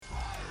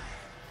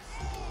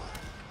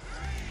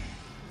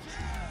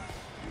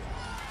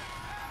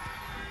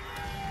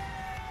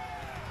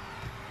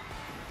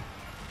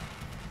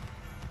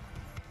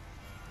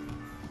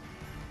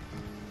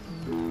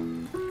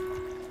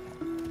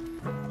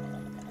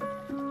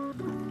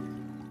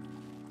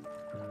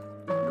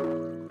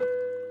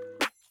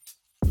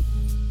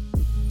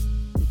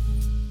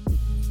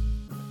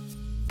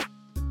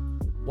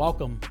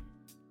Welcome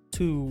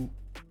to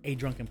A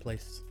Drunken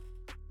Place.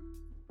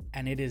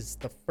 And it is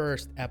the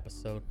first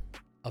episode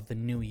of the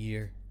new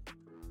year.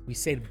 We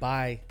say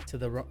bye to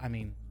to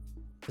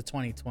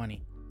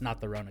 2020, not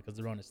the Rona, because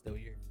the Rona's still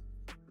here.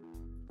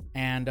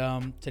 And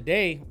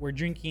today we're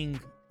drinking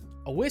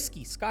a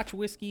whiskey, Scotch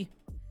whiskey.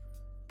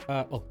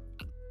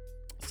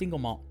 Single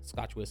malt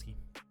Scotch whiskey,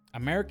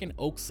 American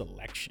Oak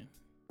Selection,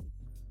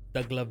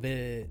 the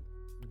Glenlivet.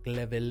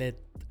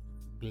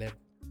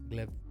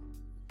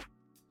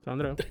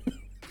 Sandro.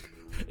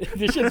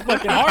 This shit's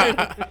fucking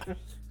hard.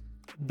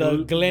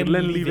 The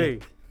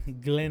Glenlivet.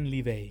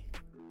 Glenlivet.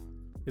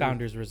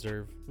 Founders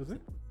Reserve. Was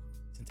it?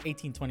 Since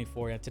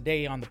 1824. And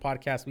today on the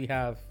podcast we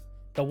have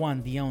the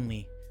one, the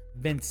only,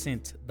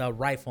 Vincent, the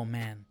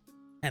Rifleman,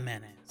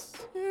 Jimenez.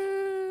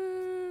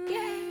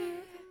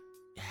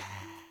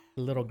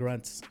 Little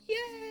grunts.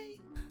 Yay!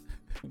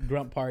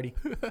 Grunt party.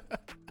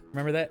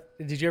 Remember that?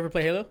 Did you ever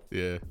play Halo?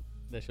 Yeah.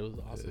 That shit was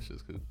awesome. Yeah, that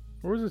shit's good.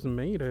 Where was this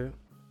made at?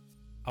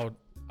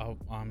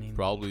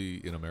 Probably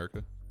in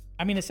America.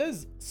 I mean, it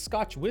says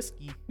Scotch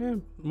whiskey. Yeah,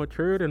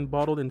 matured and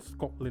bottled in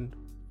Scotland.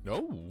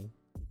 No.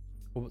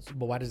 But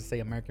why does it say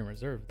American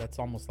Reserve? That's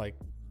almost like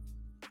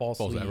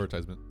false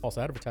advertisement. False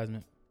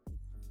advertisement.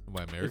 Am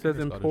I American? It says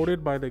or Scottish?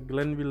 imported by the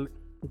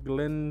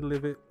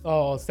Glenlivet.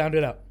 Oh, sound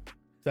it up.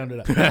 Sound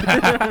it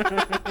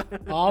up.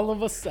 All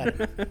of a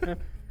sudden.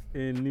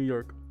 In New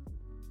York.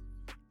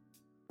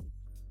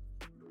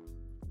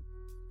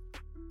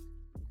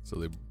 So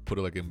they put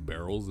it like in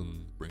barrels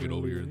and bring it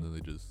over here, and then they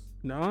just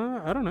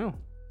No, I don't know.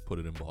 put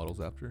it in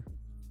bottles after.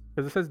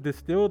 Because it says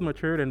distilled,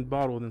 matured, and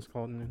bottled in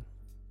Scotland.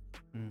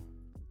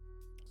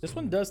 This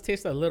one does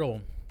taste a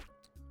little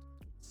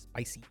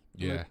spicy.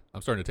 Yeah,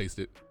 I'm starting to taste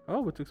it.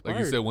 Oh, it's expired.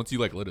 Like you said, once you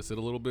like let it sit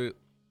a little bit,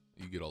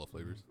 you get all the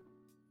flavors.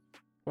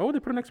 Why would they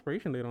put an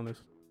expiration date on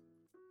this?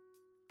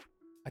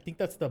 I think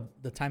that's the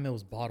time it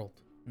was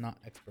bottled, not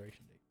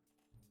expiration date.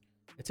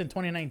 It's in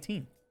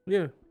 2019.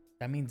 Yeah.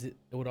 That means it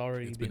would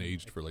already It's been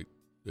aged for like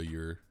a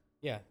year.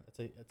 Yeah, it's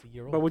a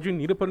year old. But would you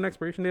need to put an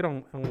expiration date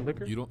on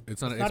liquor? You don't.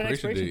 It's not It's an not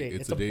expiration date.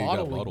 It's the day it got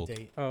bottling bottled.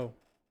 date. Oh.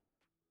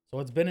 So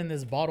it's been in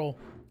this bottle.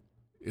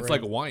 It's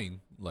like wine.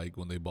 Like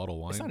when they bottle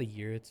wine. It's not a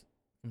year. It's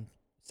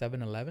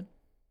 7-11.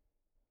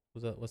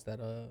 What's that?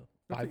 It's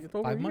over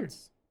a 5 year.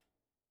 months.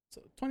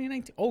 So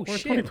 2019. Oh We're in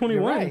shit! 2021.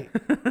 You're right.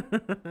 It's God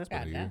been a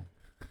damn. year.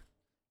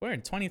 We're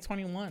in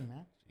 2021,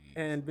 man.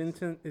 And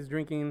Vincent is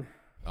drinking.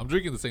 I'm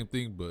drinking the same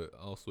thing, but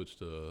I'll switch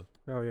to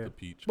Oh, yeah. the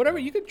peach. Whatever.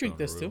 You could drink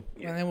Crown this Royal.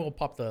 too, and then we'll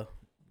pop the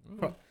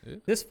Yeah.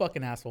 this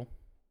fucking asshole.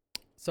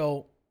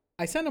 So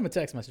I send him a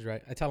text message,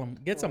 right? I tell him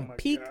get some my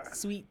peak God.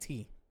 sweet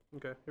tea.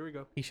 Okay, here we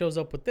go. He shows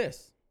up with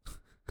this.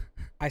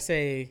 I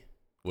say,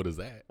 What is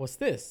that? "What's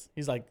this?"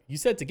 He's like, "You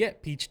said to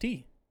get peach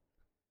tea."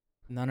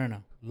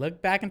 No.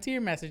 Look back into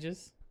your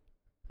messages,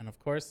 and of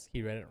course,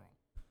 he read it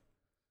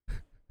wrong.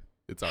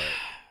 It's all right.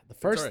 The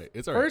first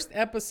It's all right. first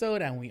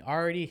episode, and we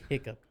already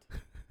hiccuped.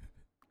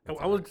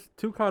 I was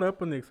too caught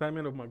up in the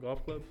excitement of my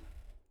golf club.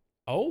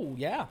 Oh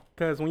yeah.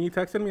 Because when you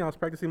texted me, I was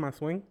practicing my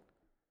swing.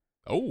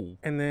 Oh,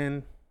 And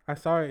then I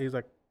saw it. He's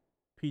like,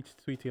 peach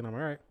sweet tea. And I'm all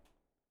right.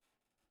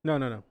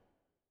 No.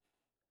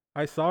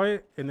 I saw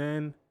it. And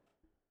then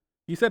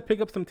you said pick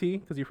up some tea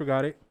because you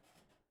forgot it.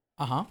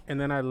 Uh-huh. And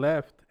then I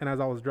left. And as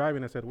I was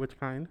driving, I said, which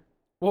kind?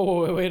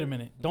 Whoa, wait a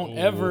minute. Don't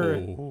ever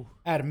Oh.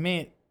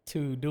 admit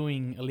to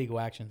doing illegal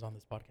actions on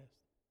this podcast.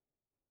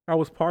 I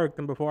was parked.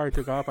 And before I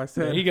took off, I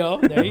said, There you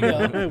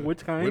go.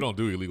 which kind? We don't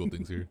do illegal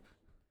things here.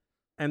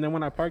 And then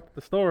when I parked at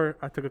the store,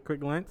 I took a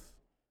quick glance.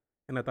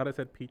 And I thought it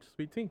said peach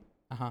sweet tea.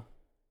 Uh-huh.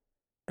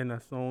 And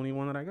that's the only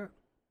one that I got.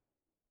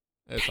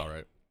 It's all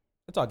right.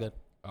 It's all good.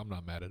 I'm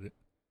not mad at it.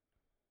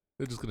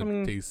 They're just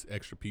gonna taste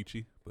extra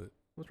peachy, but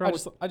What's wrong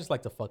I just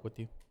like to fuck with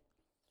you.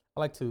 I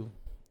like to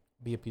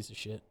be a piece of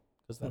shit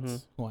because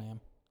that's who I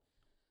am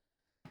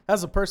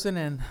as a person,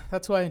 and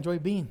that's who I enjoy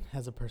being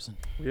as a person.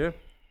 Yeah.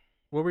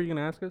 What were you going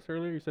to ask us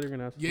earlier? You said you were going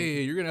to ask us yeah,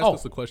 something. you're gonna ask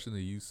us the question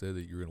that you said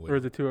that you're gonna wait. Or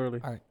is it too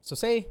early? All right. So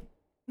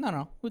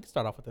no. We can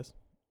start off with this.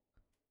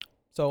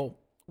 So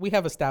we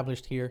have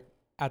established here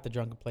at the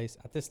Drunken Place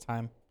at this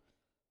time,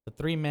 the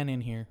three men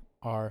in here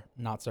are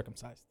not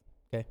circumcised.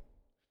 Okay.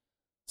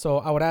 So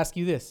I would ask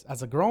you this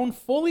as a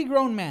fully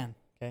grown man.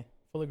 Okay.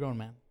 Fully grown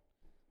man.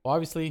 Well,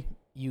 obviously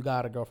you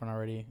got a girlfriend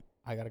already.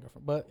 I got a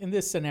girlfriend, but in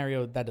this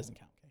scenario, that doesn't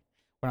count. Okay.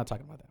 We're not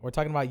talking about that. We're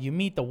talking about you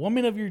meet the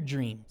woman of your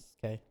dreams.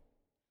 Okay.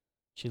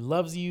 She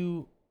loves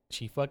you.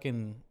 She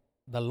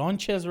the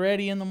lunch is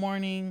ready in the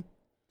morning.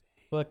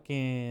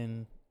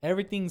 Fucking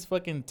everything's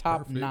fucking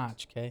top Perfect.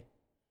 notch. Okay.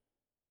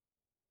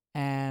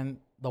 And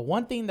the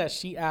one thing that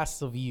she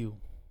asks of you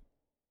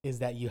is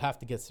that you have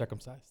to get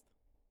circumcised.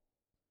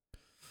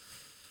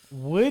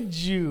 Would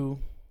you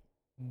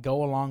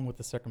go along with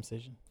the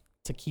circumcision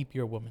to keep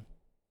your woman?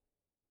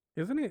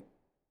 Isn't it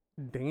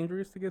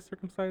dangerous to get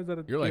circumcised at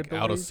a You're like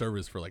adult out of age?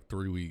 service for like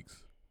 3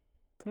 weeks.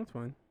 That's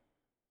fine.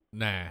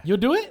 Nah. You'll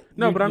do it?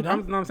 No, but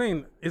I'm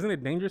saying, isn't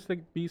it dangerous to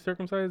be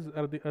circumcised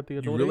at the adult You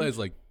age? realize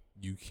like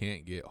you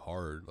can't get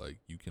hard. Like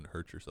you can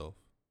hurt yourself.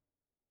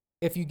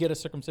 If you get a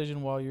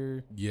circumcision while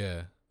you're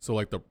Yeah. So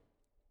like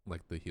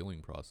like the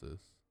healing process.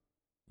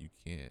 You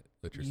can't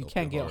let yourself. You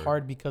can't get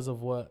hard because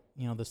of what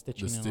the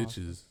stitching. The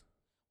stitches.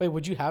 Wait,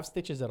 would you have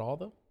stitches at all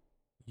though?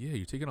 Yeah,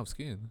 you're taking off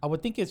skin. I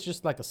would think it's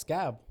just like a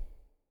scab.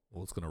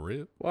 Well, it's gonna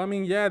rip. Well, I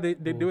mean, yeah, they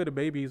do it to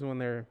babies when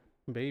they're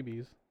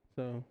babies,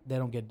 so They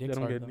don't get dicks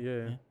they don't hard get though.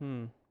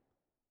 yeah.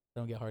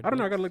 They don't get hard. I don't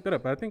know. I dicks. gotta look that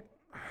up. But I think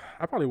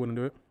I probably wouldn't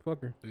do it.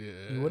 Fuck her.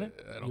 Yeah, You wouldn't?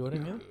 I don't You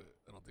wouldn't think I either? could.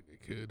 I don't think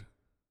I could.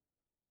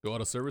 Go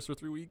out of service for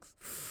 3 weeks.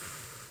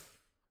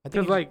 I think Because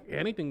it's- like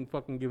anything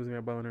fucking gives me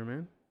a boner,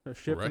 man. A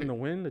shift Right. in the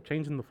wind, a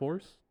change in the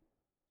force.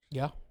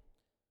 yeah,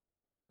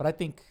 but I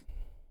think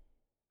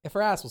if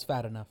her ass was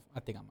fat enough,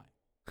 I think I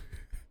might.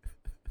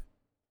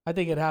 I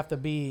think it'd have to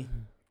be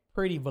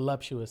pretty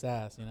voluptuous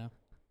ass, and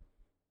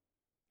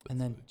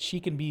then she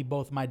can be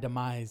both my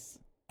demise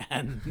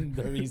and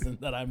the reason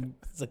that I'm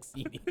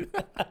succeeding.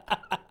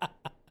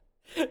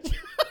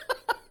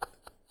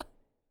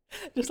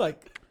 Just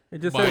like It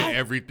just My says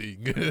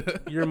everything.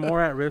 you're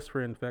more at risk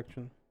for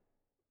infection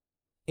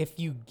if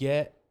you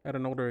get at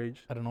an older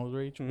age. at an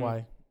older age, Mhm.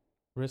 why?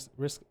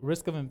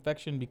 Risk of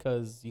infection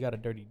because you got a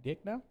dirty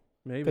dick now?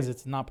 Maybe, Because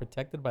it's not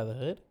protected by the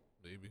hood?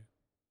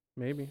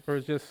 Maybe. or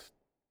it's just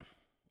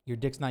Your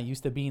dick's not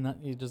used to being,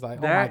 you're just like,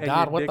 oh That my and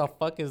God, your what dick- the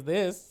fuck is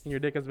this? your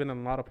dick has been in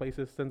a lot of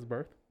places since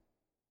birth.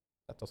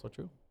 That's also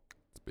true.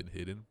 It's been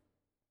hidden.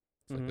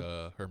 It's Mhm. like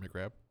a hermit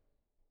crab.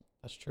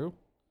 That's true.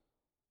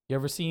 You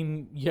ever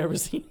seen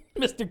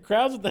Mr.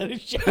 Krabs with that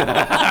shit?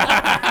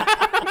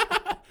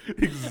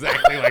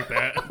 Exactly like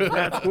that.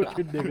 That's what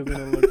your dick is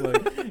gonna look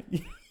like.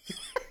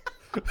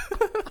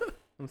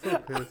 I'm so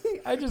pissed.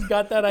 I just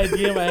got that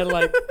idea in my head.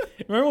 Like,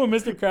 remember when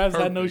Mr. Krabs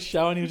had no Perfect.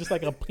 shell and he was just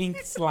like a pink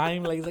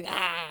slime? Like, he's like,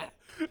 ah.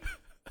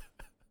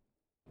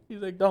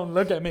 He's like, don't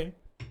look at me.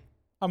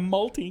 I'm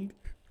molting.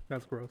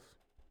 That's gross.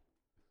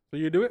 So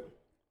you do it?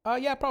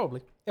 Yeah,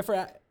 probably. If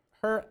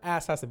her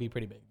ass has to be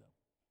pretty big, though.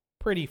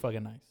 Pretty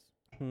fucking nice.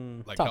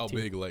 Like Top how tier.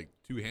 big? Like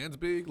 2 hands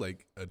big?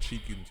 Like a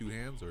cheek in 2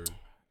 hands? Or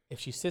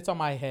If she sits on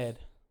my head,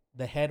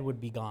 the head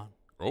would be gone.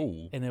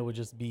 oh, And it would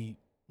just be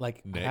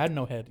like, Neck? I had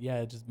no head.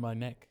 Yeah, just my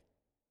neck.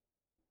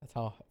 That's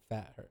how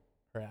fat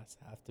her ass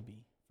have to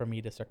be for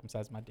me to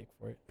circumcise my dick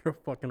for it. You're a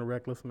fucking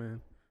reckless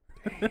man.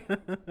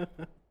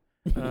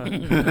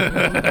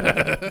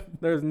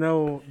 There's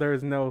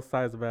no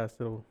size of ass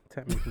that'll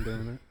tempt me from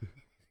doing it.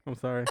 I'm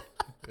sorry.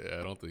 yeah.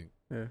 I don't think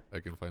Yeah. I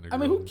can find a I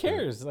mean, girl who who's like-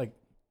 cares? Like,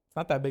 it's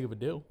not that big of a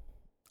deal.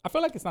 I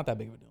feel like it's not that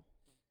big of a deal.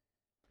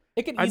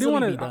 It can I do easily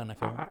want be to. done. I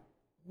feel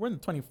we're in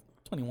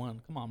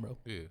 2021. Come on, bro.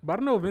 Yeah. But I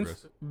don't know.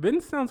 Progressive.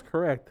 Vince sounds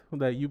correct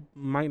that you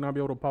might not be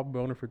able to pop a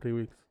boner for 3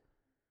 weeks.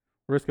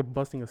 Risk of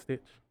busting a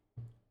stitch.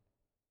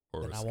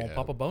 Or Then a I won't scab.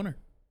 pop a boner.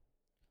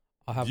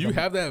 I'll have Do you the,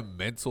 have that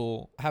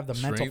mental? I have the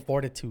mental strength?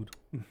 fortitude.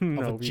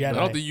 No, a we Jedi. I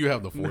don't. don't think you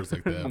have the force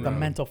like that. I have bro. the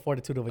mental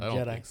fortitude of a I don't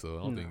Jedi. think so.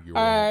 I don't No. think you're.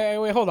 All wrong. right,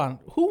 wait, hold on.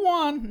 Who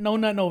won No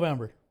Nut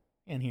November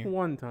in here?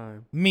 One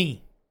time.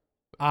 Me.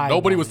 I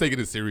Nobody won. was taking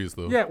it serious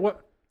though. Yeah.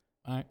 What?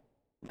 All right.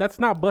 That's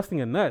not busting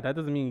a nut. That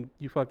doesn't mean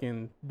you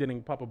fucking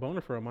didn't pop a boner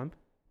for a month.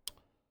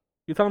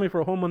 You telling me for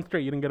a whole month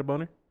straight you didn't get a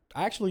boner?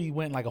 I actually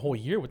went like a whole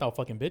year without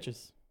fucking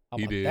bitches. How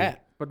He about did.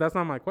 that? But that's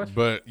not my question.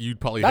 But you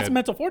probably That's had.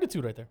 mental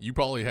fortitude right there. You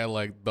probably had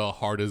like the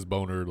hardest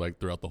boner like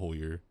throughout the whole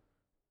year.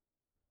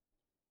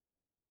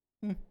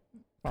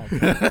 Probably.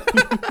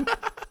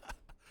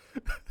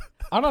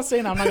 I'm not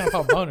saying I'm not gonna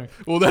pop a boner.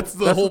 Well, that's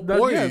the whole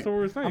point. Yeah, that's what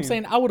we're saying. I'm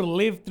saying I would have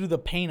lived through the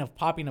pain of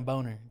popping a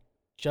boner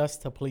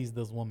just to please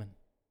this woman.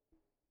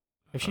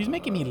 If she's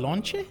making me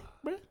lonche,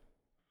 bruh,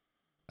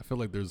 I feel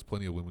like there's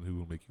plenty of women who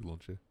will make you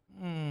lonche.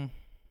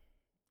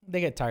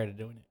 they get tired of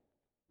doing it.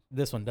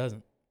 This one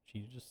doesn't.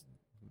 She just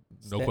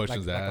No step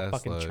questions like a asked.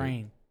 fucking like,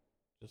 train.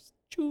 Just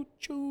choo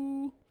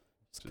choo.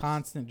 Just Just-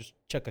 constant. Just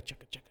chugga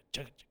chugga chugga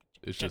chugga chugga.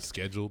 It's just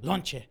scheduled.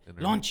 Lonche, in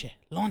her- lonche,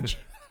 lonche.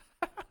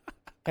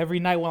 Every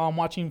night while I'm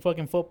watching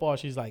fucking football,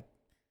 she's like,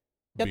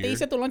 "Ya te Beer.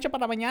 hice tu lonche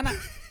para mañana."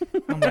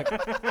 I'm like,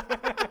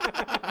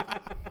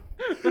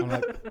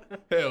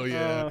 Hell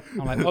yeah.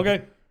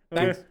 okay,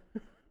 thanks.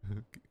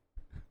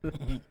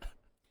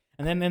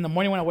 And then in the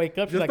morning when I wake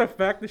up, she's just like, the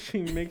fact that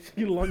she makes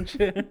you lunch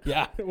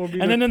yeah. will be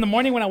And then in the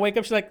morning when I wake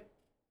up, she's like,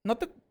 no.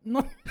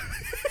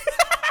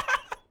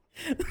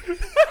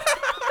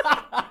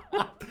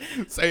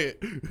 Say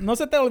it. No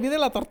se te olvide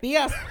las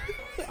tortillas.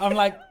 I'm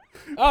like,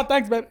 oh,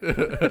 thanks, babe.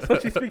 so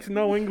she speaks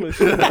no English.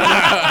 You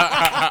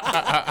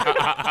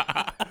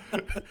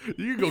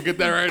can go get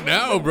that right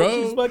now,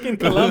 bro. She's fucking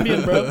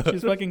Colombian, bro.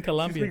 She's fucking She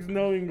Colombian. speaks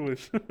no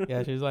English.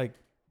 Yeah, she's like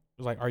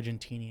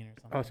Argentinian or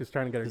something. Oh, she's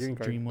trying to get her This green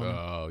card. dream woman.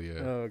 Oh yeah.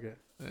 Oh, okay.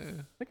 Eh.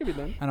 That could be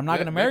done. And I'm not That-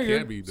 gonna marry that her,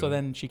 can be so done.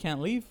 then she can't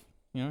leave.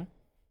 You know,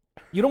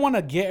 you don't want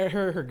to get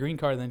her green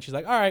card. Then she's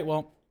like, all right,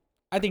 well,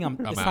 I think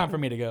it's out. time for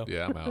me to go.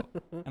 Yeah, I'm out.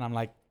 And I'm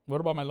like,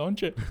 what about my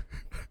lonche?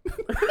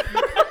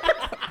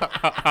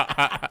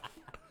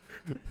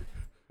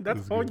 That's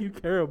That's all good. you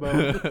care about.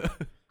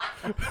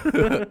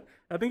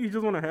 I think you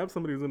just want to have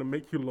somebody who's gonna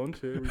make you lunch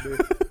every day.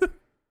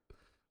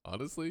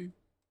 Honestly,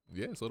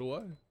 yeah, so do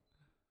I.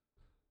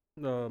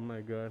 Oh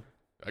my god.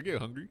 I get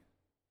hungry.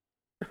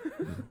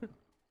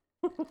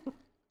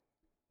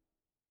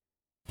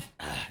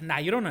 Nah,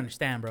 you don't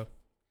understand, bro.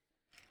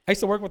 I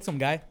used to work with some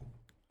guy.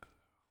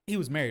 He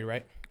was married,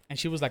 right? And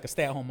she was like a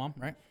stay-at-home mom,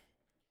 right?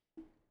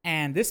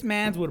 And this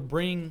man's would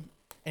bring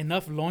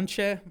enough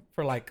lonche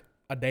for like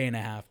a day and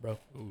a half, bro.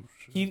 Oh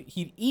shit.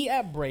 He'd eat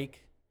at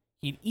break,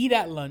 he'd eat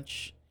at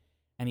lunch,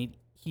 and he'd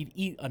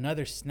eat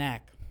another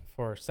snack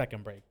for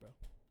second break, bro.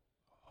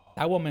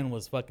 That woman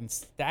was fucking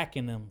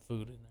stacking them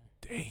food in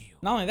there. Damn.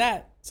 Not only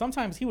that,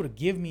 sometimes he would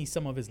give me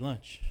some of his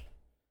lunch.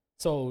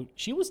 So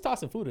she was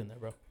tossing food in there,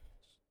 bro.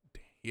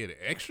 He had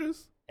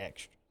extras?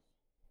 Extra.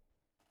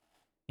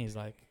 He's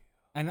like,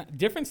 and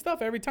different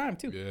stuff every time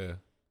too. Yeah.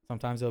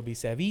 Sometimes it'll be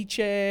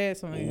ceviche.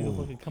 Sometimes he'll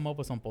fucking come up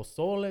with some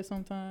pozole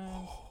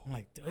sometimes. I'm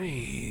like,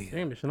 dude.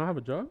 Damn, does she not have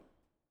a job?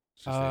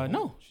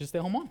 No, she just stay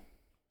home mom.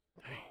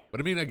 But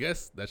I mean, I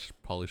guess that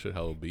probably should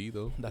how it be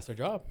though. That's her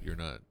job. You're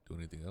not doing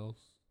anything else.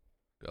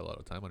 Got a lot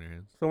of time on your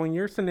hands. So in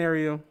your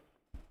scenario,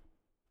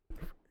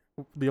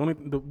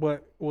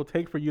 what will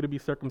take for you to be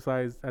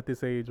circumcised at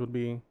this age would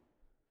be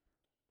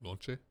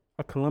Lonche?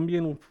 a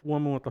Colombian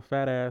woman with a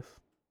fat ass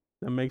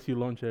that makes you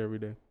lunch every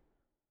day.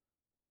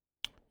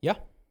 Yeah.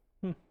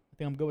 I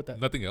think I'm good with that.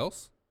 Nothing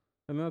else?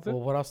 And that's it.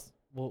 Well, what else?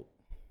 Well,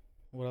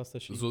 what else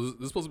does she? So this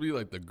is supposed to be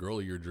like the girl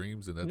of your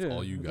dreams, and that's Yeah,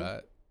 all you is it?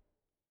 got?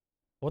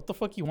 What the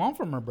fuck you want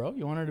from her, bro?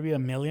 You want her to be a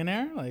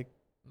millionaire? Like,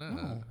 Nah,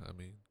 No. I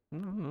mean, I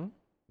don't know.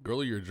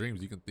 girl of your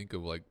dreams. You can think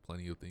of like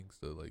plenty of things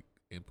to like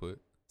input.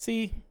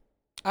 see,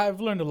 I've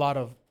learned a lot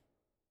of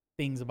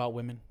things about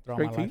women throughout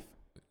my Straight life,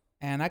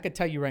 and I could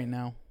tell you right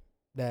now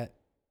that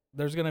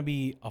there's gonna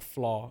be a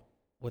flaw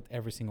with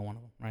every single one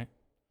of them, right?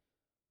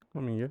 I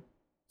mean, yeah.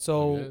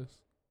 So Yes.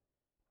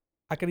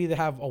 I could either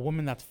have a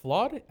woman that's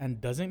flawed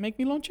and doesn't make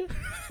me lunch it,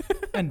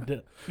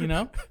 and you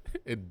know,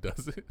 It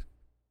doesn't.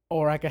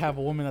 or I could have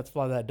a woman that's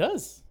flawed that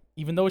does.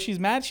 Even though she's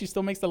mad, she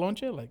still makes the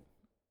lonche. Like,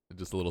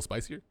 Just a little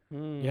spicier.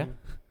 Yeah.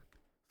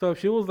 So if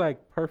she was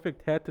like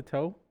perfect head to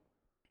toe,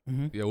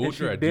 Yeah, what would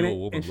she your ideal didn't,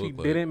 woman and she look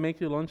like? didn't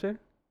make you lunch it,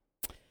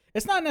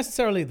 it's not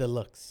necessarily the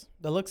looks.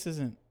 The looks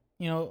isn't.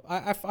 You know,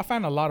 I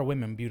find a lot of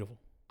women beautiful.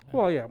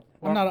 well, yeah.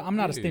 Well, I'm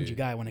not a Yeah, stingy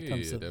guy when it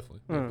comes to. definitely.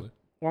 Mm. Definitely.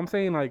 Well, I'm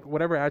saying like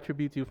whatever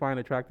attributes you find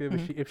attractive,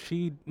 if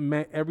she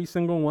met every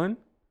single one,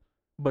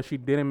 but she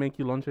didn't make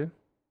you lunch it,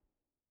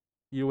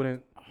 you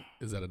wouldn't.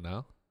 Is that a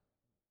now?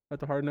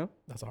 That's a hard no.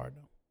 That's a hard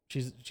no.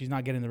 She's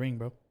not getting the ring,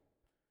 bro.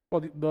 Well,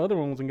 the other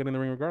one wasn't getting the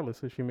ring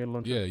regardless if she made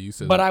lunch. Yeah, you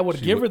said. But I would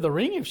she give her the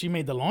ring if she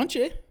made the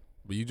lonche.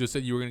 But you just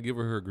said you were gonna give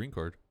her her green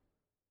card.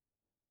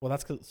 Well,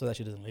 that's so that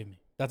she doesn't leave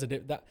me. That's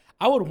that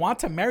I would want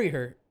to marry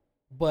her,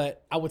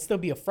 but I would still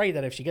be afraid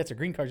that if she gets her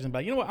green card, she's gonna be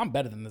like, you know what? I'm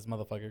better than this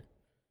motherfucker.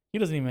 He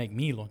doesn't even make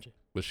me lonche.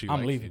 But she. I'm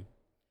likes leaving. you.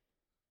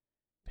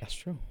 That's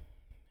true.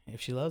 If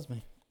she loves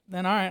me,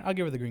 then all right, I'll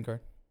give her the green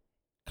card.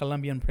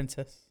 Colombian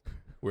princess,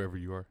 Wherever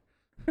you are.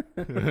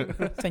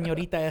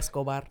 Señorita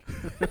Escobar.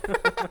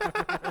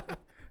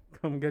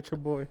 Come get your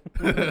boy.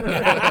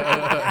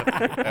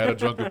 At a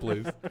drunken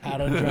place.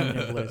 At a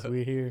drunken place,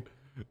 we're here.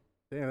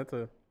 Yeah, that's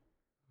a.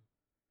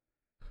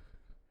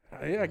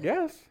 Yeah, I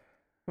guess.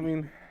 I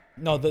mean,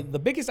 No, the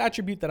biggest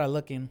attribute that I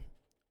look in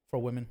for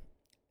women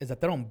is that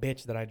they don't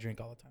bitch that I drink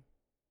all the time.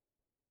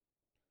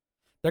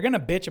 They're gonna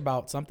bitch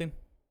about something,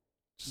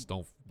 Just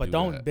don't. but do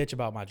don't that. bitch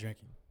about my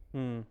drinking.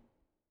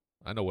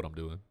 I know what I'm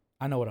doing.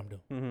 I know what I'm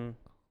doing. Mm-hmm.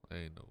 I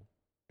ain't know.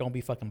 Don't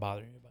be fucking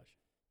bothering me about shit.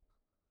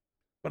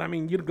 But I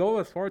mean, you'd go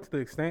as far to the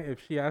extent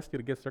if she asked you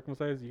to get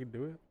circumcised, you'd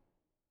do it.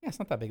 Yeah, it's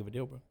not that big of a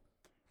deal, bro.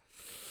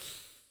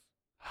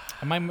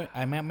 I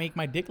might make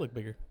my dick look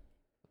bigger.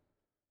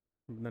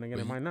 But then again,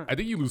 But it might not. I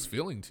think you lose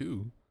feeling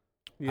too.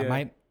 Yeah. I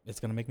might. It's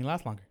gonna make me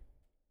last longer.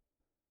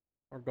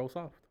 Or go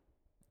soft.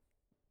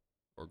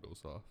 Or go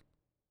soft.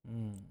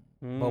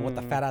 But with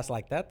the fat ass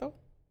like that though,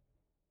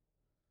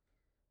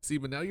 See,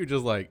 but now you're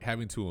just like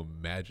having to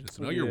imagine.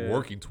 So now you're Yeah.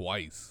 working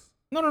twice.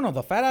 no.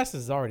 The fat ass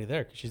is already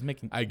there because she's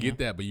making. I get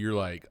that, but you're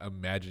like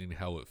imagining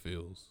how it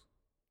feels.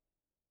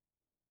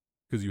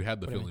 Because you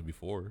had the What do you feeling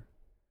before.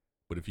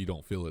 But if you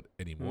don't feel it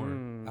anymore.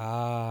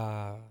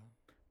 Ah.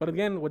 But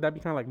again, would that be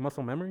kind of like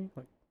muscle memory?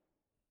 Like,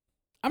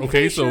 I'm Okay,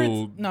 pretty sure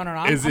so it's, no.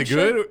 is I'm it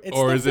sure good, it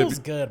or still is it- feels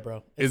good,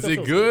 bro? Is still it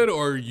feels good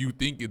or you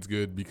think it's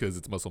good because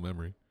it's muscle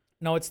memory?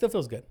 No, it still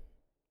feels good.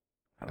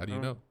 I How don't do you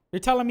know? You're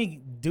telling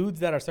me dudes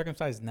that are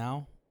circumcised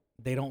now,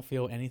 they don't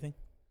feel anything?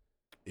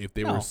 If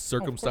they No, were of course.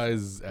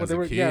 circumcised Well, as they a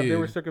were, kid, yeah, if they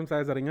were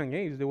circumcised at a young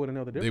age, they wouldn't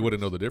know the difference. they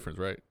wouldn't know the difference,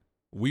 right?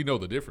 We know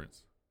the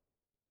difference.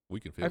 We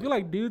can feel I it. feel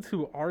like dudes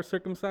who are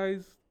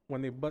circumcised,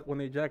 when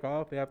they jack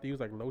off, they have to use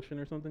like lotion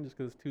or something just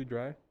because it's too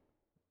dry.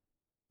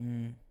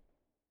 Mm.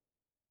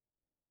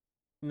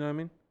 You know what I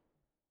mean?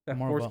 That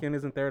More of a- foreskin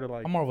isn't there to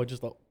like. I'm more of a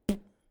just like.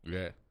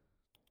 Yeah.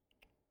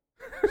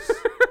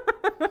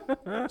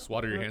 Just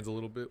water your hands a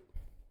little bit.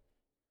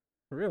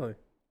 Really?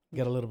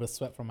 Get a little bit of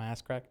sweat from my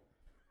ass crack.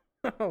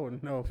 Oh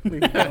no! Please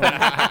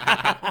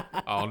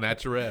don't. All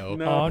natural.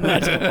 No. Oh,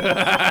 natural.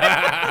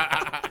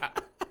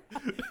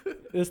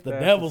 It's the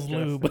That's devil's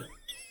disgusting. lube.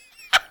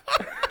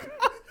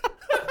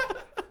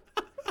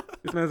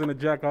 This man's gonna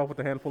jack off with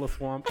a handful of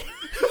swamp.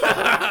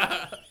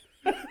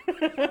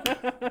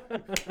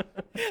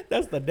 That's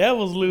That's the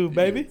devil's lube,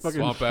 baby. Fucking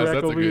Swamp ass, Shrek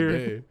that's a over good here.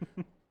 day.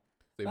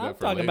 Save I'm that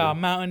for talking later. about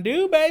Mountain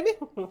Dew, baby.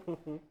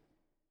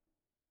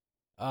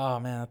 Oh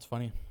man, that's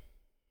funny.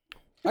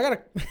 I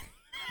gotta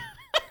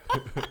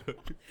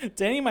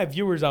to any of my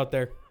viewers out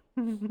there.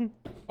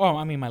 Oh,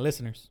 I mean my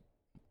listeners,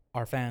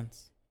 our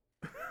fans.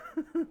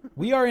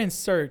 We are in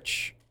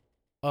search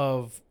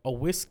of a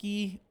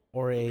whiskey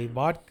or a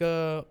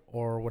vodka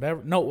or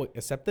whatever. No,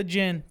 except the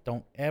gin.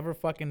 Don't ever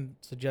fucking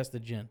suggest the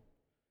gin.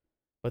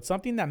 But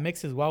something that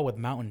mixes well with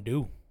Mountain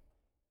Dew.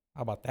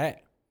 How about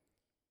that?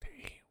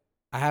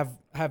 I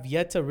have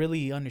yet to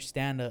really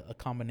understand a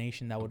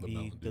combination that would the be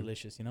Mountain Dew.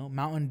 delicious. You know,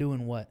 Mountain Dew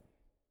and what?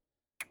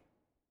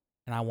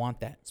 And I want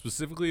that.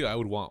 Specifically, I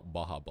would want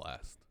Baja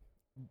Blast.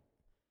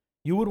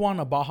 You would want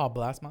a Baja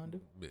Blast Mountain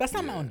Dew? That's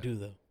not Yeah. Mountain Dew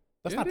though.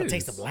 That's Yeah, not it the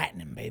taste of is.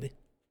 Latinum, baby.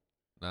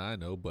 Nah, I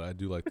know, but I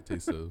do like the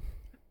taste of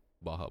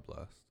Baja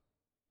Blast.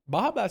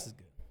 Baja Blast is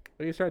good.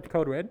 Are you starting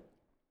Code Red?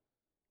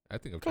 I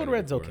think I've Code tried it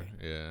Red's before. okay.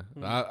 Yeah,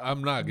 Mm.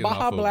 I'm not getting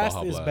Baja off of Blast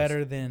Baja is Blast.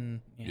 better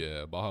than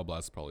Yeah, Baja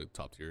Blast is probably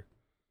top tier.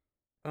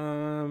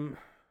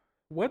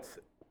 What's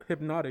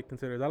Hypnotic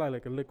considered? Is that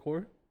like a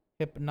liqueur?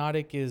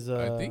 Hypnotic is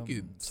I think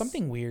it's-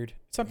 something weird,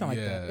 something like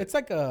Yeah. that. It's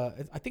like I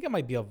think it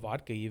might be a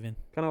vodka even.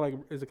 Kind of like,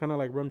 is it kind of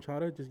like rum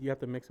chata? Just you have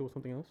to mix it with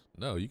something else?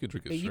 No, you can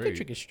drink it You straight. can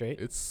drink it straight.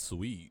 It's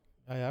sweet.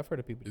 I've heard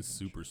of people. It's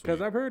super sweet.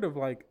 Because I've heard of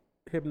like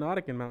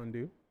Hypnotic and Mountain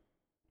Dew.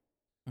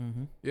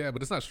 Mm-hmm. Yeah,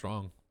 but it's not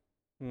strong.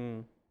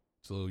 Mm.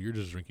 So you're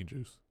just drinking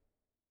juice.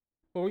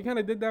 Well, we kind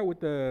of did that with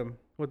the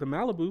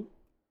Malibu.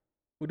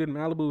 We did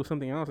Malibu with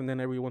something else, and then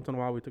every once in a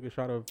while we took a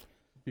shot of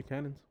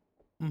Buchanan's.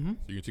 Mm-hmm. So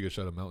you can take a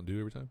shot of Mountain Dew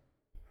every time.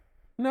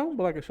 No,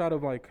 but like a shot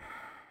of like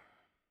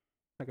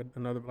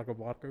another like a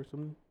vodka or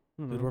something.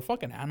 I don't Dude, know. we're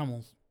fucking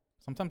animals.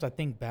 Sometimes I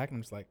think back and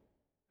I'm just like,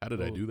 How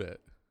did I Whoa. do that?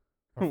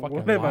 we're fucking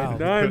What have I wild.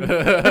 done?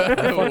 We're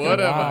fucking What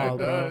have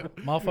wild, I bro. done?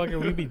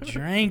 Motherfucker, we be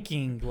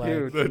drinking like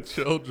Dude. The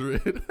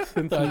children,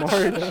 Since the March.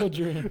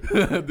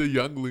 children. the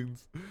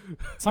younglings.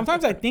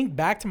 Sometimes I think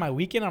back to my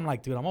weekend. I'm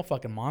like, dude, I'm a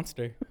fucking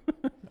monster.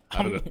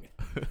 I don't know.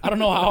 I don't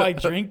know how I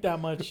drink that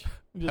much.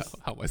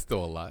 How am I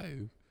still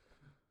alive?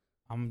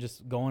 I'm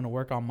just going to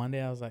work on Monday.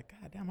 I was like,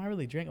 God damn, I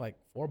really drank like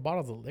 4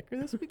 bottles of liquor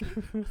this weekend.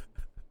 Like,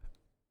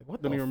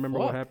 what Don't the even remember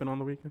fuck? what happened on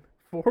the weekend.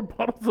 4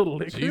 bottles of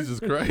liquor. Jesus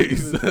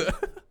Christ.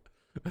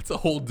 That's a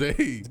whole day.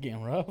 It's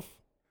getting rough.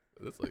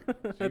 That's like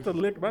That's a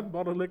liquor. That's a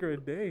bottle of liquor a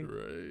day.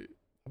 right.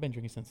 I've been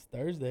drinking since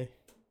Thursday.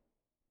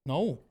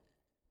 No.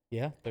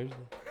 Yeah, Thursday.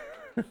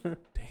 Damn.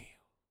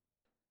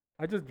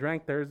 I just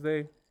drank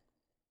Thursday.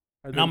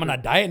 And I'm on a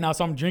diet now,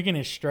 so I'm drinking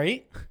it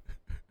straight.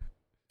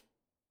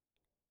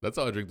 That's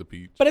how I drink the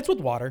peach. But it's with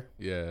water.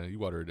 Yeah, you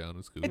water it down.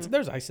 It's cool.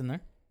 There's ice in there,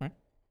 right?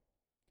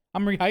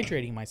 I'm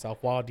rehydrating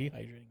myself while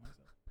dehydrating myself.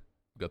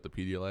 Got the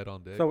Pedialyte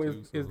on deck. So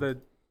too, is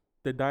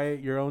the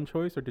diet your own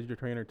choice, or did your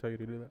trainer tell you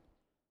to do that?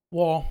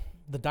 Well,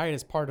 the diet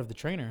is part of the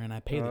trainer, and I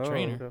pay the Oh,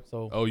 trainer. okay.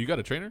 So Oh, you got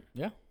a trainer?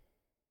 Yeah.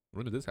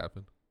 When did this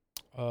happen?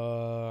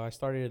 I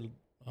started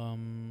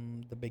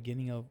the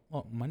beginning of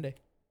Monday.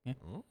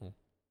 Oh.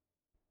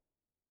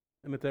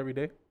 And it's every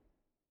day.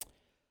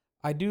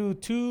 I do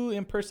 2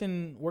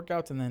 in-person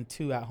workouts and then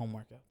 2 at-home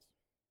workouts.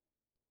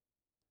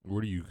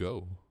 Where do you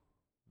go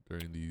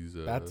during these?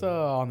 That's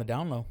on the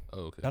down low.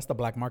 Oh, okay. That's the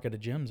black market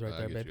of gyms right I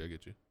there, get babe. you. I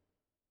get you.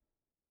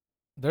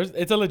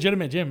 It's a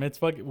legitimate gym. It's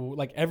fucking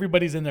like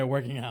everybody's in there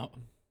working out.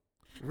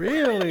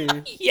 Really?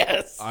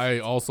 Yes. I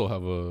also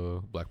have a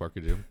black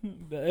market gym.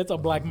 It's a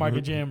black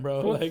market gym,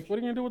 bro. So what are Like, you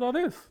gonna do with all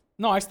this?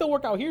 no, I still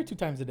work out here 2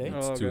 times a day.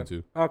 It's Oh, 2 okay. and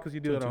 2. Oh, because you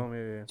do it at Two. home.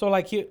 Yeah. So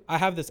like I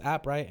have this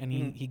app, right? And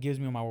Mhm. he gives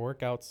me my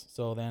workouts.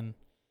 So then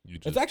You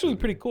it's just actually do it.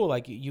 pretty cool.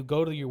 Like you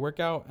go to your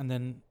workout and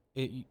then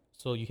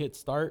so you hit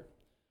start.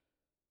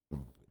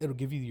 It'll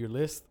give you your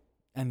list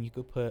and you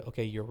could put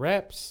your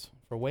reps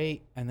for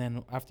weight, and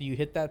then after you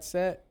hit that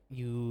set,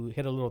 you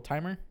hit a little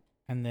timer,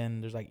 and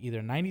then there's like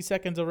either 90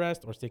 seconds of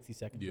rest or 60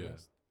 seconds Yeah. of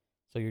rest.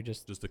 So you're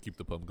just Just to keep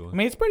the pump I going.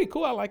 mean, it's pretty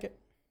cool. I like it.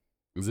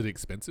 Is it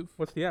expensive?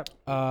 What's the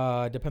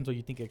app? Depends what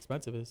you think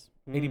expensive is.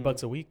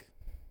 $80 a week.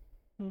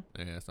 Yeah,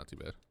 it's not too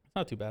bad. It's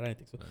not too bad. I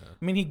didn't think so. Nah.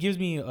 I mean, he gives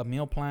me a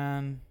meal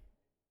plan.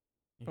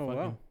 He Oh, wow.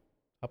 fucking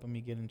helping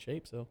me get in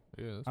shape, so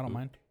Yeah, that's I don't cool.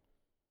 mind.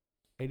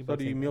 80 So bucks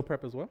do you ain't meal bad.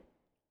 prep as well?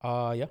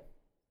 Yeah.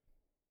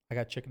 I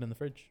got chicken in the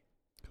fridge.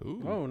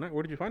 Cool. Oh,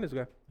 where did you find this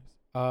guy?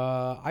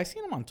 I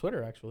seen him on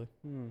Twitter actually.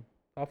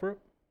 Offer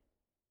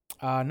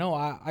up? No,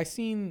 I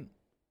seen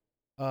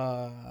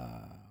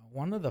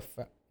one of the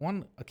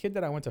a kid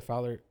that I went to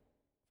Fowler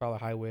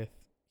High with.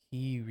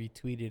 He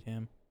retweeted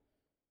him,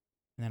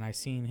 and then I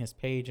seen his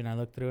page and I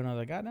looked through and I was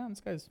like, God damn, this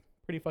guy's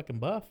pretty fucking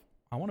buff.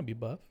 I want to be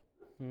buff,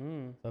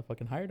 so I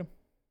fucking hired him.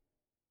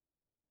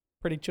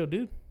 Pretty chill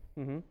dude.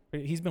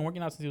 He's been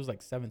working out since he was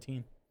like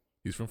 17.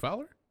 He's from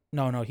Fowler?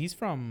 No, he's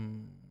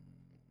from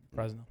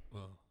Fresno. Oh.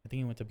 I think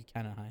he went to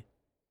Buchanan High.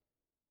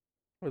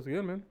 That's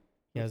good, man.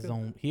 He has That's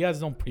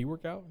his own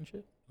pre-workout and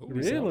shit. Oh,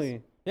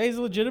 Really? Yeah, he's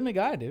a legitimate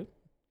guy, dude.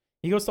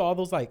 He goes to all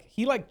those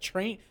he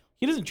train.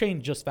 He doesn't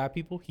train just fat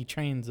people. He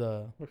trains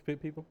Or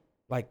fit people?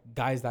 like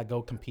guys that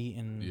go compete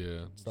and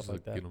Yeah. Stuff just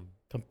like that. Get 'em-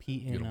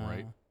 compete Get in 'em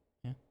right.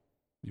 yeah.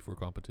 Before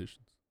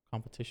competitions.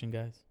 Competition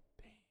guys.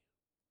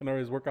 And are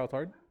his workouts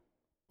hard?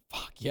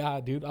 Fuck yeah,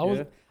 dude.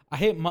 I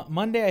hit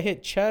Monday. I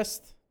hit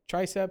chest,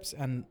 triceps,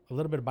 and a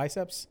little bit of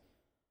biceps.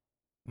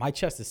 My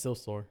chest is still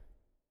sore.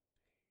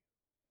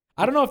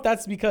 I don't know if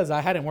that's because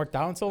I hadn't worked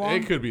out in so long.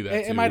 It could be that.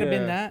 It might have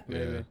been Yeah, that.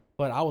 maybe.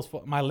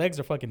 But my legs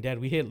are fucking dead.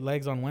 We hit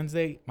legs on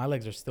Wednesday. My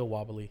legs are still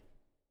wobbly.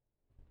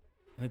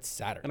 And it's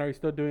Saturday. And are you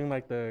still doing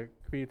like the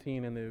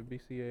creatine and the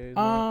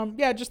BCAAs?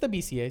 Yeah, just the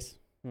BCAs.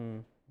 Hmm.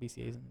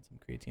 BCAs and some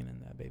creatine in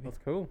that, baby. That's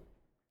cool.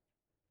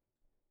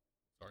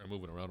 Sorry, I'm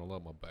moving around a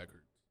lot. My back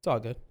hurts. It's all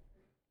good.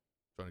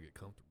 Trying to get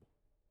comfortable.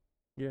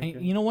 Yeah. And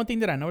good. you know, one thing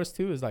that I noticed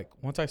too is like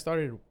once we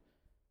started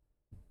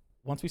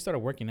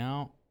working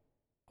out,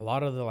 a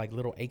lot of the like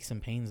little aches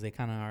and pains, they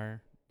kind of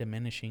are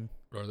diminishing.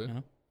 Are they? You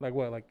know? Like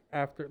what? Like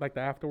the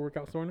after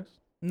workout soreness?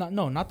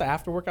 Not the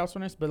after workout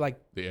soreness, but like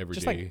The everyday.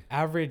 just like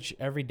average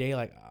every day,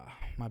 like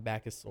my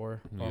back is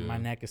sore or my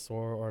Yeah. neck is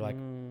sore or like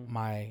Mm.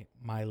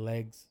 my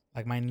legs,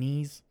 like my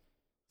knees.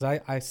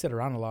 'Cause I sit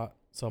around a lot,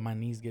 so my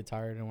knees get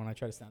tired, and when I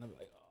try to stand up,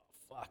 like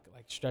oh fuck,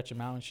 like stretch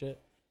them out and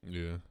shit.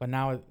 Yeah. But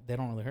now they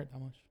don't really hurt that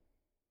much.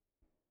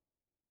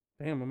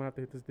 Damn, I'm gonna have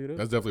to hit this dude up.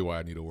 That's definitely why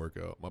I need a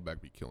workout. My back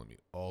be killing me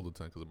all the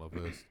time because of my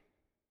vest.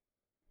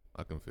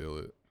 I can feel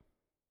it.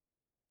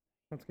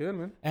 That's good,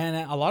 man.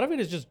 And a lot of it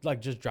is just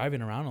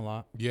driving around a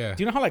lot. Yeah.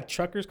 Do you know how like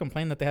truckers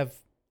complain that they have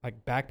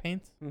like back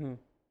pains, Mm-hmm.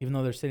 even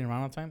though they're sitting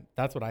around all the time?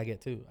 That's what I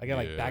get too. I get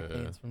like back Yeah.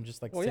 pains from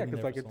just like Well, yeah, sitting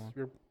because there like for so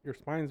long. it's your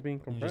spine's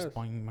being And you just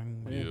compressed. boing,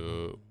 boing,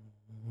 boing.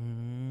 Yeah.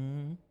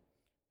 Mhm.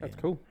 That's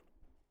Yeah. cool.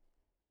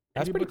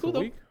 That's 80 pretty bucks cool a though.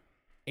 week?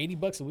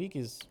 $80 a week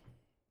is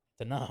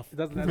enough. It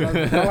doesn't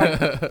is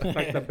that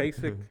like the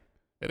basic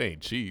It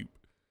ain't cheap.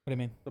 What do you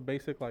mean?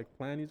 like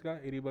plan he's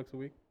got $80 a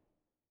week,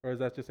 or is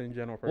that just in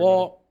general for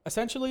Well,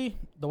 essentially,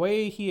 the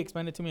way he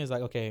explained it to me is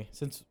like, okay,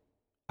 since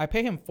I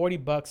pay him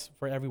 $40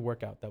 for every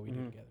workout that we do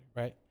Mhm. together,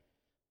 right?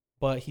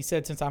 But he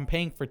said since I'm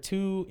paying for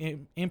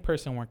 2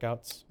 in-person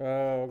workouts,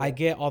 everybody? I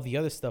get all the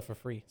other stuff for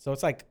free. So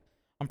it's like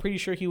I'm pretty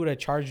sure he would have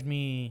charged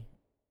me,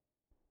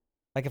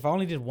 like if I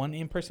only did 1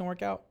 in-person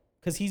workout,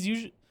 because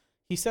he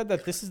said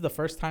that this is the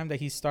first time that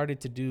he started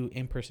to do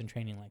in-person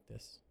training like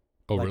this.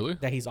 Oh, Like, really?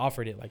 That he's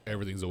offered it like.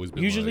 Everything's always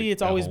been Usually like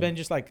it's at always home. been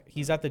just like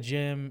he's at the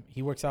gym,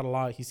 he works out a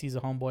lot, he sees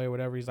a homeboy or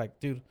whatever. He's like,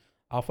 dude,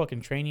 I'll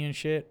fucking train you and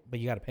shit, but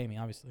you got to pay me,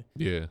 obviously.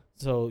 Yeah.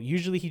 So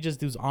usually he just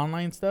does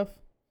online stuff,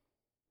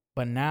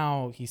 but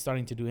now he's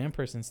starting to do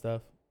in-person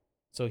stuff.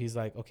 So he's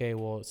like, okay,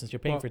 well, since you're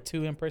paying Well- for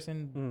 2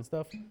 in-person Mm.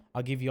 stuff,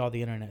 I'll give you all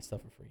the internet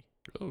stuff for free.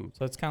 Oh,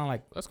 So it's kind of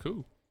like, that's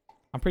cool.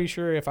 I'm pretty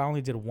sure if I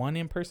only did 1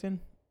 in-person,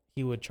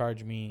 he would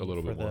charge me A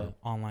little for bit the more.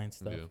 online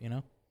stuff, Yeah. you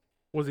know?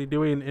 Was he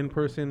doing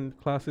in-person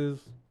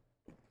classes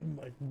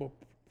like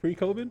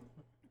pre-COVID?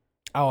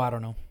 Oh, I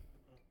don't know.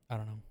 I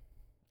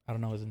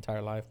don't know his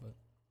entire life, but.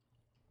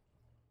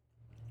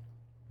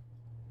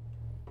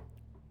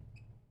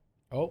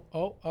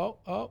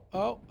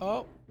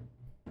 Oh.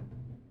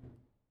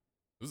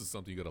 This is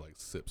something you gotta like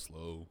sip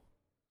slow.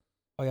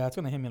 Oh, yeah, it's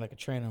going to hit me like a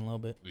train in a little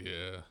bit.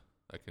 Yeah,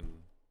 I can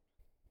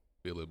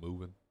feel it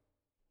moving.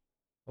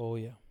 Oh,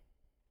 yeah.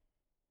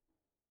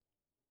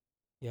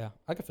 Yeah,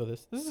 I can feel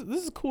this. This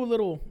is a cool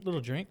little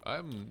drink. It's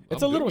I'm a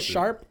good little with it.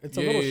 sharp. It's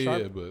a little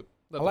sharp. Yeah, but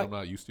that's I like- what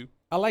I'm not used to.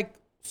 I like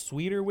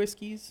sweeter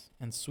whiskeys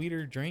and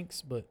sweeter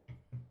drinks, but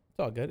it's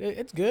all good.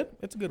 It's good.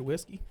 It's a good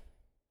whiskey.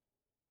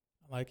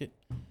 I like it.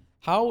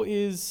 How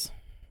is,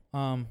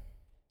 have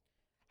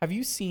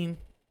you seen,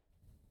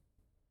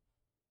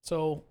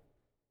 so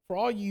for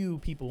all you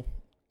people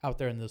out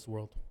there in this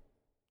world,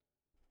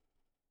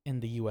 in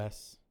the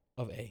US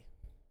of A,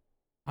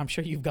 I'm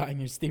sure you've gotten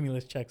your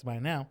stimulus checks by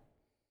now.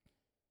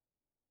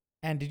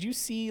 And did you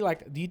see,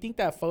 like, do you think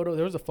that photo,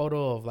 there was a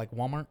photo of like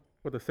Walmart.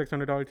 With the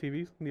 $600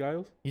 TVs in the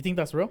aisles? You think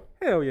that's real?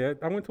 Hell yeah!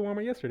 I went to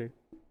Walmart yesterday.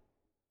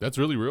 That's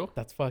really real.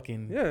 That's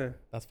fucking, Yeah,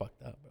 that's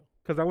fucked up, bro.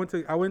 because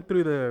I went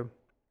through the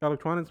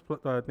electronics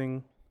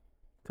thing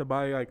to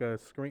buy like a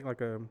screen, like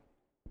a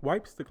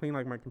wipes to clean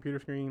like my computer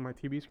screen, my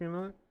TV screen, and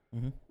all that.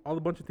 Mm-hmm. All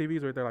the bunch of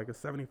TVs right there, like a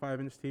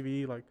 75-inch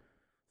TV, like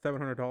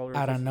 $700.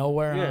 Out of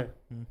nowhere, Yeah. huh?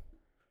 Mm.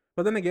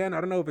 But then again, I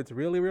don't know if it's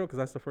really real because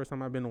that's the first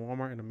time I've been to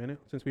Walmart in a minute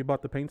since we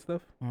bought the paint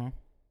stuff. Uh-huh.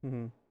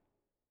 Mm-hmm.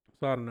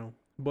 So I don't know,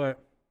 but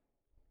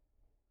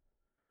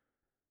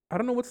I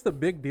don't know what's the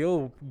big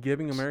deal of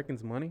giving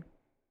Americans money,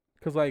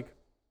 because like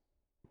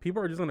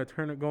people are just gonna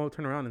turn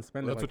around and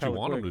spend That's it. Like, what you hella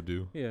want them quick. to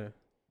do. Yeah,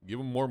 Give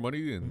them more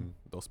money and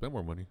they'll spend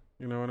more money.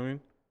 you know what I mean.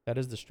 That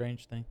is the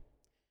strange thing.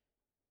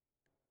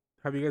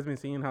 Have you guys been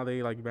seeing how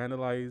they like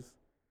vandalize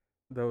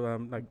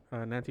the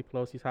Nancy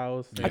Pelosi's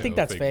house? I think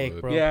that's fake,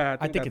 blood. bro. Yeah,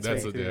 I think that's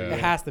it's fake fake. too. Yeah. It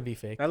has to be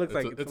fake. That looks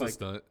It's, like it's a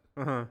stunt.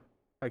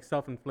 like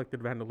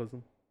self-inflicted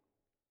vandalism.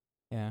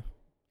 Yeah.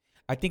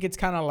 I think it's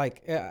kind of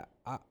like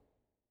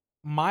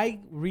my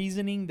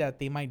reasoning that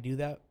they might do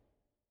that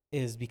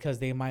is because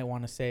they might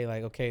want to say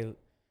like, okay,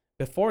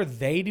 before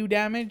they do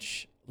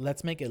damage,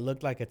 let's make it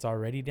look like it's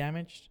already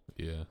damaged,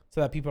 Yeah.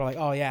 so that people are like,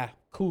 oh yeah,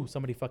 cool,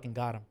 somebody fucking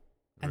got him,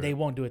 and they Right.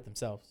 won't do it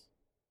themselves.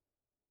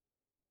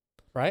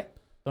 Right?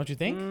 Don't you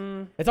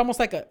think? It's almost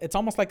like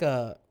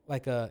a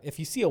if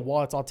you see a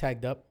wall, it's all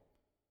tagged up.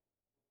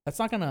 That's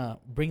not gonna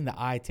bring the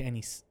eye to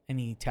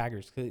any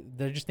taggers. 'Cause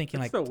they're just thinking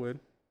It like, still would.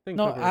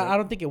 no, I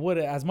don't think it would.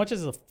 As much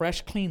as a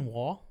fresh, clean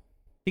wall.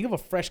 Think of a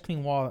fresh,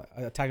 clean wall.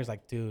 A tagger's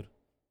like, dude,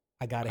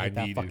 I gotta hit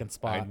that fucking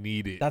spot. I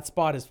need it. That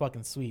spot is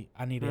fucking sweet.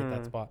 I need to hit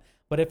that spot.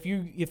 But if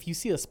you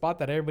see a spot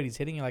that everybody's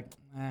hitting, you're like,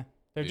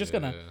 they're just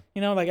gonna,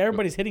 like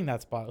everybody's hitting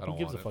that spot. Who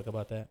gives a fuck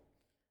about that?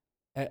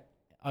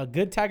 A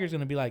good tagger's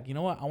gonna be like, you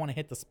know what? I want to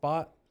hit the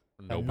spot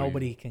that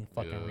nobody can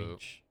fucking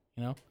reach.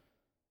 You know?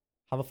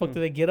 How the fuck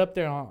do they get up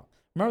there?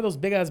 Remember those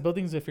big ass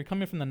buildings? If you're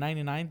coming from the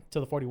 99 to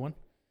the 41,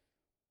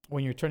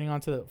 when you're turning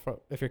onto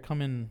if you're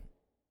coming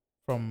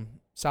from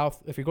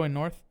south, if you're going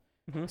north,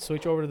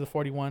 switch over to the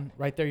 41.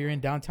 Right there, you're in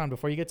downtown.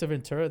 Before you get to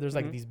Ventura, there's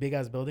like these big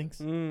ass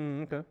buildings.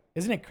 Okay.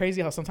 Isn't it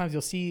crazy how sometimes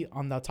you'll see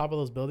on the top of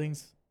those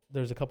buildings,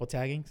 there's a couple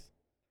taggings?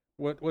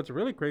 What's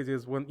really crazy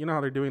is when you know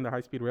how they're doing the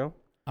high speed rail.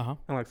 And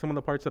like some of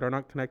the parts that are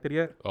not connected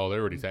yet. Oh, they're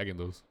already tagging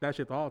those. That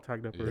shit's all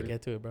tagged up already. They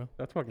get to it, bro.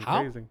 That's fucking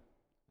How? crazy.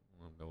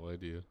 I have no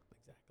idea.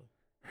 Exactly.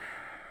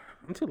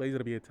 I'm too lazy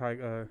to be a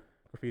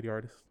graffiti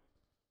artist.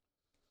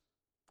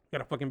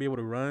 Gotta fucking be able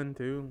to run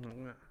too.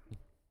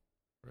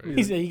 Right.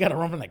 He said you gotta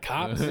run from the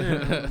cops.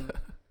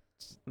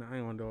 Nah, I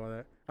ain't wanna do all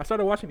that. I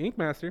started watching Ink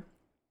Master.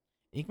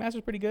 Ink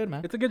Master's pretty good,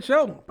 man. It's a good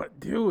show, but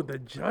dude, the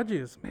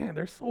judges, man,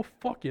 they're so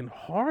fucking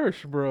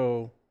harsh,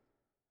 bro.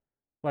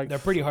 Like They're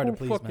pretty hard to so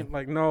please, fucking, man.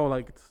 Like no,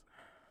 like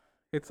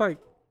it's like,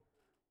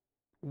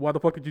 why the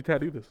fuck did you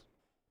tattoo this?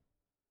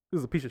 This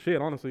is a piece of shit,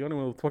 honestly. I don't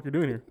know what the fuck you're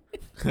doing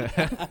here.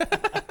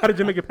 How did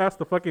you make it past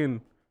the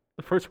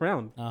first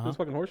round? This is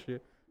fucking horse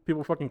shit.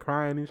 People fucking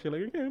crying and shit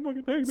like, you can't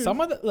fucking take this.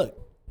 Look,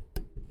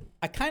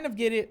 I kind of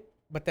get it,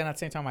 but then at the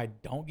same time I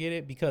don't get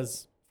it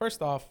because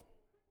first off,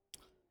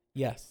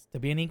 yes, to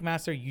be an Ink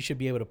Master, you should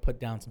be able to put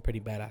down some pretty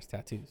badass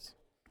tattoos.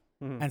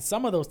 And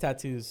some of those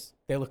tattoos,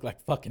 they look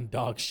like fucking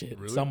dog shit.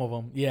 Really? Some of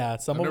them, yeah.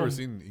 I've never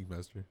seen Ink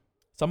Master.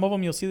 Some of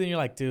them you'll see them, you're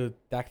like, dude,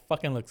 that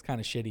fucking looks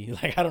kind of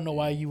shitty. Like, I don't know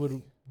why you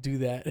would do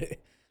that.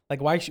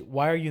 Like, why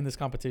are you in this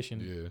competition?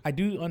 Yeah. I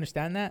do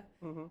understand that,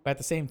 but at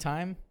the same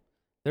time,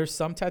 there's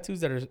some tattoos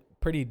that are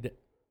pretty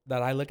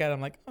that I look at. I'm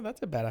like, oh,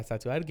 that's a badass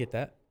tattoo. I'd get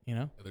that, you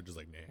know. And they're just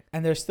like, nah.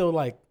 And they're still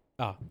like,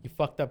 oh, you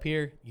fucked up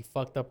here, you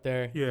fucked up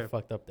there, Yeah. you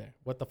fucked up there.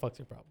 What the fuck's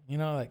your problem? You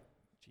know, like,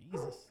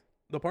 Jesus.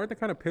 The part that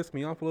kind of pissed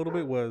me off a little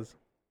bit was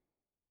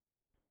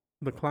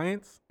the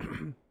clients.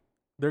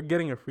 They're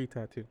getting a free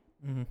tattoo.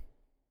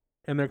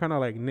 And they're kind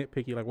of like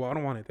nitpicky, like, well, I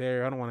don't want it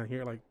there. I don't want it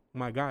here. Like,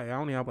 my guy, I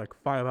only have like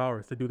 5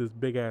 hours to do this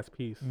big ass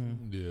piece.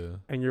 Yeah.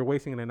 And you're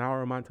wasting an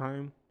hour of my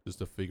time Just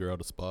to figure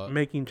out a spot.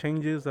 making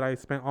changes that I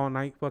spent all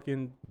night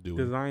fucking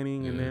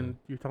designing. And Yeah. then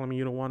you're telling me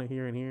you don't want it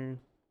here and here.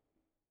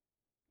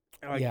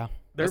 Like, yeah.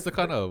 That's the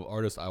kind of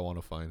artist I want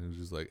to find who's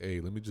just like, hey,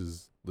 let's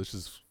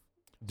just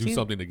do See,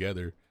 something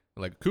together.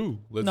 Like, cool,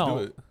 let's no,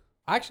 do it.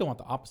 I actually want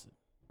the opposite.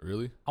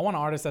 Really? I want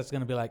an artist that's going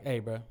to be like, hey,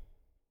 bro,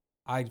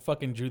 I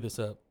fucking drew this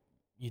up.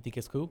 You think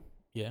it's cool?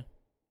 Yeah.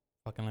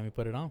 Fucking let me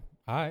put it on.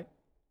 All right.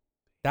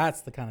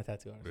 That's the kind of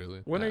tattoo artist.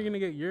 Really? when are you going to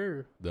get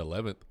your... The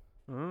 11th.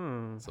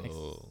 So So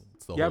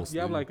it's the you whole have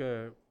sleeve. like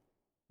a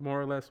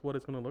more or less what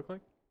it's going to look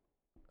like?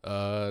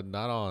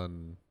 Not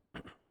on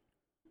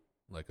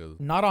like a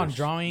Not on fish-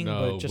 drawing,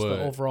 no, but just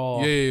the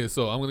overall. Yeah.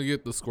 So I'm gonna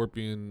get the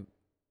scorpion,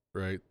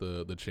 right?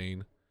 The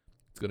chain.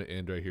 It's gonna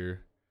end right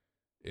here,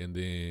 and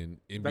then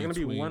in Is that going to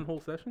be between- one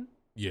whole session?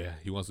 Yeah,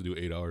 he wants to do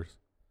 8 hours.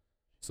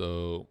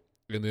 So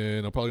and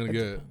then I'm probably gonna It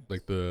get depends.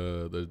 like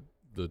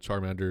the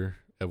Charmander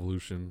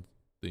evolution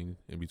thing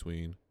in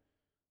between.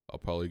 I'll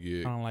probably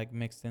get Kind of like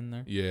mixed in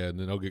there. yeah, and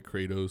then I'll get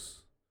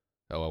Kratos,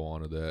 how I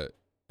wanted that,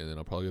 and then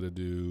I'm probably gonna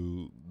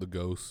do the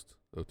Ghost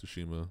of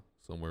Tsushima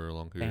somewhere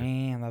along here,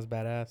 Damn, that's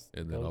badass.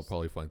 and then I'll Ghost.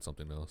 probably find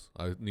something else.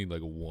 I need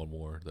like one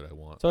more that I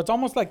want. So it's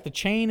almost like the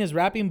chain is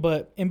wrapping,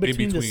 but in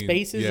between the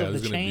spaces yeah, of the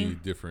it's gonna be chain,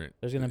 different.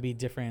 there's going to be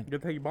different.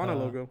 Get the Hibana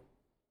logo.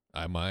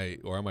 I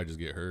might just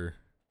get her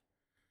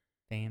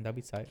Damn, that'd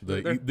be tight.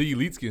 the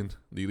elite skin,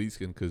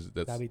 because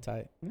that's That'd be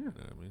tight. Yeah. you know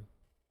what I mean.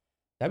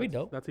 That'd be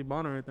dope. That's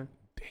Hibana right there.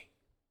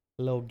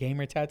 A little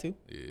gamer tattoo.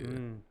 Yeah.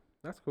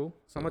 That's cool.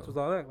 How much was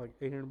all that? Like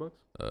 $800?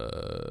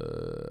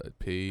 I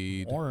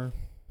paid Or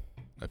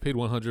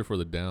 100 for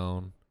the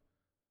down,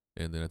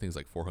 and then I think it's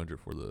like 400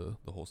 for the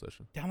whole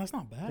session. damn, that's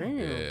not bad. Damn.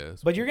 Yeah,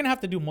 it's- But you're gonna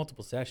have to do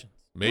multiple sessions.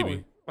 maybe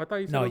No, I thought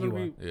you said No, it was you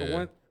going to be won't. a Yeah.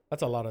 one.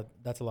 That's a lot of.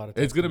 it's gonna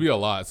testing. be a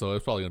lot, so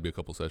it's probably gonna be a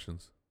couple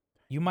sessions.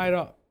 You might.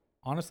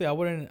 Honestly, I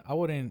wouldn't. I'll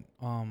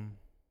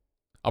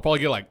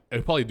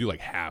probably do like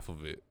half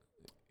of it,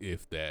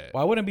 if that.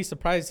 Well, I wouldn't be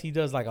surprised he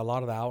does like a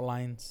lot of the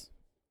outlines,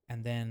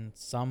 and then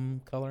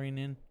some coloring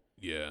in,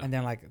 Yeah. and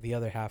then like the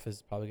other half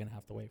is probably gonna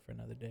have to wait for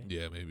another day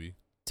Yeah, maybe.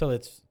 till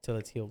it's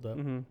healed up.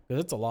 Mm-hmm.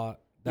 Because it's a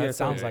lot. That Yeah,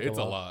 sounds Yeah, like it's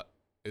a lot.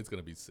 It's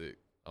gonna be sick.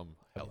 I'm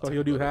hella So sick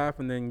he'll do about it. half,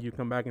 and then you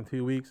come back in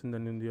 2 weeks, and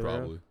then in the other half.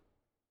 Probably.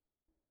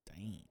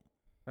 Damn.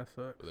 That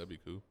sucks. But that'd be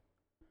cool.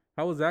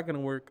 How is that going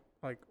to work?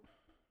 Like,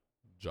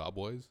 Job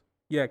wise,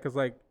 yeah, because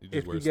like you just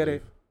if wear you a get sleeve.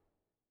 it,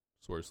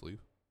 Just wear a sleeve.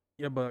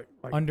 yeah, but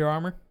like Under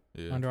Armour.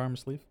 Yeah. Under Armour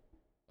sleeve.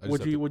 I just Would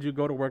have you to- would you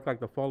go to work like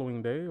the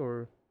following day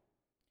or?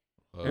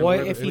 Well,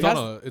 if it's he on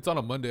has- it's on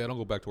a Monday. I don't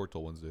go back to work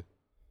till Wednesday.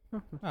 You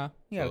got a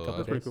So couple I-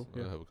 That's pretty days. cool. I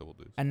Yeah. have a couple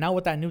days. And now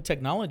with that new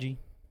technology,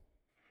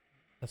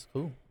 that's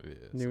cool. Yeah,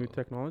 New so-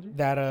 technology?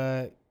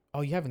 That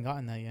oh, you haven't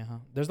gotten that yet, huh?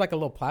 There's like a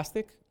little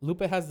plastic.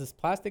 Lupe has this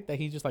plastic that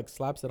he just like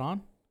slaps it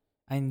on,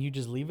 and you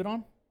just leave it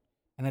on,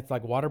 and it's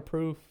like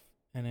waterproof,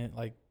 and it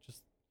like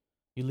just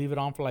you leave it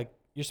on for like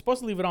you're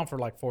supposed to leave it on for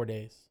like 4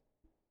 days,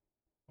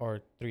 or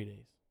 3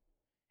 days,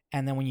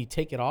 and then when you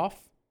take it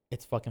off,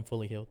 it's fucking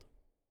fully healed.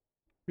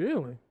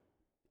 Really?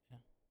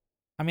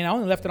 I mean, I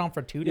only left it on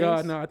for 2 days.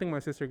 Yeah, no, I think my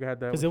sister had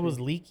that. because it was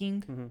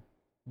leaking, hmm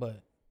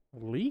but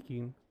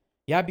leaking.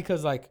 yeah,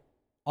 because like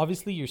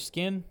obviously your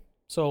skin.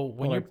 So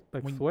when Oh, you're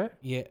like when, sweat.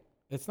 yeah,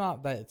 it's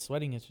not that it's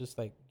sweating. It's just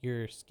like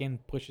your skin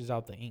pushes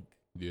out the ink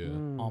Yeah,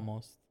 Mm.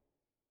 almost.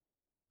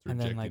 it's and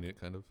then, rejecting like, it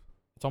kind of.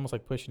 It's almost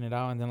like pushing it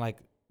out, and then like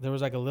there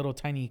was like a little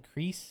tiny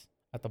crease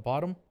at the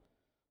bottom,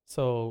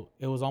 so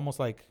it was almost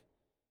like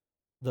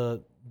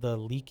the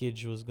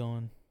leakage was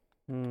going,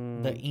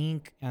 the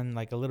ink and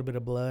like a little bit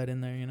of blood in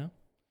there. You know,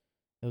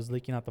 it was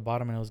leaking out the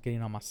bottom, and it was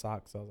getting on my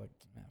socks. So I was like,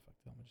 man, fuck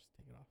it, I'm gonna just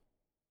take it off.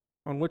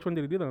 On which one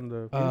did he do that? On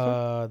the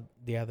Venusaur?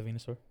 Yeah, the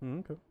Venusaur.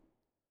 Okay.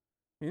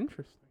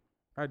 Interesting.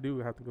 I do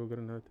have to go get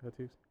another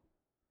tattoos.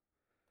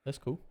 That's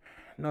cool.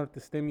 Now that the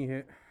stimmy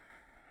hit.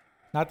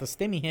 Not the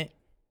stimmy hit.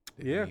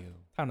 Yeah. Damn.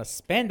 Time to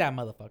spend that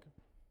motherfucker.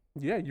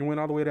 Yeah, you went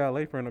all the way to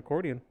LA for an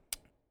accordion.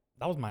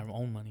 That was my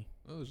own money.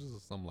 Oh, it was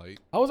just some light.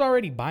 I was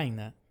already buying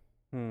that.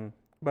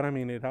 But I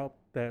mean, it helped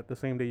that the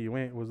same day you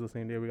went was the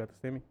same day we got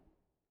the stimmy.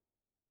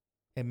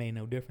 It made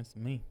no difference to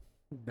me.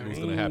 It was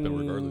gonna happen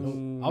regardless.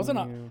 I was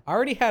I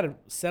already had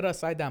set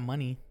aside that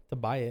money to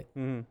buy it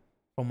Mm-hmm.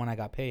 from when I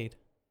got paid.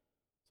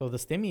 So the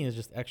stimmy is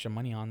just extra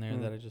money on there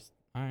Mm. that I just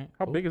all right.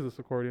 How cool. big is this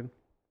accordion?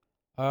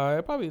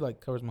 It probably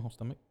like covers my whole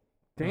stomach.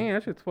 Dang,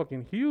 that shit's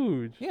fucking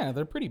huge. Yeah,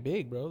 they're pretty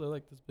big, bro. They're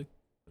like this big.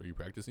 Are you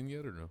practicing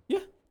yet or no?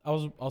 I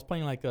was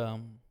playing like what are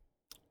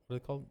they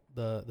called?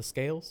 The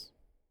scales.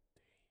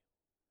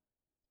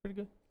 Pretty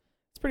good.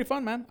 It's pretty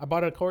fun, man. I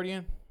bought an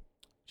accordion.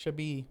 Should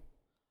be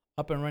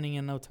up and running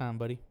in no time,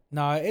 buddy.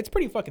 No, it's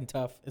pretty fucking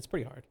tough. It's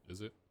pretty hard.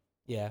 Is it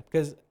Yeah,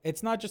 because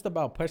it's not just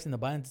about pressing the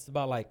buttons. It's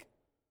about like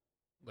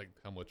like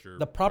how much your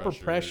the proper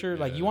pressure.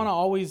 Like you yeah.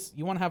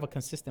 want to have a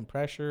consistent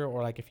pressure,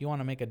 or like if you want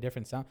to make a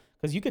different sound,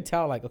 because you could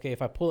tell like, okay,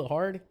 if I pull it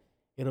hard,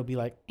 it'll be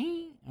like,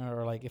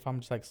 or like if I'm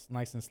just like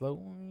nice and slow,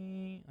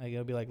 like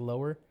it'll be like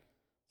lower.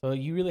 So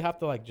you really have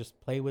to like just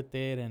play with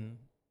it, and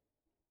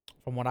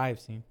from what I've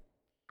seen,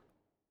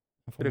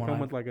 and from Did it what come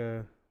I've- with like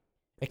a?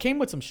 it came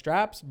with some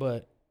straps,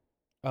 but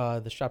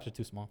the straps are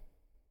too small.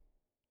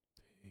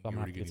 So You're I'm gonna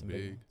already have to get getting some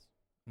big big. ones.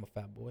 I'm a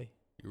fat boy.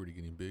 You're already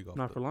getting big off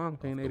Not the, for long,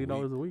 paying the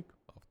 $80 a week.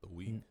 off the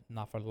week.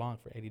 Not for long,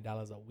 for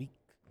 $80 a week.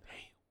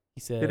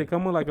 He said, Did it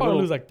come with like a probably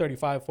little? lose like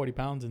 35, 40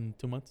 pounds in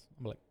 2 months.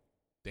 I'm like,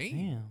 Dang,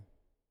 damn.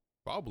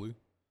 probably. A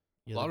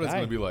You're lot the of it's guy.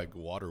 gonna be like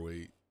water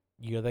weight.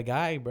 You're the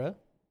guy, bro.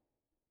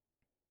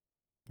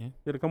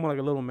 Did it come with like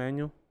a little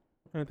manual,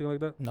 anything like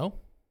that? No,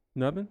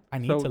 Nothing. I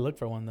need So to look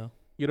for one though.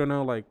 You don't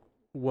know like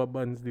what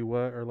buttons do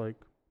what or like.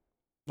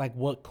 Like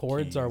what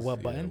chords or Keys, what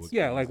yeah, buttons? what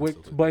Yeah, keys like and which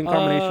stuff like button that.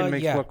 combination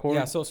makes yeah, what chord.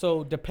 Yeah,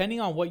 so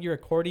depending on what your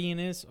accordion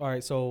is, all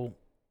right. So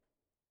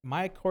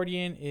my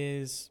accordion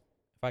is,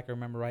 if I can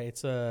remember right,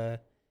 it's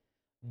a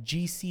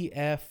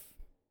GCF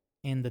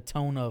in the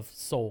tone of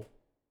soul.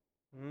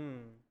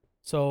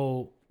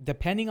 So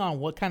depending on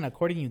what kind of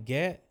accordion you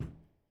get,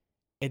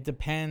 it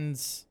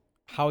depends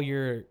how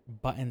your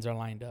buttons are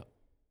lined up.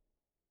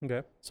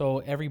 Okay. So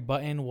every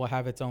button will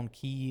have its own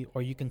key,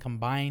 or you can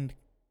combine,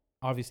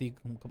 obviously, you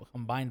can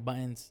combine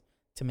buttons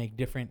to make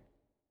different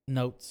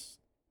notes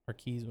or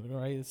keys,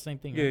 right? It's the same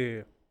thing. Yeah, right? yeah,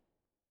 yeah.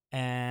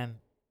 And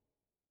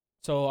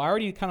so I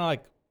already kind of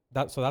like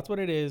that. So that's what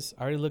it is.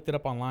 I already looked it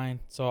up online.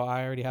 So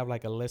I already have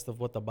like a list of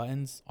what the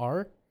buttons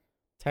are.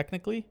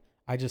 Technically,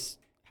 I just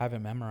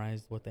haven't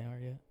memorized what they are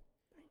yet.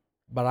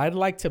 But I'd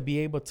like to be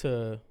able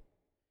to,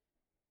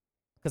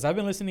 because I've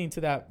been listening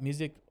to that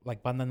music,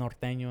 like Banda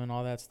Norteño and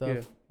all that stuff.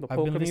 Yeah, the I've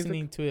polka been music.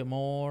 listening to it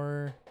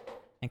more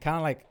and kind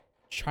of like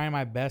trying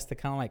my best to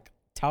kind of like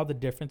tell the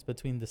difference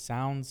between the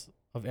sounds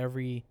of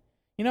every,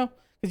 because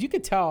you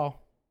could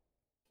tell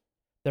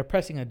they're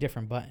pressing a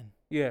different button,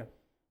 Yeah,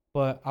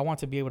 but I want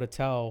to be able to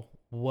tell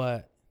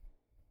what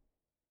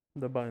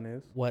the button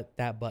is.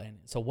 that button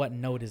is. So what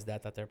note is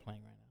that they're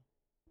playing right now?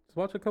 Just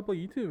watch a couple of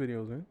YouTube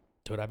videos, man.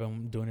 Dude, I've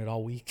been doing it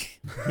all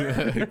week.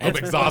 I'm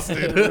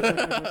exhausted.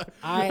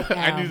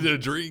 I needed a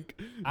drink.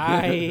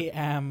 I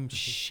am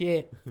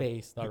shit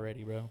faced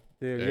already, bro.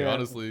 Yeah, Yeah, yeah.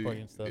 honestly,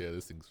 accordion stuff. yeah,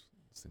 this thing's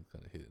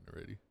kind of hitting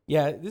already.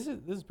 Yeah, this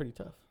is pretty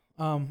tough.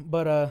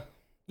 But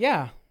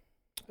yeah,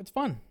 it's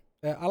fun.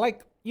 I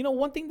like,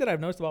 one thing that I've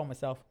noticed about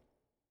myself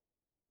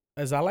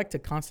is I like to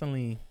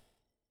constantly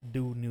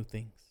do new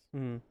things.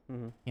 Mm-hmm,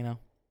 mm-hmm, You know,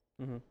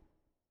 mm-hmm.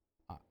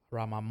 I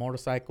ride my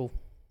motorcycle.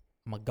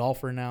 I'm a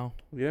golfer now.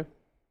 Yeah,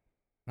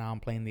 Now I'm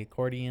playing the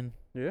accordion.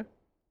 yeah.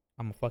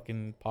 I'm a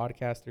fucking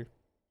podcaster.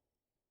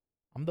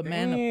 I'm the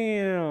man.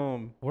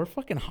 Damn. We're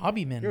fucking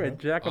hobby men. You're a bro.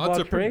 jack of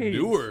all trades.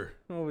 Entrepreneur.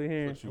 Over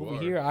here. That's what you Over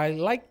are. here, I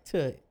like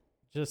to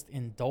just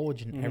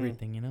indulge in Mhm.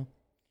 everything, you know?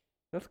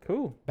 That's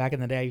cool. Back in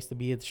the day, I used to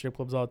be at the strip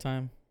clubs all the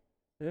time.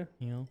 Yeah.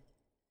 You know?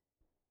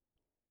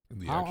 In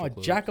the I'm actual a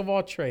clubs. jack of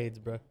all trades,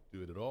 bro.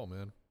 Do it at all,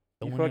 man.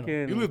 You Throwing it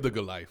fucking. You lived a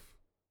good life.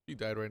 If you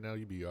died right now,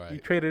 you'd be all You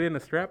right. traded in a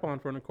strap on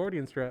for an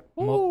accordion strap.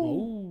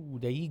 Ooh,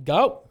 there you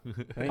go.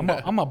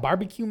 I'm a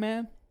barbecue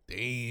man.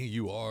 Dang,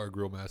 you are a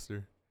grill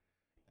master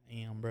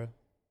Damn, bro.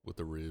 with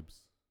the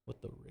ribs.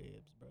 With the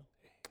ribs, bro.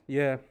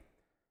 Yeah,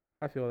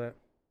 I feel that.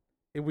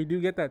 If we do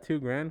get that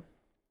 $2,000,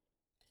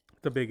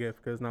 it's a big if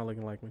because it's not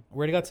looking like me. We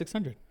already got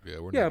 600. Yeah,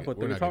 we're Yeah, not, but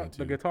we're the not guitar, getting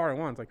the two. guitar I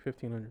want is like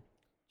 $1,500.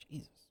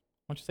 Jesus.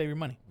 Why don't you save your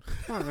money?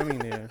 Well, I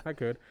mean, yeah,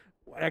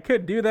 I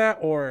could do that,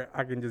 or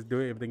I can just do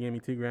it if they gave me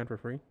 $2,000 for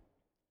free.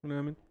 You know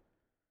what I mean?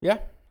 Yeah,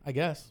 I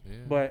guess. Yeah.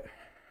 But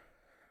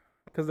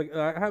because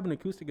I have an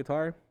acoustic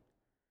guitar,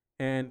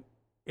 and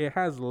it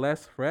has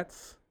less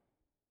frets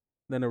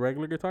than a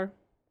regular guitar.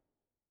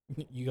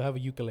 You have a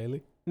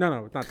ukulele?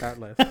 No, it's not that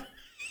less.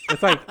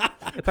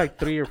 it's like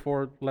 3 or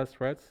 4 less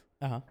frets.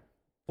 Uh-huh.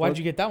 Why'd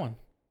you get that one?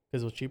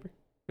 Because it was cheaper?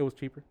 It was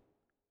cheaper.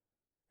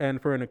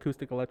 And for an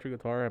acoustic electric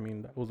guitar, I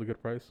mean, that was a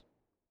good price.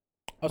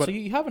 Oh, But- so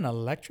you have an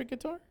electric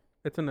guitar?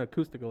 It's an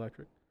acoustic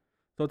electric.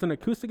 So it's an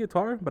acoustic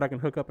guitar, but I can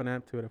hook up an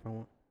amp to it if I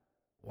want.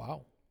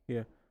 Wow.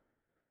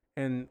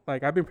 And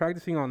like I've been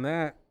practicing on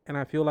that, and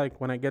I feel like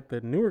when I get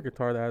the newer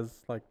guitar that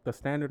has like the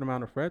standard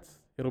amount of frets,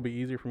 it'll be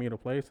easier for me to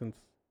play since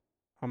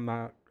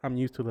I'm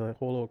used to the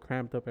whole little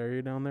cramped up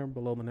area down there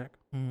below the neck.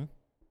 Mm-hmm.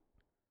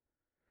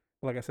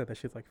 Like I said, that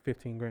shit's like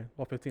 $15,000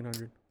 or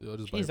 $1,500. Dude, I'll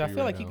just buy it Jeez, for I you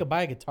feel right like you now. could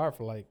buy a guitar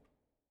for like,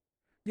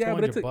 Yeah,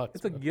 but it's a $200,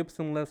 it's a bro.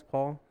 Gibson Les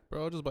Paul.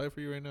 Bro, I'll just buy it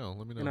for you right now.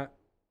 Let me know. And I,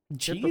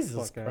 Jesus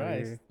fuck outta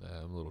Christ. here.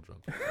 Nah, I'm a little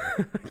drunk. get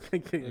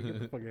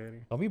the fuck out of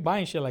here. Don't be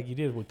buying shit like you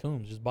did with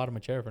Coombs. Just bought him a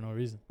chair for no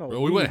reason. Oh,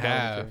 Bro, we went bought a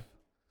half. chair.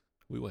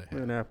 We went We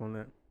half. went half on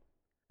that.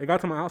 It got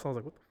to my house. I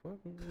was like,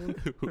 what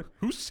the fuck?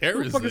 Whose chair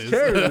Who is the fuck this? is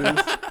chair is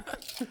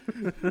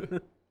this?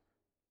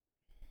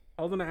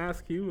 I was gonna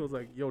ask you. I was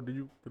like, "Yo, did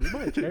we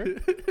buy a chair?"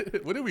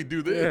 When did we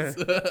do this?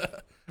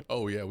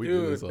 Oh yeah, we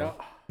did this. All.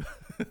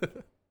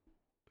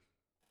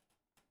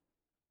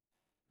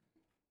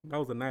 That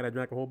was the night I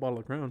drank a whole bottle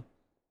of Crown.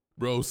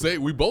 Bro, say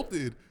we both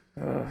did.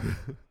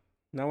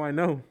 Now I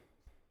know.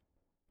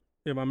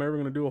 If I'm ever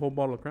gonna do a whole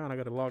bottle of Crown, I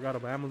gotta log out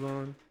of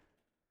Amazon,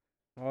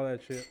 all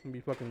that shit, and be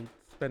fucking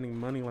spending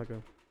money like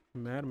a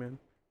madman.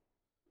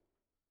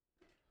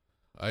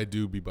 I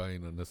do be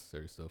buying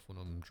unnecessary stuff when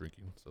I'm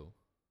drinking. So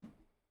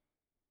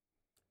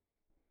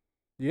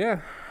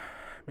Yeah,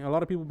 I mean, a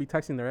lot of people be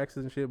texting their exes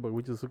and shit, but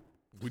we just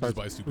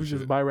buy stupid we shit.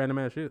 just buy random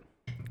ass shit.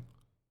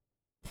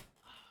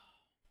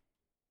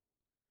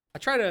 I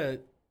try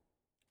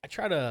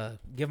to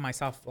give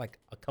myself like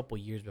a couple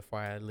years before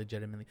I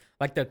legitimately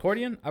like the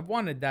accordion. I've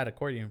wanted that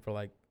accordion for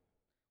like,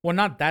 well,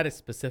 not that a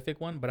specific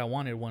one, but I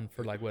wanted one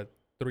for like what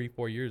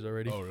 3-4 years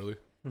already. Oh really?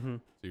 Mm-hmm.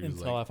 So you're just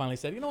Until like, I finally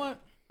said, you know what?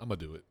 I'm gonna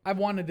do it. I've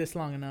wanted this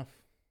long enough.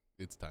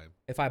 It's time.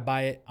 If I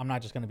buy it, I'm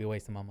not just gonna be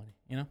wasting my money.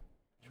 You know?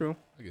 True.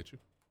 I get you.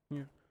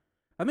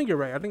 I think you're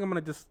right. I think I'm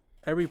gonna just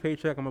every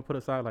paycheck I'm gonna put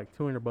aside like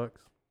 $200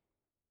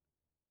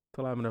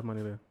 till I have enough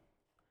money there.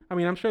 I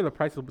mean, I'm sure the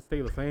prices will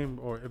stay the same,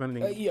 or if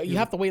anything, You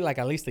have to wait like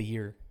at least a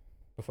year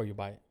before you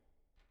buy it.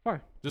 Just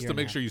Year to and a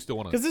make half. sure you still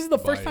want to. Because this is the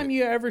first time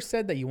you ever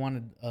said that you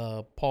wanted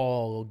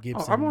Paul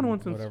Gibson. I've wanted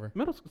one since whatever.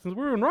 middle school, since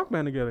we were in rock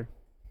band together.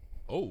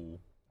 Oh,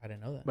 I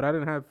didn't know that. But I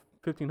didn't have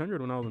 $1,500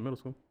 when I was in middle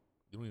school.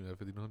 you don't even have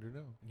 $1,500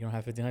 now. You don't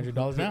have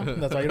 $1,500 now.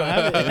 That's why you don't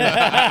have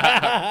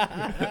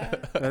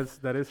it.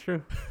 That is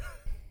true.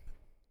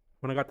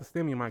 When I got the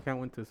stimmy, my account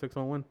went to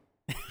 601.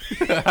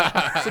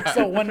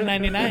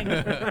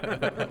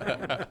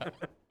 601.99.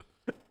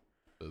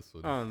 That's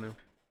funny. I don't know.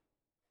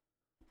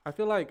 I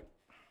feel like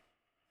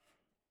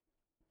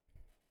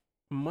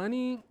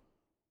money.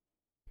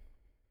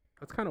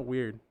 That's kind of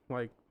weird.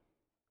 Like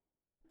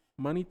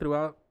money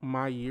throughout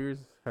my years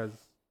has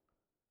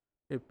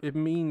it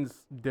means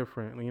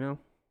different, you know.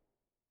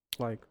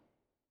 Like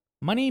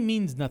Money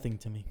means nothing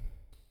to me.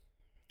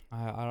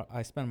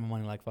 I spend my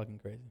money like fucking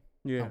crazy.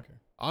 I yeah, don't care.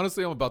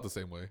 Honestly, I'm about the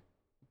same way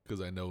because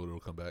I know it'll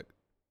come back.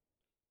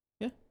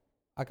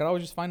 I could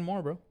always just find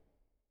more, bro.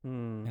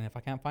 Hmm. And if I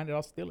can't find it,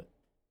 I'll steal it.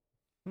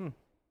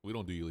 We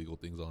don't do illegal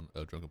things on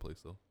A Drunken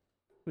Place though.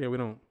 Yeah, we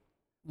don't.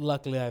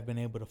 Luckily, I've been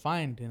able to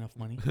find enough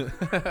money. I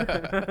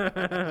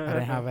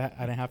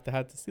didn't have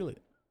to steal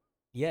it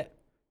yet.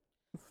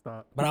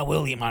 Stop. But I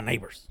will eat my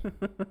neighbors. Do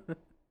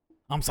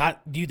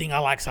you think I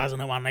like sizing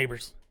up my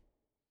neighbors?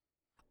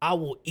 I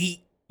will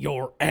eat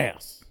your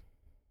ass.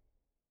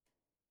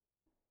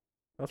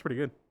 That's pretty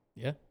good.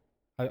 Yeah,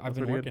 I've That's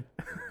been pretty working.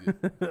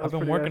 That's I've been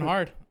pretty working good.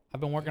 hard. I've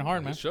been working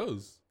hard, man. It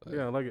shows.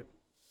 Yeah, I like it.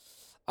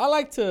 I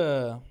like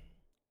to.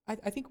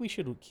 I think we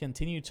should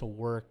continue to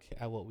work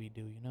at what we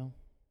do. You know,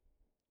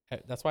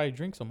 that's why I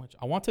drink so much.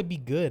 I want to be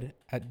good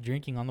at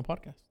drinking on the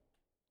podcast.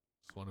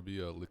 Just want to be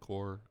a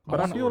liqueur. But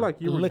I feel like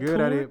you were Liqueur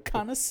good at it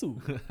connoisseur.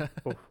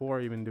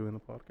 before even doing the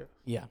podcast.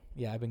 Yeah,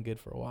 I've been good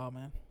for a while,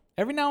 man.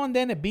 Every now and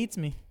then it beats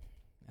me.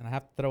 and I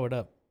have to throw it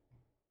up.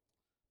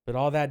 But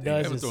all that I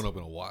does haven't is thrown up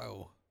in a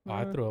while. oh,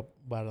 I threw up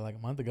about like a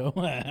month ago.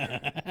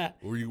 What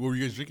were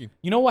you guys drinking?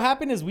 You know what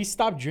happened is we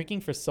stopped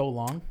drinking for so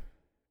long.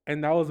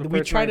 And that was the We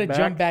first tried to night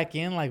jump back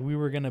in like we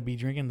were gonna be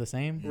drinking the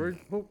same. Where,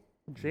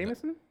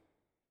 Jameson?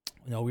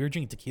 No, we were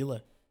drinking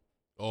tequila.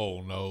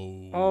 Oh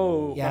no.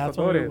 Oh, Yeah,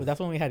 Cazadores. that's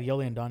when we had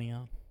Yoli and Donnie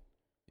on.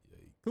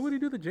 Who would he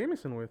do the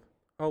Jameson with?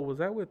 Oh, was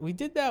that with? We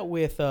did that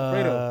with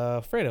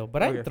Fredo,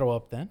 but I Okay. didn't throw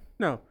up then.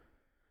 No.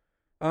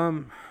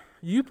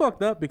 You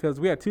fucked up because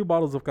we had 2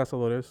 bottles of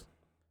Cazadores.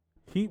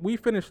 We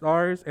finished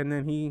ours, and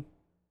then he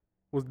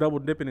was double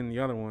dipping in the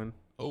other one.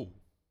 Oh.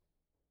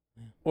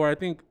 Or I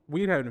think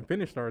we hadn't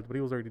finished ours, but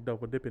he was already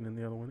double dipping in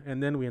the other one,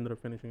 and then we ended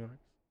up finishing ours.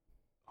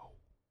 Oh.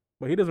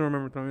 But he doesn't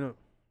remember throwing up.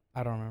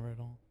 I don't remember at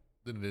all.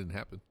 Then it didn't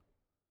happen.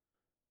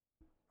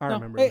 I No,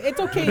 remember. It's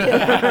okay.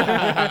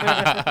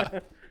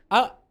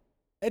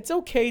 It's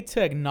okay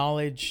to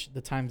acknowledge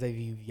the times that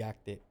you've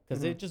yacked it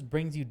because it just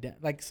brings you down.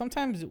 Like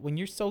sometimes when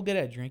you're so good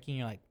at drinking,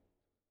 you're like,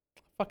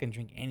 fucking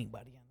drink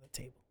anybody on the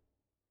table.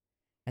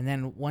 And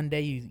then one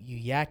day you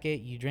yak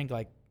it, you drink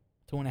like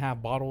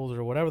 2.5 bottles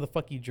or whatever the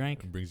fuck you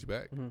drank. It brings you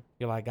back.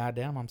 You're like, God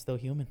damn, I'm still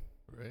human.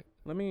 Right?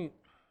 I'm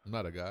I'm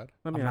not a god.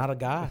 not I'm not a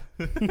god.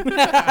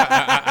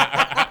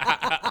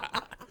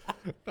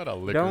 Not a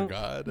liquor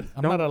god.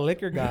 I'm not a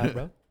liquor god,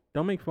 bro.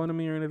 Don't make fun of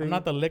me or anything. I'm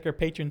not the liquor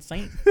patron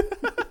saint.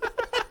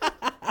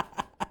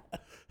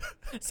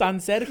 San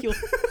Sergio.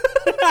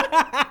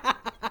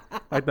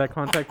 Like that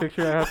contact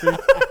picture I have here.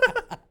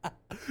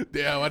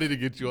 Damn, I need to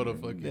get you on a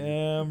fucking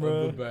Damn, on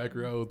bro. the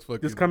background.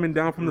 Fucking Just coming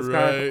down from the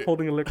sky, Right.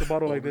 holding a liquor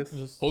bottle like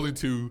this. holding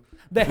 2.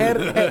 The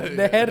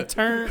head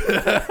turn.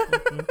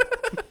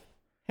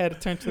 Head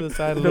turned to the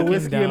side. The looking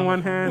whiskey down. in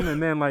one hand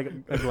and then like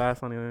a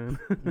glass on the other hand.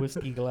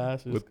 Whiskey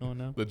glass was With going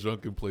down. the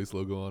Drunken Place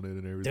logo on it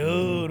and everything.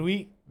 Dude,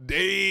 we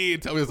Dang,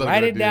 tell me it's not a write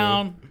good it idea.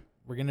 down.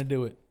 We're gonna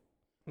do it.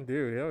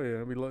 Dude, hell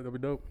yeah, that'd be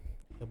dope.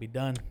 It'll be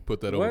done.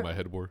 Put that over What? my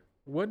headboard.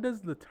 What does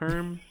the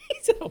term He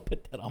said, "I'll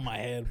put that on my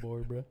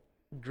headboard, bro."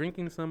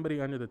 drinking somebody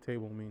under the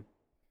table mean?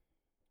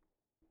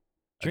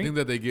 I think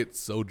that they get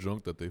so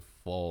drunk that they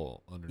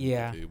fall underneath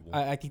Yeah, the table.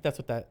 I think that's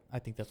what that. I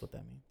think that's what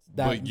that means.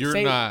 But you're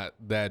not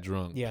that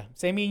drunk. Yeah,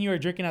 say me and you are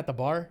drinking at the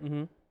bar,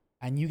 Mm-hmm.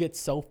 and you get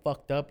so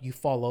fucked up, you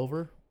fall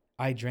over.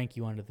 I drank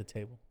you under the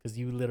table because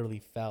you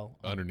literally fell.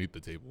 Underneath the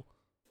table.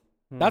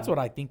 That's what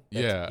I think.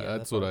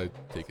 That's what I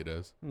take it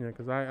as. Yeah,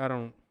 because I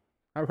don't.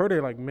 I've heard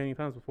it like many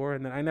times before,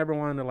 and then I never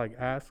wanted to like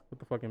ask what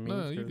the fucking means.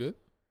 No, you 'cause good.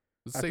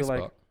 It's a I safe feel like-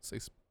 spot.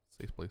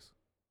 Safe place.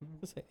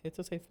 It's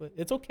a safe.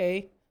 It's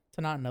okay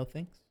to not know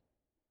things.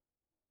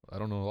 I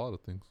don't know a lot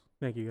of things.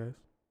 Thank you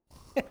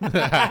guys.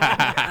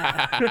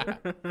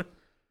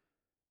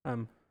 I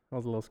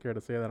was a little scared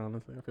to say that.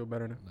 Honestly, I feel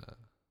better now. Nah.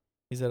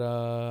 He said,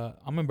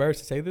 I'm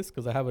embarrassed to say this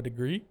because I have a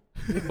degree,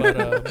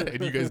 but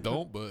And you guys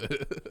don't, but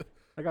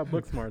I got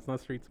book smarts, not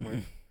street smart.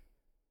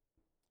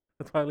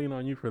 That's why I lean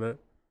on you for that.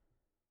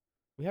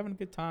 we having a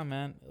good time,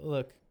 man.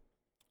 Look,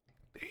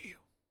 damn.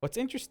 what's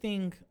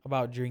interesting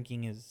about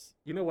drinking is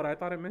You know what I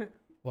thought it meant?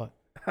 What?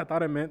 I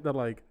thought it meant that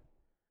like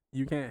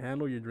you can't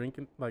handle your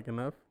drinking like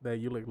enough that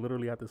you like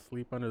literally have to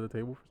sleep under the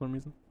table for some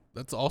reason.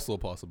 That's also a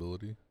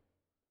possibility.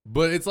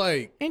 But it's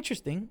like,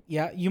 interesting.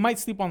 Yeah, you might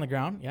sleep on the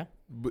ground. Yeah,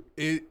 but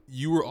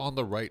you were on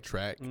the right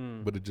track,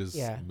 Mm. but it just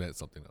Yeah. meant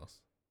something else.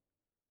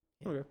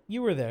 Okay.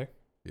 you were there.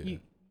 Yeah.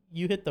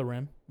 You hit the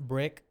rim,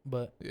 brick,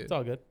 but Yeah. it's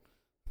all good.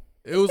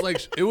 It was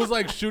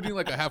like shooting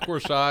like a half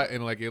court shot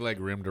and like it like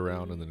rimmed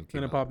around and then it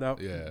came Then it popped out.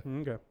 Yeah.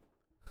 Okay.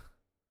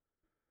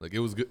 Like it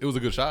was good. It was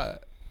a good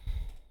shot.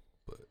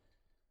 But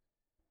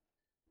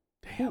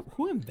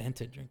Who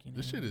invented drinking?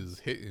 this shit is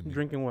hitting me.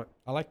 Drinking what?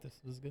 I like this.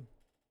 This is good.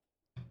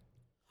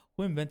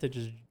 Who invented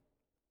just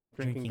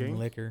Drinking drinking games?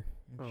 liquor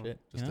and Oh, shit?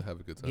 Just you to know? have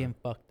a good time. Getting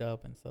fucked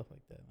up and stuff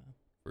like that, man.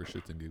 For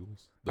shits and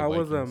giggles. I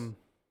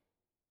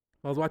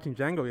was watching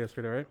Django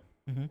yesterday, right?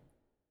 Mm-hmm.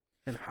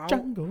 And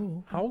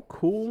Django. how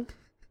cool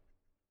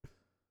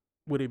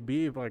would it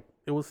be if like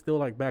it was still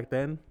like back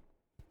then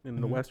in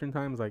the Mhm. Western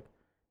times, like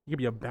you could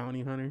be a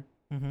bounty hunter.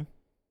 Mm-hmm.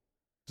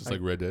 Just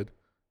like Red Dead.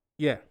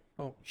 Yeah.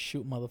 Oh,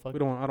 Shoot, motherfucker. I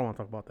don't want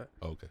to talk about that.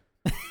 Oh, okay.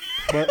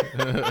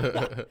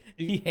 But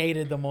He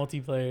hated the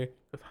multiplayer.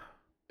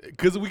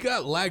 Because we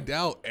got lagged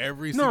out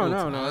every single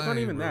time. no. It's not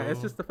even that. It's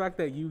bro. just the fact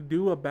that you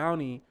do a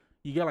bounty,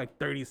 you get like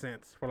 30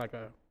 cents for like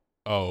a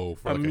for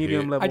like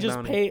medium hit. level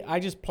bounty. I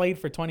just played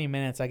for 20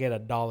 minutes. I get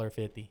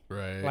 $1.50.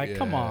 Right. Like,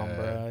 come on, yeah.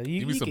 bro.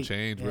 Give me some could-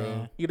 change, yeah.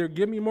 bro. Either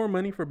give me more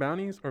money for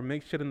bounties or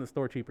make shit in the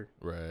store cheaper.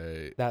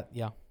 Right. That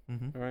yeah.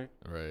 Mm-hmm. All right.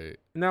 Right.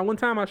 Now, one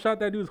time I shot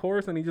that dude's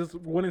horse and he just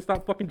wouldn't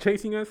stop fucking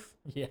chasing us.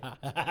 Yeah.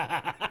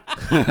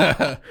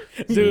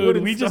 He Dude,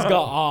 wouldn't we just stop.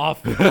 got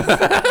off.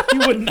 He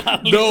would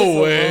not. leave No us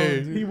alone,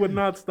 way. dude. He would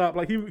not stop.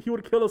 Like he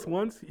would kill us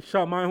once. He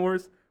shot my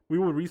horse. We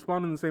would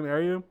respawn in the same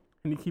area,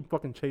 and he keep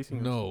fucking chasing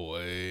us. No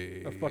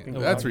way. That's fucking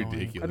That's annoying.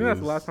 ridiculous. I think that's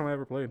the last time I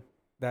ever played.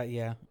 That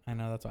yeah, I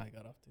know. That's why I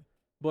got off too.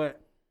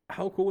 But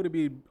how cool would it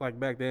be like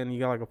back then? You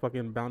got like a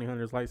fucking bounty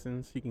hunter's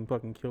license. You can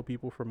fucking kill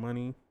people for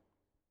money.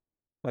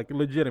 Like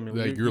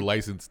legitimately. Like you're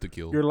licensed to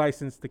kill. You're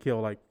licensed to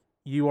kill. Like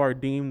you are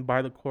deemed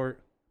by the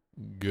court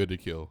Good to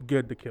kill.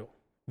 good to kill,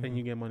 Mhm. and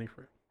you get money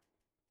for it.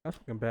 That's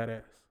fucking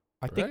badass.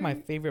 I think my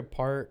Right? favorite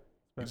part,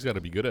 You just got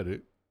to be good at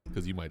it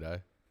because you might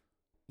die.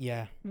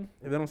 yeah, If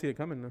they don't see it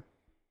coming, though.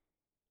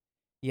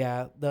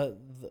 yeah, the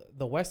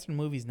Western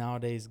movies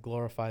nowadays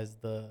glorifies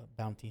the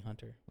bounty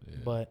hunter. Yeah.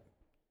 But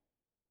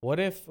what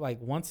if,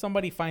 like, once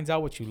somebody finds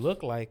out what you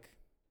look like,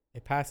 they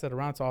pass it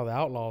around to all the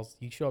outlaws,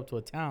 you show up to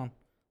a town,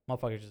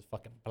 motherfuckers just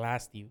fucking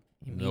blast you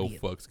No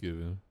immediately. fucks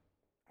given.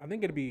 I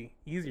think it'd be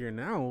easier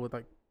now with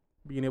like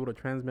being able to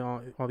transmit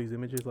all these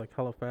images like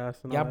hella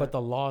fast. And Yeah, all but that.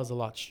 the law is a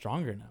lot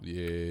stronger now.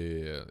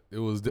 Yeah. It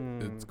was. It's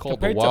Mm. called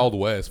Compared the to- Wild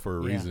West for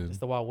a Yeah, reason. it's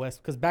the Wild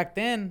West. Because back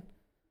then,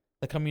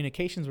 the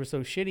communications were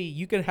so shitty.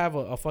 You could have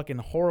a fucking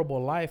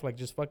horrible life, like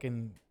just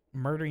fucking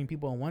murdering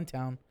people in one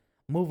town,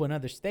 move to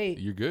another state.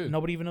 You're good.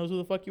 Nobody even knows who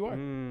the fuck you are.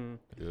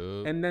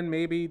 Yep. And then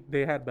maybe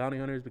they had bounty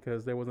hunters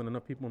because there wasn't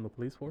enough people in the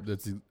police force.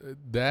 That's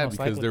that Most because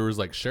likely. there was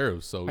like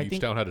sheriffs, so I each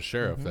think- town had a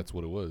sheriff. Mhm. That's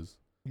what it was.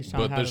 Each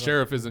town But had the a-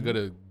 sheriff isn't Mhm.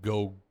 gonna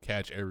go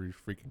catch every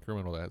freaking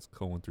criminal that's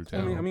going through I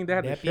town. mean, they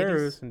had the Deputies.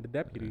 sheriffs and the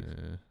deputies.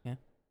 Yeah,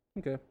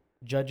 Okay,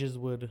 Judges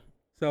would.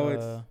 so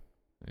uh,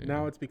 yeah.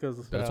 now it's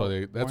because that's uh, why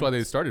they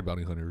warrants. started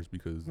bounty hunters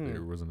because Hmm.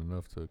 there wasn't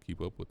enough to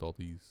keep up with all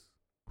these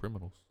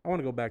criminals. I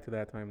want to go back to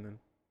that time then.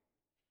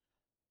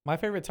 My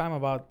favorite time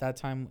about that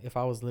time, if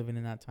I was living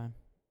in that time,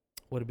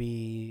 would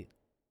be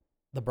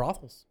the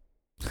brothels.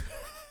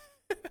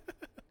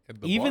 And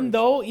the Even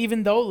bars.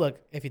 though, look,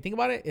 if you think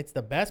about it, it's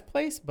the best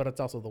place, but it's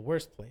also the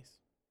worst place.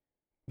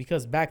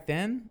 Because back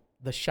then,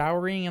 the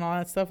showering and all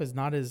that stuff is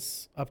not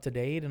as up to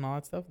date and all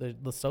that stuff.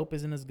 The soap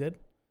isn't as good.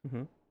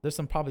 Mm-hmm. There's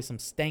probably some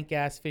stank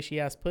ass, fishy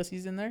ass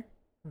pussies in there,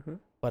 Mm-hmm.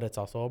 but it's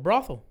also a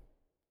brothel.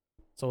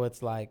 So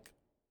it's like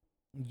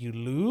you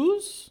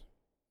lose,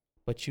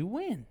 but you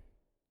win.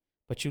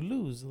 But you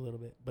lose a little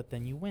bit, but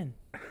then you win.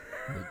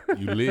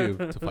 You live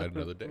to fight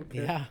another day.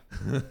 Yeah.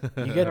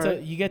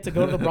 You get to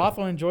go to the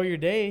brothel, enjoy your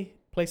day,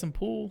 play some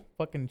pool,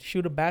 fucking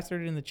shoot a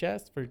bastard in the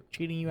chest for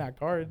cheating you at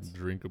cards,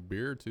 Drink a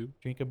beer or two.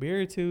 drink a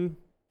beer or two,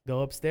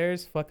 go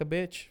upstairs, fuck a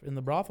bitch in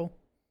the brothel,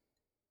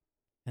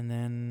 and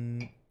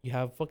then you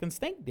have fucking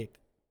stank dick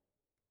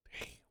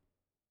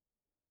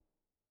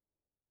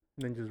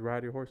And then just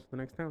ride your horse to the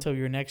next town. till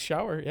your next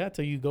shower. Yeah,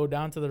 till you go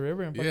down to the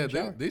river and fucking Yeah,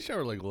 shower. they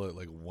shower like what,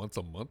 like once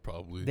a month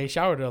probably. They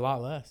showered a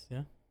lot less.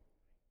 Yeah.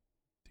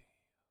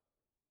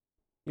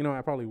 You know,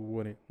 I probably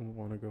wouldn't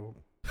want to go.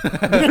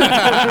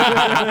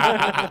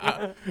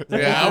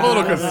 Yeah, I'm a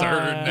little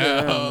concerned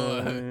Yeah,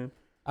 now. man.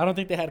 I don't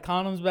think they had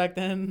condoms back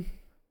then.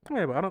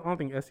 Yeah, but I don't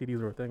think STDs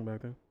were a thing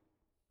back then.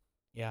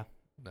 Yeah,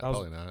 Nah, That was-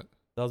 probably not.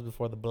 that was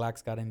before the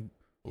blacks got Whoa.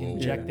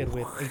 injected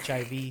with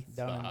HIV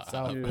down in the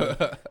Stop. south.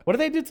 Yeah. What did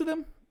they do to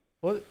them?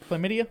 What,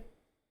 chlamydia?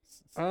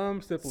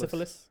 Syphilis.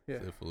 Syphilis? Yeah.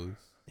 Syphilis.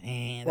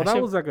 Damn, Well,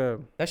 that was like a.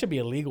 that should be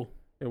illegal.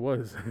 It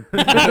was.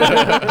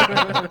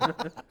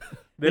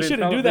 They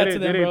shouldn't do that to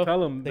them, They bro. didn't tell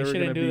them They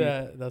shouldn't do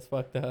that. That's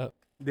fucked up.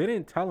 They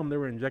didn't tell them they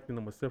were injecting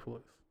them with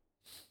syphilis.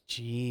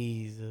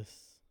 Jesus.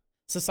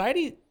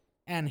 Society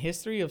and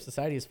history of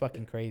society is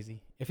fucking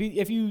crazy. If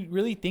you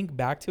really think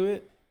back to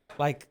it,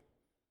 like,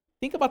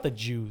 think about the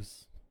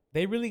Jews.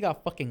 They really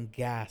got fucking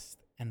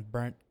gassed and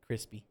burnt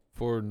crispy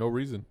For no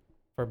reason.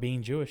 for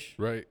being Jewish.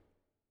 Right.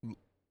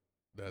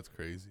 That's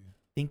crazy.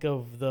 Think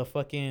of the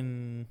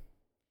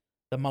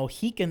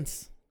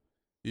Mohicans.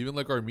 Even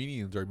like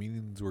Armenians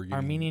were getting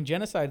Armenian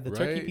genocide. The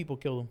Turkey Right. people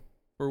killed them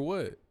for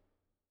what?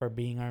 for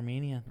being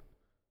Armenian.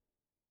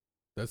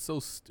 That's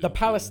so stupid. The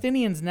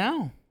Palestinians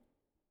now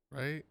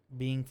Right?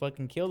 being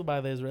fucking killed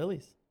by the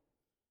Israelis.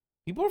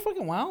 People are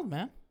fucking wild,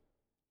 man.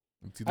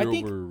 It's I either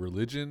think- over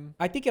religion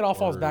I think it all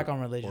falls or- back on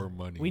or religion.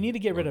 money. We need to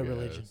get rid or of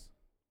religion. gas.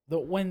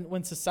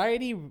 When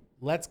society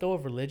lets go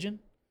of religion,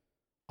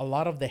 a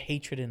lot of the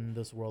hatred in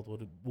this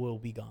world will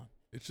be gone.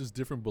 It's just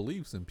different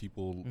beliefs, and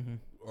people Hmm.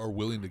 are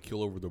willing to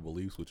kill over their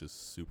beliefs, which is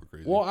super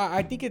crazy. Well,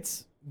 I think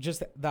it's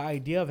just the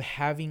idea of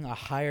having a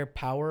higher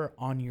power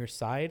on your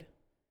side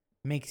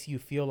makes you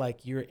feel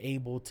like you're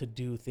able to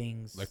do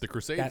things like the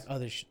Crusades. that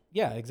others.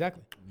 Yeah,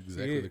 exactly.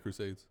 Exactly, Yeah. the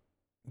Crusades.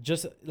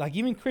 Just like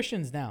even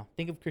Christians now.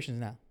 Think of Christians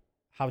now,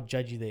 how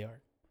judgy they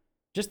are.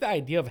 Just the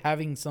idea of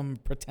having some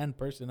pretend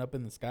person up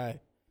in the sky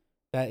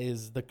that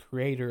is the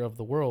creator of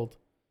the world,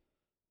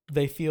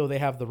 they feel they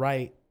have the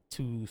right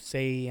to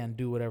say and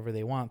do whatever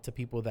they want to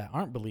people that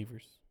aren't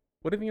believers.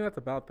 What do you think that's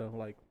about, though?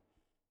 Like,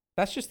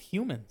 That's just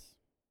humans.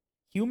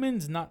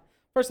 Humans not.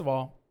 First of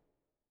all,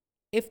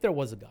 if there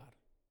was a God,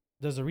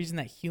 there's a reason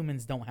that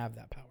humans don't have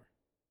that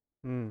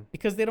power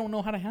because they don't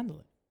know how to handle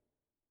it.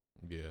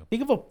 Yeah.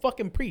 Think of a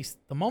fucking priest.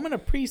 The moment a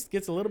priest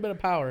gets a little bit of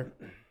power,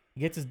 he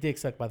gets his dick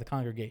sucked by the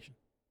congregation,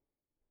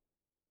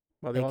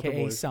 by the altar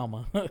aka boys.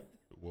 Selma.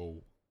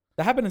 Whoa.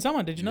 That happened in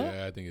Selma. Did you know?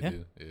 Yeah, I think it Yeah.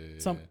 did. Yeah.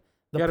 Some- yeah.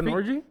 You had an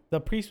orgy? The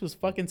priest was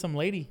fucking some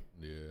lady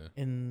Yeah.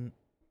 and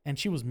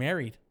she was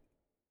married.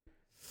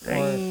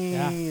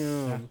 Damn.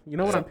 yeah. You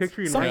know what I'm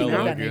picturing right Something Hell like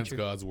now? that against nature.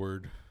 God's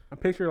word. I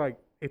picture like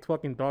it's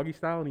fucking doggy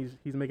style, and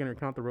he's making her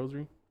count the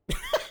rosary.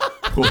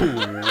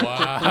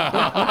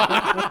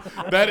 Wow.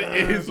 That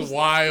is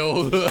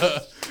wild.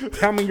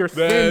 Tell me your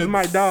sins,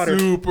 my daughter.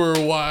 Super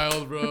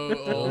wild, bro.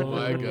 Oh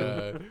my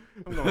god.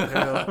 I'm going to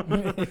hell.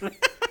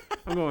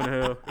 I'm going to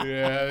hell.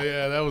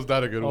 Yeah, that was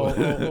not a good one.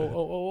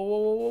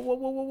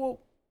 Whoa.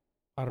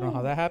 I don't know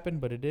how that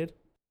happened, but it did.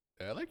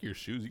 Yeah, I like your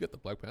shoes. You got the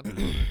Black Panther on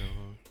right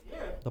now,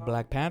 huh? The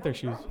Black Panther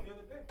shoes.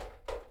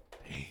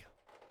 Damn.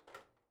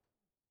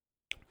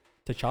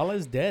 T'Challa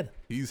is dead.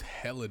 He's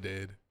hella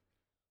dead.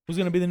 Who's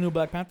gonna be the new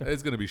Black Panther?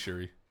 It's gonna be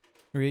Shuri.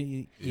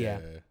 Yeah.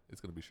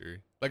 It's gonna be Shuri.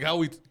 Like how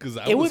because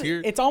I It was was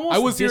here. It's almost I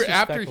was here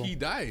after disrespectful. he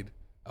died.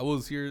 I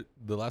was here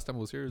the last time I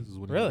was here is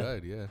when Really? he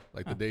died. Yeah,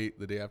 like Huh. the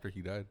day after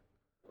he died.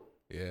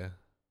 Yeah,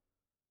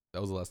 that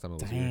was the last time I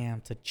was here,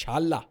 Damn,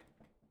 T'Challa.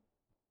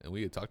 and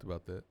we had talked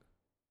about that.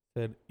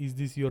 Said, "Is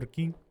this your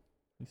king?"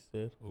 He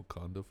said,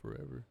 Wakanda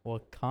forever,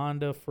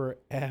 "Wakanda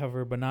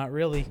forever, but not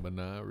really, but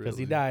not really because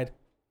he died.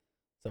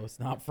 So it's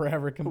not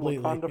forever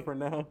completely." Wakanda for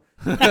now.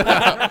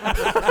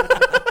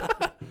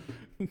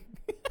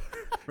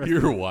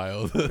 You're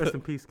wild. Rest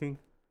in peace, King.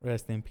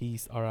 Rest in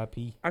peace,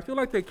 R.I.P. I feel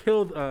like they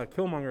killed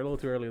Killmonger a little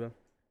too early, though.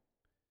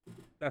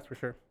 That's for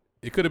sure.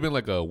 It could have been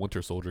like a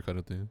Winter Soldier kind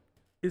of thing.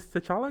 Is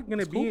T'Challa going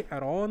to be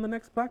at all in the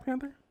next Black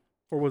Panther?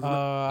 Or was it?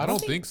 I don't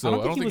think so. I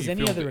don't think he was he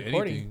any of the filmed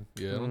recording. anything.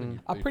 Yeah, I don't think.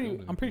 I'm they pretty filmed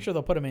I'm anything. pretty sure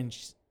they'll put him in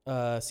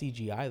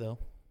CGI though.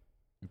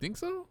 You think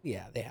so?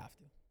 Yeah, they have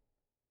to.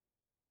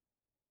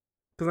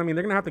 Because, I mean,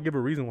 they're going to have to give a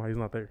reason why he's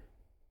not there.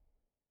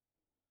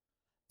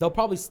 They'll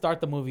probably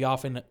start the movie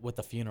off with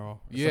a funeral. Or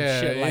Yeah,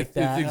 some shit like it's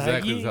that.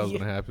 exactly how it's you,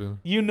 gonna happen.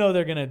 you know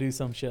they're gonna do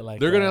some shit like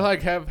They're that. gonna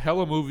like have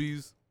hella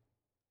movies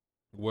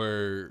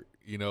where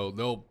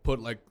they'll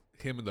put like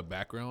him in the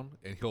background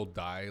and he'll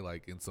die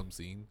like in some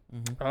scene.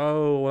 Mm-hmm.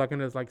 Oh, like in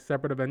this like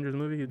separate Avengers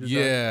movie? He just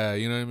Yeah,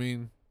 you know what I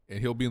mean. And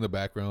he'll be in the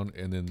background,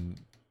 and then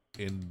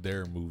in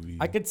their movie,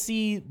 I could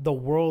see the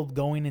world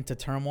going into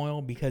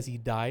turmoil because he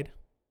died,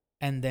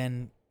 and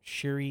then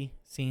Shuri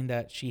seeing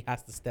that she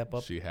has to step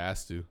up she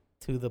has to.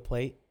 to the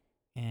plate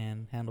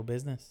and handle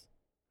business.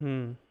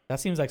 Hmm. That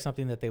seems like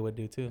something that they would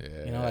do too.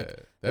 Yeah, Like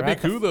that'd they're be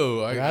at the cool though.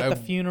 they're at the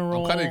I'm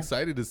funeral. kind of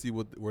excited to see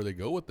where they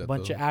go with that.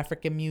 Bunch though. of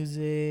African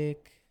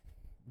music,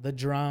 the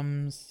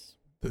drums,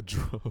 The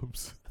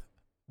drums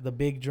the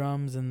big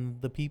drums,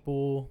 and the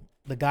people.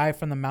 The guy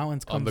from the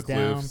mountains on comes the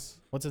down. cliffs.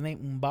 What's his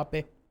name?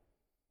 Mbappe.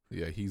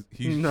 Yeah, he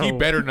No.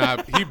 better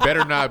not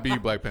be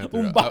Black Panther.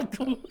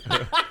 M'Baku.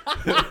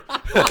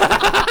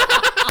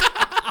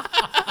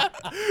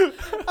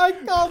 I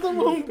called him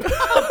M'Baku.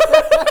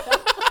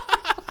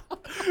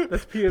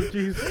 That's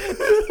PSG's.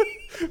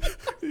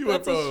 He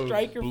went That's a from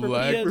striker for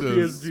black to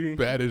PSG.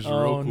 Spanish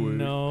Oh real quick.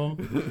 no,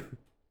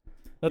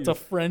 that's a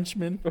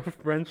Frenchman. A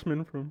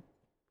Frenchman from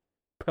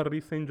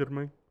Paris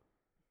Saint-Germain.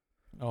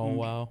 Oh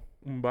wow,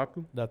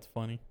 M'Baku. that's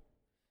funny.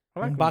 I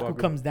like M'Baku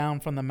comes down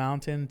from the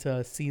mountain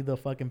to see the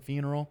fucking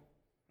funeral.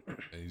 And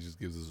he just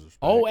gives us respect.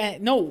 Oh,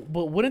 and no,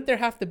 but wouldn't there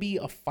have to be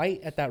a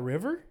fight at that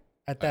river?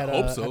 At that,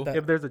 hope at so. that-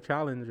 If there's a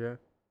challenge, yeah.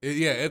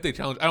 Yeah, if they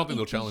challenge, I don't think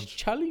they'll challenge.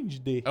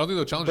 Challenge day. I don't think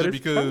they'll challenge But it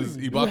it's because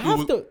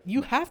challenge.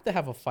 You have to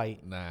have a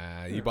fight.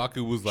 Nah,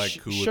 Ibaku was like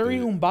cool Shuri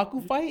with it. M'Baku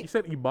You fight.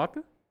 said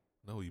Ibaka?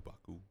 No,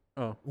 Ibaku.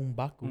 Oh.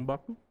 M'Baku.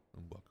 M'Baku?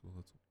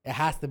 It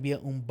has to be a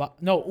M'Baku.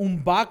 No,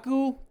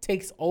 M'Baku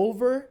takes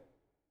over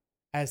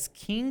as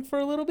king for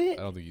a little bit.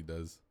 I don't think he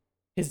does.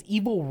 His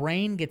evil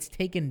reign gets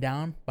taken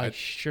down by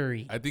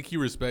Shuri. I think he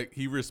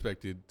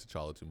respected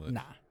T'Challa too much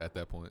Nah. at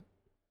that point.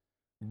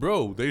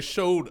 Bro, they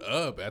showed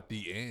up at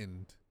the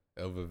end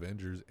of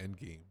Avengers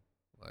Endgame.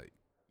 Like,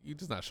 you're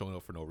just not showing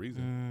up for no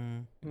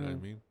reason. You know what I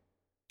mean?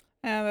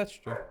 Yeah, that's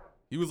true.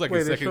 He was like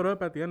Wait, a they second showed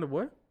up at the end of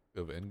what?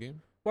 of Endgame.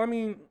 Well, I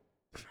mean,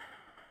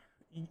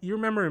 you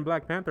remember in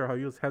Black Panther how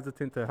he was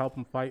hesitant to help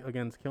him fight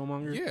against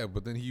Killmonger? Yeah,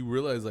 but then he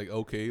realized like,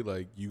 okay,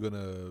 like you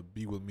gonna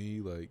be with me,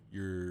 like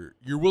you're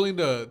willing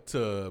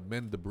to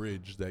mend the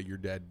bridge that your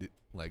dad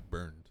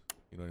burned.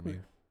 You know what I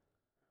mean?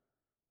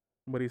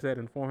 But he said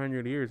in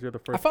 400 years, you're the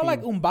first I felt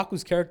like king.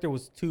 M'Baku's character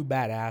was too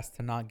badass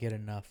to not get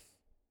enough.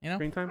 You know?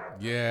 Screen time?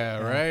 Yeah,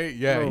 right.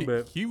 Yeah, little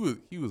bit. he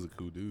was a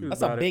cool dude, That's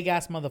about a it. big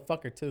ass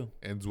motherfucker too.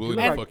 and is willing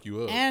And- to fuck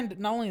you up. And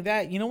not only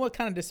that, you know what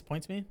kind of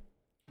disappoints me?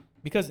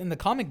 Because in the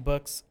comic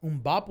books,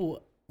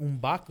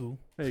 M'Baku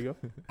There you go.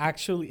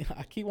 actually,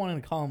 I keep wanting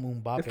to call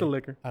him M'Baku. It's the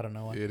liquor. I don't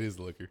know why. It is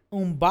liquor.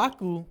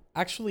 M'Baku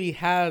actually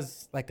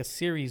has like a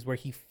series where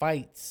he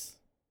fights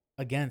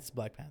against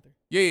Black Panther.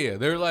 Yeah,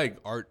 they're like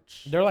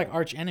arch They're like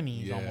arch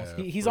enemies Yeah, almost.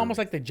 He's for- almost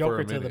like the Joker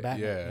a to the minute,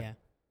 Batman. yeah. Yeah.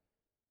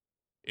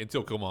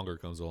 until Killmonger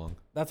comes along.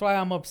 That's why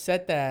I'm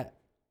upset that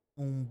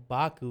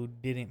M'Baku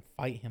didn't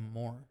fight him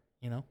more,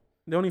 you know?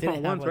 They only Didn't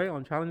fought have, once, like- right?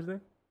 On Challenge Day?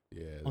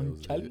 Yeah, that On was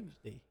it. Challenge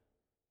Day.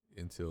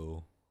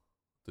 Until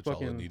T'Challa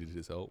Fucking- needed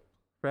his help.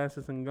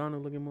 Francis and Ghana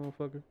looking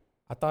motherfucker.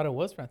 I thought it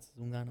was Francis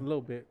A Ngannou.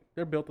 little bit.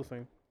 They're built the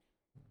same.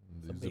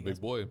 He's a big big ass-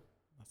 boy.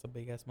 That's a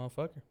big ass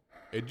motherfucker.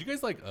 Hey, did you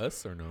guys like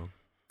Us or no?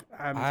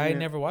 I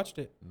never watched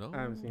it. No.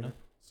 I haven't seen No. it.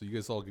 So you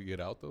guys all could get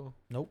out though.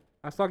 Nope.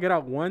 I saw Get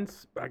Out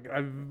once.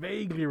 I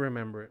vaguely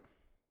remember it.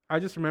 I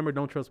just remember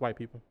don't trust white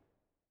people.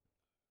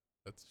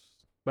 That's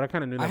But I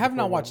kind of knew that I have before,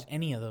 not but- watched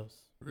any of those.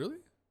 Really?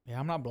 Yeah,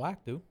 I'm not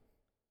black, dude.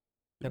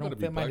 They You don't gotta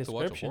be fit my black to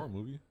watch a description. horror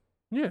movie.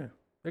 Yeah.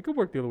 It could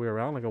work the other way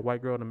around, like a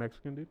white girl and a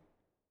Mexican dude.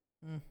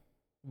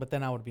 But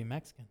then I would be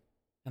Mexican,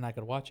 and I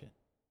could watch it,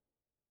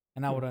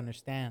 and I would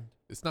understand.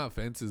 It's not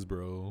Fences,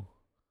 bro.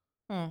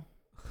 Oh,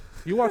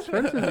 You watch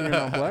Fences and you're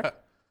not black.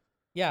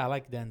 yeah, I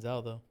like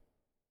Denzel though.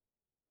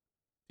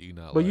 Do you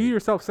not But you like-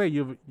 yourself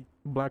say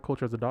black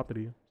culture has adopted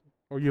you.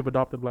 Or you've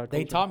adopted black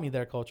culture. They taught me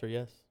their culture,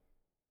 yes.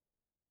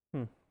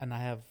 Hmm. And I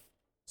have. It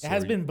So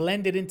has you- been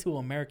blended into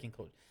American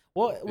culture.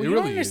 What you don't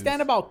really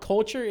understand is. about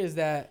culture is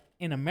that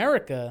in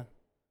America,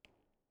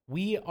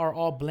 we are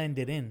all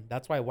blended in.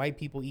 That's why white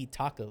people eat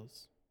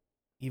tacos,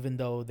 even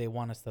though they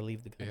want us to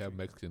leave the They country. have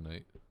Mexican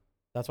night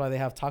That's why they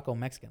have Taco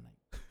Mexican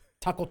night,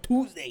 Taco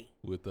Tuesday.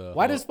 with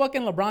Why does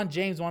fucking LeBron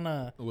James want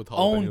to with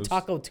own jalapenos,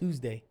 Taco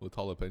Tuesday? with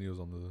jalapenos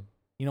on the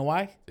You know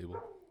why?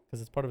 table?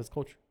 Because it's part of his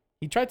culture.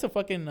 He tried to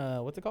fucking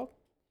what's it called?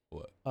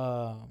 What? You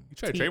You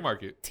try to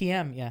trademark it.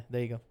 TM. Yeah,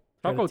 there you go.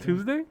 Taco Tried to TM.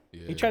 Tuesday?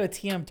 Yeah. He tried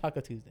to TM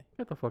Taco Tuesday.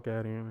 Get the fuck out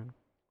of here, man.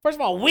 First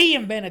of all, we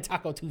invented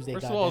Taco Tuesday.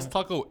 First of all, it's goddammit.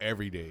 taco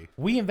every day.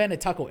 We invented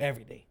taco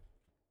every day.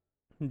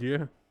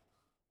 Yeah.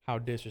 How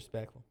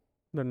disrespectful.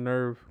 The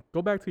nerve.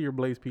 Go back to your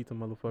Blaze Pizza,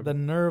 motherfucker. The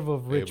nerve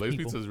of Hey, rich Blaze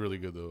people. Pizza is really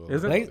good though.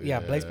 Is it? Blaze- yeah,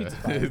 Blaze Pizza's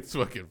fire. It's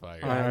fucking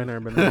fire. I never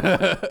been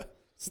there.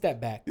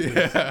 Step back. please.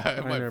 Yeah, I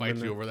never might been fight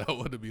you there. over that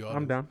one to be honest.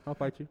 I'm down. I'll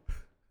fight you.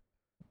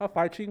 I'll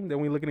fight you. Then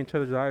we look in each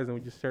other's eyes and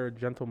we just share a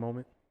gentle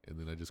moment. And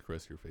then I just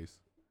caress your face.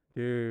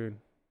 Dude.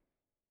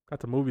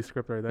 That's a movie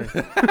script right there.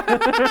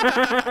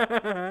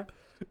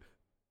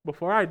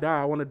 Before I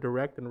die, I want to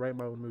direct and write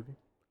my own movie.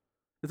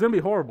 It's going to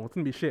be horrible. It's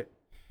going to be shit.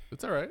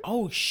 It's all right.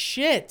 Oh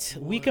shit!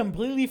 We What?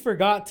 completely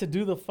forgot to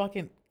do the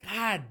fucking.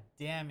 God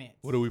damn it!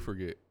 What do we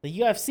forget? The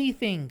UFC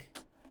thing.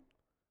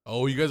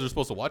 Oh, you guys are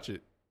supposed to watch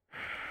it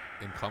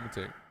and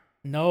commentate.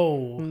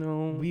 No.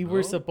 No. We were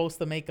No? supposed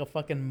to make a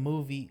fucking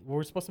movie. We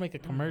were supposed to make a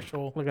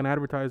commercial, Like an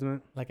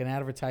advertisement. like an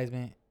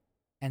advertisement,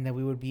 and then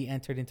we would be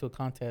entered into a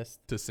contest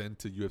To send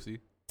to UFC.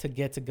 to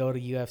get to go to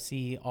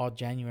UFC all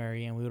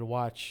January, and we would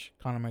watch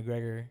Conor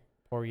McGregor,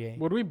 Poirier.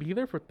 Would we be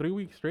there for 3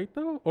 weeks straight,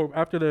 though? Or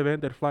after the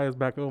event, they'd fly us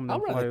back home? I'd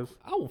Then fly rather, us?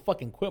 I will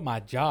fucking quit my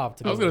job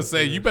to I was go gonna to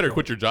say this you better shit.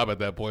 quit your job at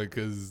that point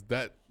because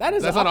that's That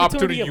is not an an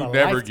opportunity of you a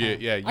never lifetime.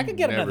 get. Yeah, I you could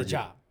get never another get.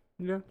 job.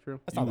 Yeah, true.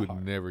 That's You not that would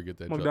hard. never get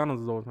that job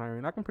McDonald's is always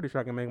hiring. I'm pretty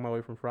sure I can make my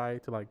way from fry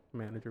to like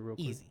manager real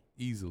quick. Easy.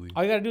 easily,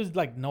 All you gotta do is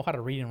like know how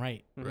to read and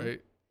write. Mhm.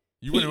 right?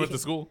 You wouldn't went to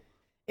school.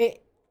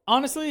 It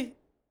honestly,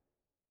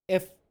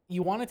 if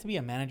you wanted to be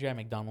a manager at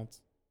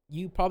McDonald's,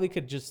 you probably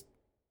could just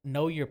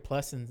know your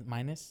plus and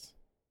minus,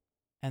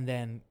 and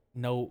then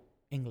know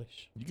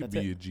English. You could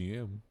That's be it. a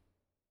GM.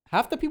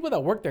 Half the people that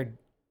work there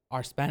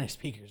are Spanish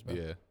speakers, bro.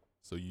 Yeah.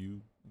 So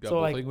you got So,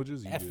 both like,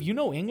 languages. If good. you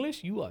know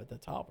English, you are at the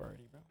top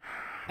already, bro.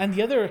 And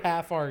the other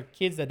half are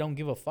kids that don't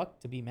give a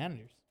fuck to be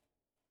managers.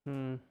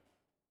 Hmm.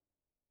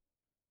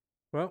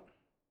 Well.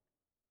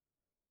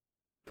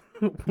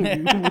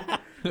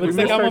 Looks missed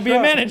like I'm our gonna be a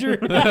shot. manager.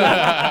 Looks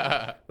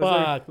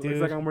Fuck, looks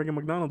dude. like I'm working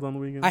McDonald's on the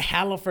weekend. I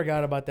hella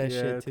forgot about that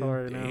yeah, shit it's too. all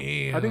right now.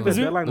 Damn. I think the Cause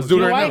we, deadline Let's was do it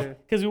you know right why? now.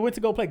 Because we went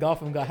to go play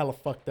golf and got hella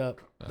fucked up.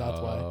 That's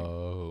why.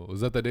 Oh,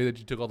 was that the day that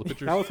you took all the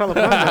pictures? That was hella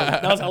fun. though.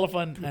 That was hella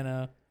fun,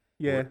 and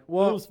Yeah. it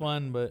Well, was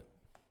fun, but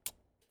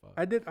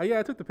I did. Yeah,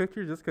 I took the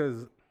picture just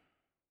because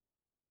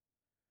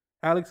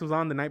Alex was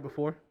on the night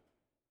before.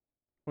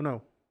 Oh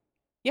no,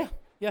 yeah,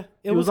 it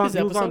he was on. his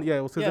He was episode. on. Yeah,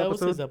 it was his Yeah, it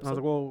episode. was his And I was episode.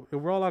 like, well,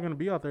 if we're all not gonna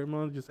be out there,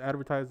 man, just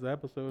advertise the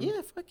episode.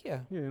 Yeah, fuck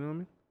yeah, Yeah, you know what I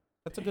mean.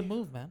 that's a good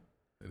move, man.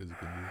 That is a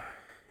good move.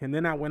 And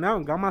then I went out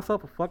and got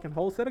myself a fucking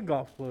whole set of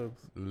golf clubs.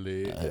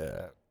 Lit.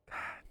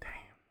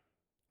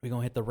 We're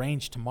gonna hit the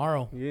range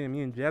tomorrow. Yeah,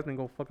 me and Jasmine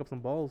go fuck up some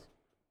balls.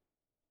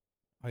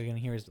 All you're gonna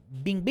hear is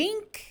bing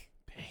bing.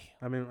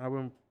 I mean, I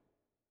went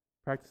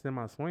practicing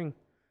my swing.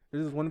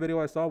 There's this one video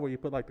I saw where you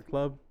put like the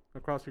club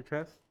across your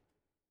chest,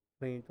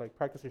 then you like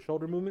practice your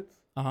shoulder movements,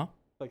 Uh-huh.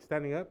 like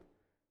standing up,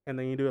 and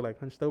then you do it like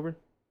hunched over.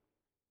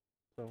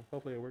 So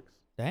hopefully it works.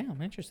 Damn,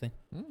 interesting.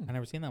 Mm. I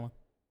never seen that one.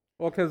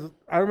 Well, because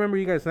I remember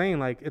you guys saying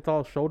like it's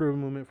all shoulder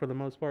movement for the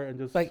most part, and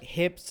just It's like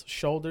hips,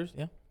 shoulders.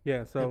 Yeah,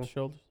 yeah. So hips,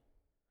 shoulders.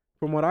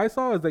 from what I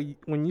saw is that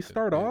when you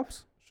start off,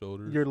 Hips,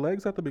 shoulders. your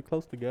legs have to be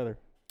close together,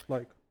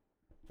 like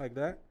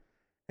that,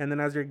 and then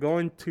as you're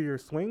going to your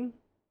swing,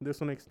 this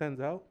one extends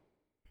out,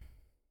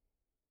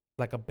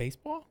 Like a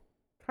baseball.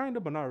 kind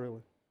of, but not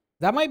really.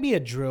 That might be a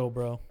drill,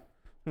 bro.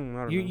 I don't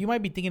know. You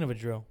might be thinking of a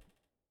drill.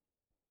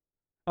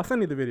 I'll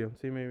send you the video.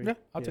 See maybe. Yeah,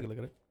 I'll take a look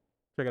at it.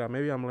 Check it out.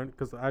 Maybe I'm learning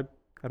because I've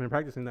been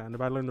practicing that, and if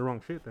I learn the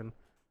wrong shit, then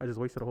I just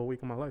wasted a whole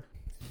week of my life.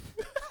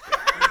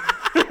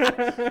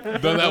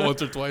 Done that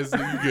once or twice,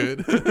 you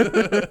good.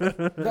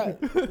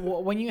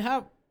 When you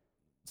have,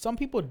 some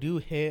people do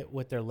hit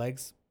with their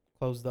legs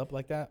closed up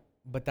like that,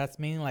 but that's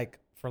mainly like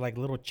for like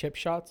little chip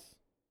shots.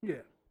 Yeah.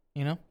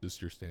 You know?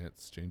 Just your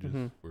stance changes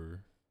Mhm.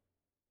 for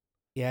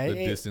Yeah,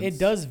 The it distance.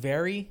 does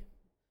vary,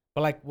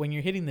 but like when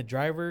you're hitting the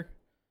driver,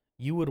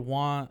 you would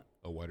want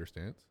a wider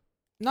stance.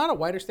 not a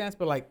wider stance,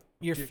 but like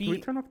your Can we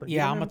feet. turn off the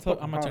Yeah, heat, I'm man? gonna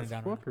It's I'm gonna turn it fucking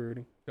down. hot as fuck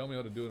already. Tell me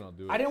how to do it, and I'll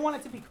do it. I didn't want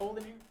it to be cold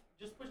in here.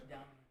 Just push it down.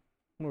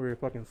 I'm over here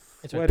fucking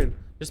It's sweating.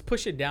 Just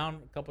push it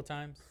down a couple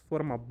times.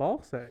 Sweating my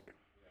ball sack.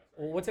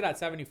 Well, what's it at?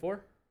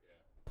 74.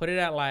 Put it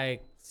at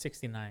like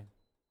 69.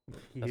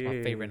 That's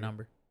my favorite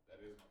number.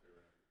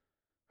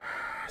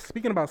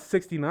 Speaking about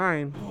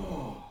 69,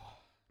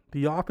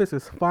 The Office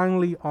is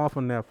finally off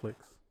on Netflix.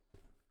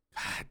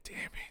 God damn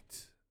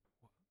it.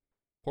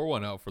 Pour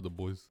one out for the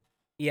boys.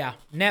 Yeah,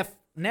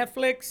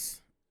 Netflix.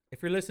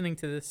 If you're listening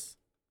to this,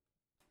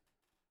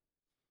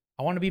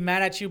 I want to be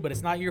mad at you, but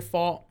it's not your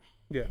fault.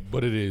 Yeah.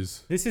 But it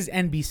is. This is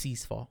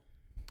NBC's fault.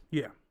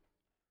 Yeah.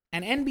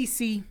 And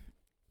NBC,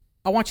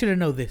 I want you to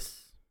know this.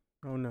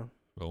 Oh, no.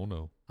 Oh,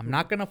 no. I'm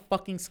not going to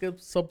fucking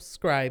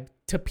subscribe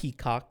to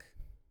Peacock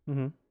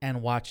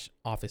and watch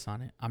Office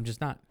on it. I'm just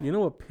not. You know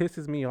what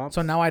pisses me off?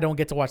 So now I don't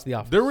get to watch The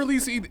Office. They're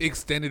releasing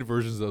extended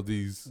versions of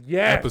these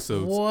Yes.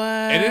 episodes. What?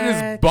 And it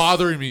is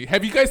bothering me.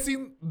 Have you guys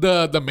seen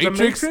the Matrix?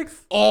 The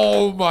Matrix?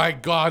 Oh, my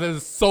God. That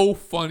is so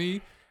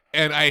funny.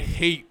 And I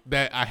hate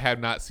that I have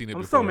not seen it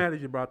I'm before. so mad that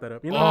you brought that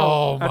up. You know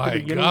Oh, how at the my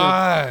beginning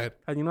God.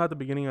 You know at the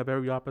beginning of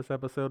every Office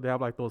episode, they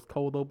have like those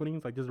cold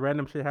openings, like just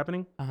random shit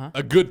happening?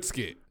 A good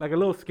skit. Like a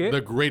little skit?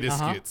 The greatest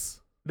skits.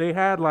 They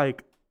had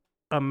like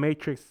a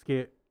Matrix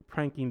skit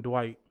pranking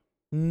Dwight.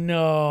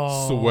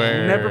 No.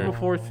 Swear. Never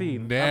before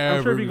seen. Never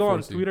I'm sure if you go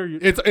on seen. Twitter.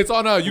 It's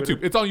on Twitter.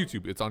 YouTube. It's on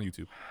YouTube. It's on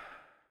YouTube.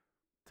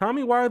 Tell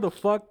me why the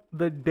fuck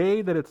the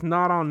day that it's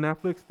not on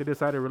Netflix, they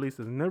decided to release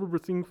this. Never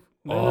seen.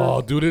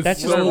 Oh, dude, it's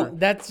That's so just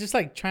that's just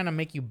like trying to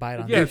make you bite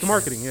on. Yeah, it. it's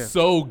marketing, yeah.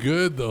 so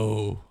good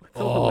though.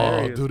 so Oh,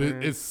 hilarious, dude,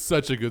 man. it's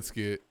such a good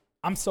skit.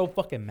 I'm so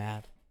fucking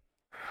mad.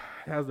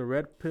 It has the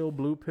red pill,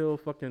 blue pill,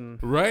 fucking.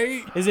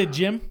 Right? Is it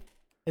Jim?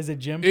 Is it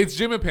Jim? It's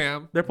Jim and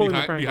Pam They're pulling the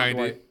prank on behind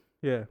Dwight. it.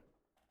 Yeah.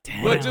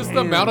 Damn. But just the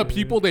Damn, amount of dude.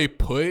 people they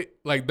put,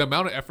 like the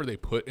amount of effort they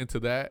put into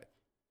that,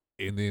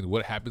 and then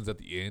what happens at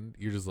the end,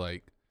 you're just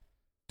like,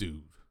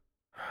 dude.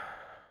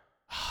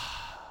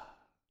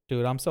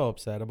 Dude, I'm so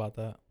upset about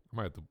that. I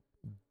might have to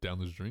down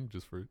this drink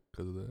just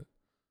because of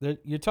that.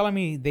 You're telling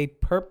me they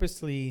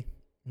purposely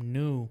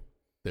knew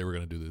They were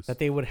gonna do this. that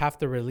they would have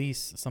to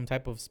release some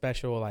type of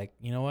special, like,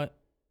 you know what?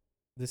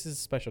 This is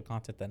special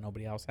content that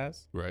nobody else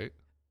has. Right?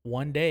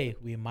 One day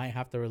we might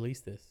have to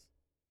release this.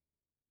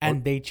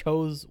 And they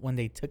chose when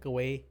they took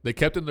away. They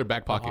kept it in their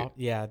back pocket.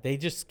 Yeah, they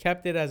just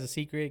kept it as a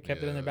secret,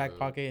 kept it in their back Yeah.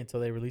 pocket until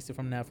they released it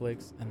from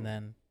Netflix. And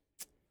then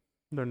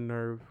The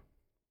nerve.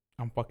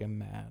 I'm fucking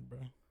mad, bro.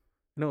 You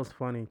know it's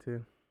funny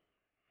too.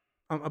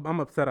 I'm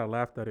upset I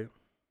laughed at it.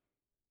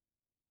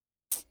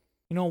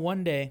 You know,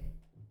 one day,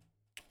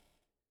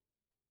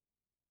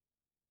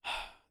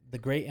 the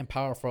great and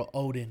powerful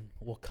Odin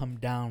will come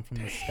down from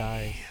the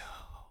skies.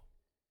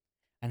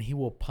 And he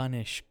will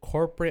punish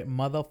corporate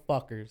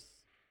motherfuckers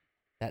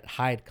that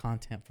hide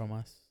content from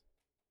us.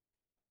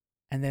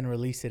 And then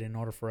release it in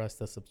order for us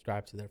to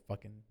subscribe to their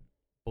fucking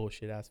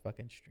bullshit ass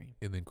fucking stream.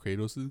 And then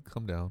Kratos is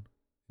come down,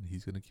 and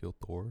he's gonna kill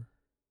Thor and Odin.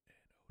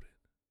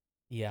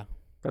 Yeah.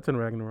 That's in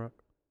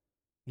Ragnarok.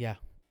 Yeah.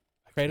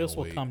 I can't Kratos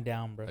will wait. come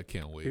down, bro. I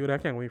can't wait. Dude, I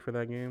can't wait for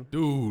that game.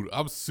 Dude,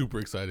 I'm super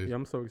excited. Yeah,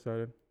 I'm so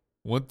excited.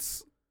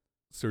 Once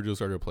Sergio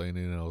started playing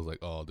it, and I was like,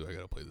 "Oh, dude, I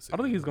gotta play this." I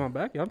don't think he's again. gone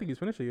back. I don't think he's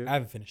finished it yet. I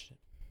haven't finished it.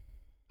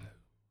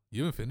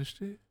 You haven't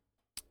finished it?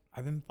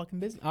 I've been fucking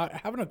busy. I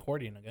have an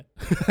accordion again.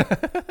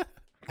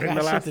 I in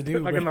got the shit to do,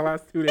 like bro. in the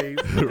last 2 days.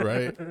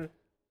 Right?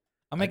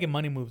 I'm making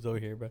money moves over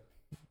here, bro.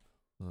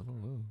 I don't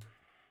know.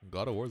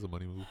 God of War's a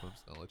money move. I'm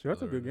just gonna let you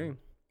That's know a that good right game.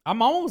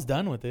 I'm almost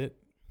done with it.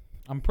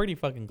 I'm pretty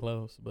fucking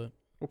close, but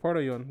What part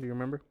are you on? Do you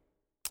remember?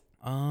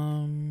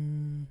 I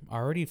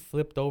already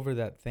flipped over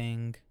that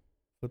thing,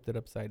 flipped it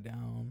upside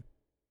down.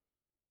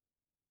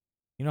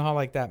 You know how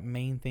like that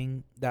main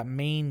thing, that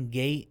main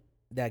gate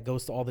that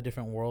goes to all the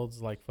different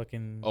worlds, like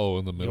fucking now. Oh,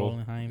 in the middle.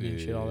 Jotunheim and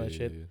shit, all that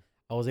shit. Yeah.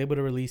 I was able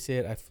to release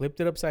it. I flipped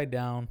it upside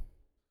down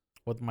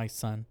with my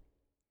son,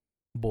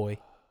 boy.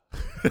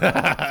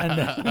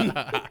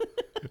 And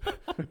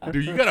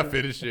Dude, you gotta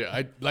finish it.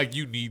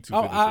 You need to.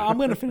 Oh, Finish I'm it.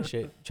 gonna finish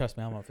it. Trust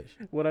me, I'm gonna finish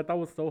it. What I thought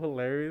was so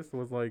hilarious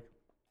was like,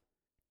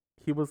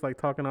 he was like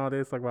talking all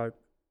this like about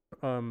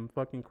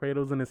fucking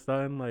Kratos and his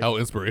son, like How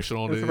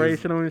inspirational it is.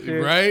 inspirational and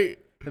shit. Right?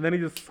 And then he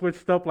just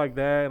switched up like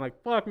that and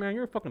like, fuck man,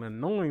 you're fucking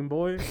annoying,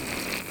 boy.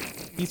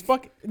 He's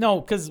fucking no,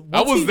 because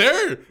I was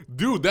there,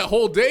 dude. That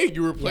whole day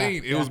you were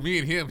playing, it yeah. was me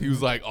and him. He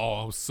was like, "Oh,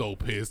 I'm so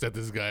pissed at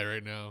this guy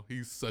right now.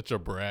 He's such a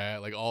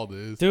brat. Like all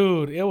this,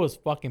 Dude, it was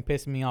fucking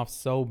pissing me off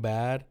so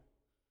bad.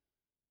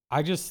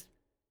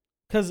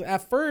 Because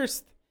at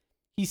first,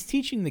 he's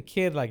teaching the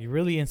kid like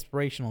really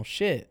inspirational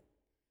shit.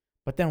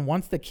 But then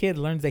once the kid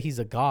learns that he's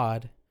a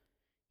god,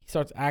 he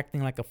starts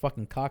acting like a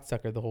fucking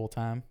cocksucker the whole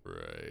time.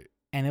 Right?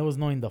 And it was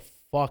annoying the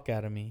fuck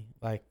out of me.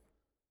 Like,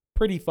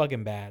 pretty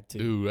fucking bad, too.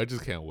 Dude, I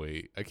just can't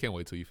wait. I can't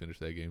wait till you finish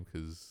that game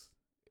because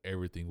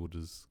everything will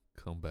just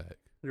come back.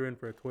 You're in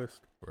for a twist.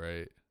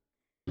 Right?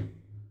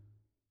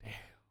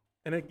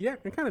 And it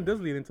kind of does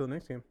lead into the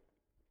next game.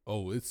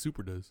 Oh, it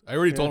super does. I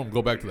already told Yeah. him to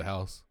go back to the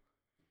house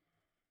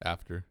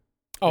after.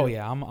 Oh,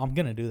 yeah, I'm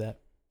going to do that.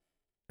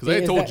 Because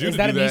I told you to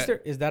do an that.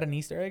 Easter? Is that an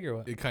Easter egg or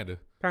what? It kind of.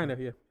 Kind of,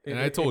 yeah. And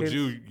I told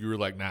you, you were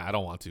like, "Nah, I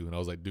don't want to." And I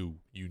was like, "Dude,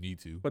 you need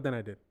to." But then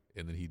I did.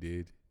 and then he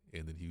did,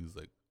 and then he was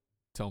like,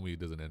 "Tell me it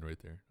doesn't end right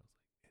there."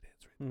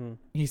 I was like, "It ends right."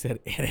 He said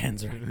it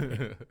ends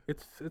right.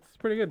 It's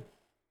pretty good.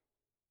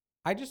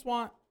 I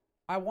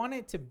want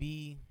it to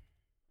be,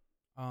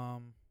 I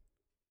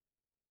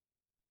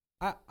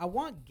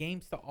want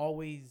games to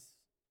always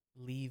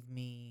leave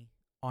me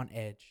on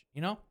edge,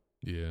 you know?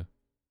 Yeah.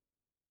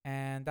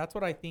 And that's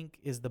what I think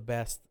is the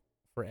best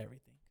for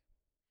everything.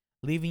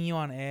 Leaving you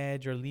on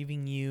edge or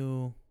leaving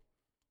you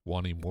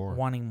Wanting more.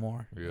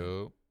 Yeah.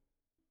 Yep.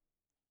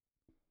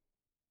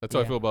 That's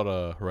how I feel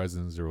about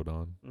Horizon Zero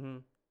Dawn. Mm-hmm.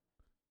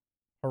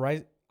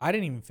 Horizon. I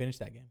didn't even finish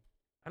that game.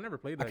 I never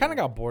played that. I kind of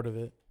game. got bored of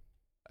it.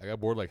 I got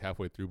bored like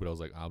halfway through, but I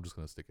was like, I'm just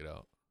gonna stick it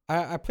out.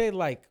 I played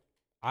like,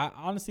 I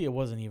honestly it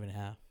wasn't even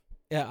half.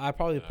 Yeah, I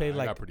probably played I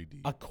like got pretty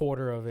deep. a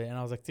quarter of it, and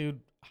I was like, dude,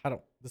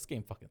 this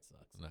game fucking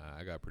sucks. Nah,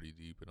 I got pretty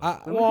deep. And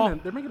I was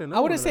They're making another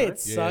I wouldn't one say of it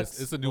that, yeah, sucks.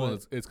 it's a new one.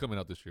 but It's coming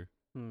out this year.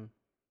 right? Hmm.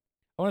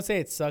 I want to say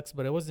it sucks,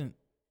 but it wasn't.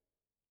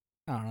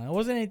 I don't know. It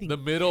wasn't anything. The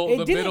middle it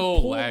didn't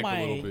middle pull lagged my,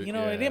 a little bit. You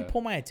know, it didn't yeah.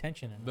 pull my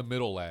attention enough. The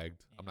middle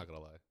lagged. I'm not gonna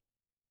lie.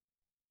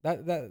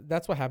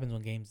 That's what happens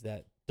when games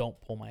that don't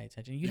pull my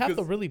attention. You have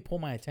to really pull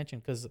my attention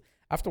because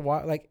after a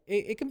while, like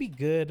it can be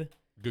good,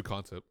 Good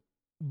concept.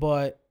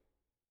 but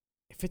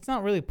if it's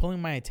not really pulling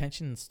my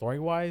attention story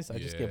wise, I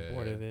just get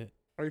bored Yeah. of it.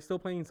 Are you still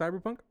playing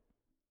Cyberpunk?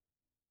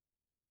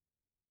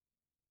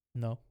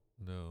 No.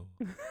 No,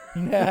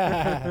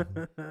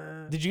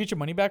 Did you get your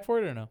money back for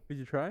it or no? Did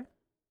you try?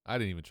 I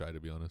didn't even try, to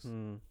be honest.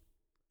 Hmm.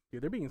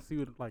 Yeah, they're being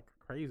sued like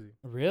crazy.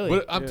 Really?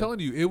 But I'm Yeah.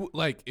 telling you,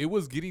 it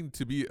was getting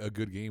to be a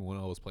good game when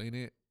I was playing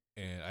it,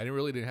 and I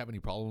didn't have any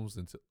problems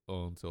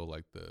until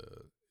like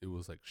it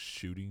was like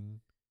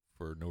shooting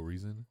for no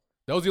reason.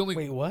 That was the only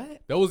Wait,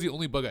 what? That was the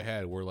only bug I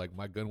had where like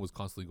my gun was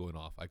constantly going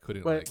off. I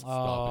couldn't But- like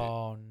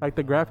stop it. Like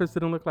the graphics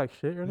didn't look like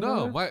shit or anything.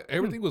 No, like that?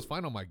 everything was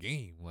fine on my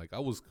game. Like I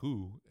was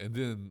cool, and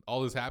then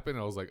all this happened.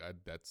 And I was like,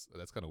 that's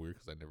kind of weird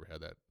because I never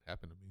had that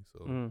happen to me. So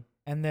Mm.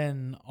 And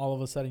then all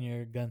of a sudden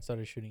your gun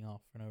started shooting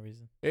off for no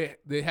reason.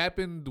 it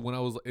happened when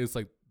it's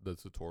like the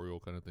tutorial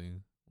kind of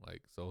thing.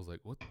 Like so, I was like,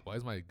 what? Why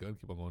is my gun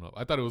keep on going up?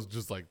 I thought it was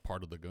just like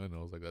part of the gun.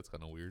 I was like, that's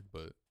kind of weird.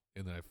 But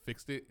and then I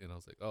fixed it, and I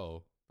was like,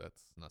 oh,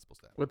 that's not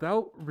supposed to happen.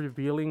 Without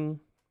revealing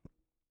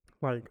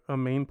like a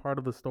main part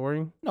of the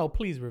story. No,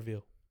 please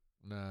reveal.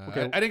 Nah,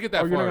 Okay. I didn't get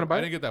that Oh, you're not far. gonna buy I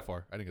it? didn't get that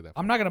far.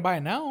 I'm not gonna buy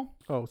it now.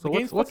 Oh, so The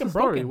game's what's the fucking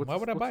story? broken. What's Why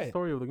would I what's buy the it?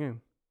 story of the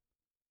game?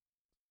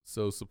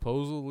 So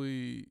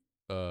supposedly,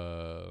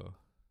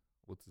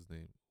 what's his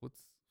name? What's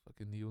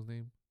fucking Neo's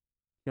name?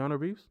 Keanu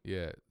Reeves?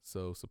 Yeah.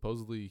 So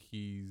supposedly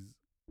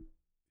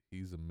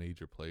he's a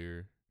major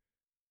player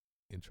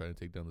in trying to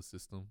take down the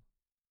system,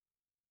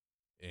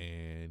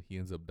 and he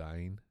ends up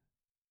dying.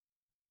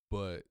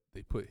 But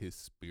they put his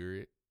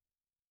spirit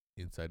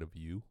inside of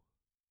you.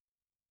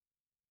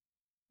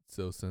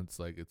 So since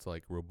like it's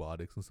like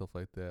robotics and stuff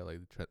like that, like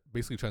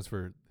basically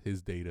transfer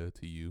his data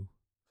to you.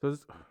 So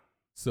it's,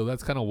 So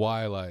that's kind of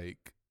why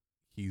like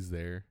he's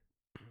there.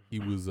 He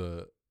was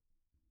a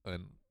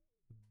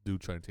dude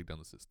trying to take down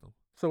the system.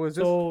 so is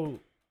this So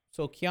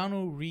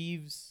Keanu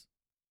Reeves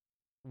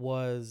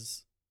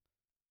was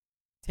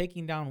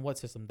taking down what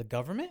system? The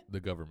government? The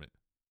government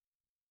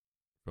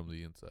from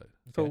the inside.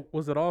 so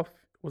was it all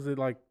is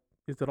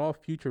it all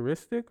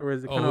futuristic or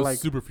is it kind Oh, of it's like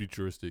super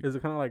futuristic. is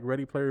it kind of like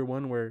Ready Player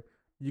One where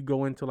you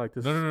go into like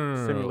this No.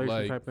 simulation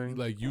Like, type thing?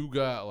 like you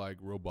got like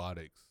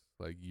robotics,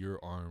 like your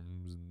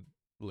arms and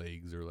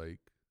legs are like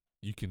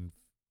you can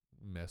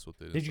mess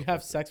with it. and Did you stuff have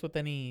like that. sex with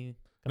any?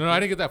 No, I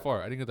didn't get that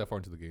far. I didn't get that far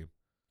into the game.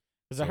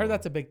 Because I heard So-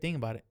 that's a big thing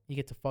about it. You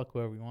get to fuck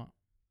whoever you want.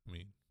 I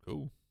mean,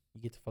 cool.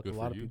 You get to fuck Good a for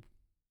lot of you. people.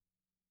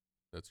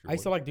 That's your. I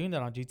used to like doing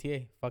that on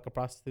GTA. Fuck a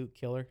prostitute,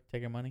 kill her,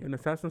 take her money. In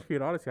Assassin's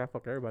Creed Odyssey, I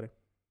fuck everybody.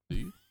 Do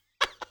you?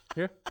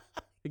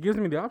 It gives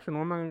me the option.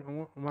 Why am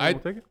I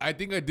gonna take it? I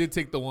think I did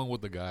take the one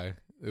with the guy.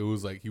 It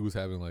was like he was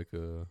having like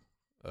a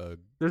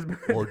There's been,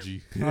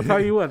 orgy. I'll tell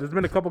you what. There's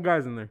been a couple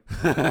guys in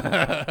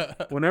there.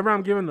 Whenever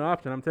I'm given the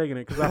option, I'm taking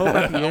it because I hope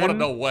at the I want to end.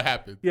 know what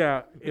happened.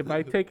 Yeah, if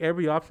I take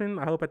every option,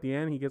 I hope at the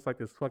end he gets like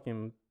this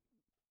fucking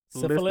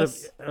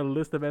Syphilis.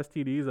 list of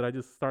STDs that I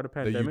just started a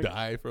That you pandemic.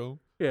 die from,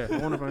 Yeah, I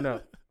want to find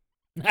out.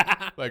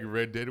 like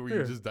Red Dead, where you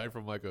Yeah. just die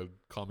from like a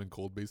common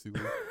cold,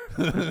 basically.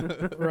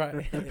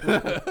 Right.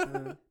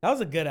 That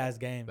was a good ass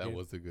game. That dude.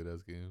 was a good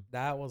ass game.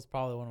 That was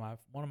probably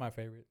one of my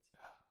favorites.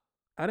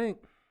 I didn't.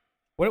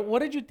 What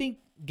did you think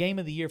game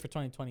of the year for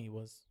 2020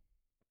 was?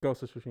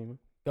 Ghost of Tsushima.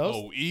 Ghost?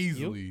 Oh,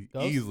 easily,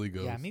 Ghost? easily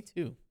goes. Yeah, me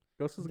too.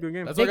 Ghost is a good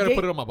game. That's why I They gotta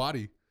put gave- it on my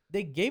body.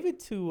 They gave it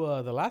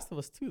to The Last of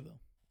Us too, though.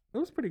 It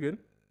was pretty good.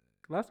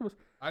 Last of Us.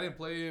 I didn't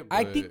play it.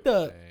 I but, think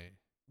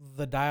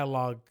the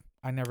dialogue.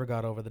 I never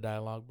got over the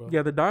dialogue, bro.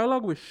 Yeah, the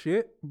dialogue was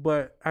shit,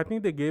 but I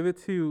think they gave it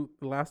to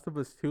The Last of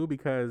Us 2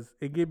 because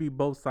it gave you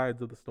both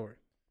sides of the story.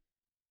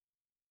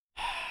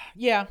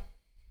 Yeah.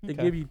 It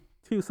Okay. gave you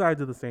two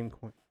sides of the same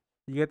coin.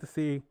 You get to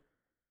see,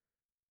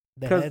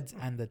 the 'cause- heads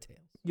and the tails.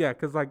 yeah,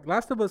 because like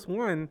Last of Us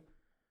 1,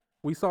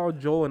 we saw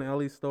Joel and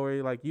Ellie's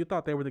story. Like you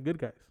thought they were the good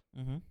guys.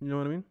 Mm-hmm. You know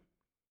what I mean?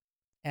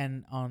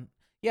 And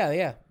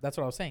yeah, that's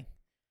what I was saying.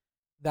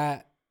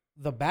 That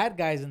the bad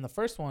guys in the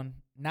first one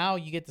now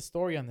you get the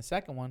story on the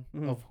second one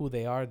Mhm. of who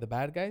they are, the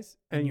bad guys,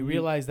 and And you you-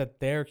 realize that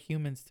they're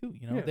humans too.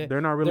 You know, Yeah,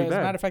 they're not really as a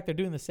bad. matter of fact, they're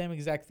doing the same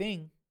exact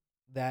thing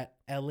that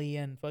Ellie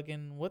and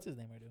fucking what's his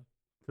name are doing,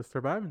 Just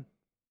surviving.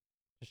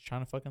 just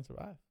trying to fucking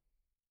survive.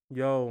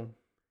 Yo,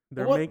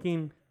 they're What?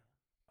 making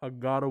a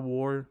God of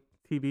War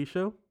TV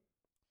show.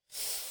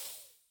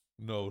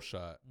 No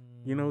shot.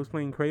 You know who's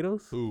playing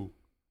Kratos? Who?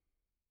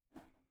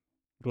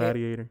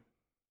 Gladiator.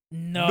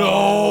 No.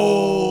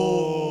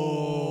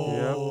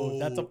 No.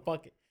 That's a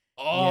fucking.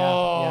 Oh,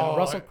 yeah.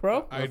 Russell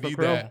Crowe? I Russell need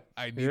Crowe. that.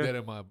 I need Yeah. that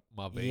in my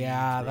veins.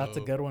 Yeah, that's a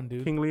bro. good one,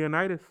 dude. King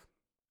Leonidas.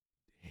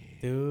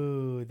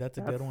 Dude, that's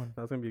a good one.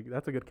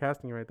 That's a good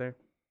casting right there.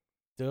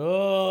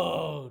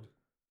 Dude.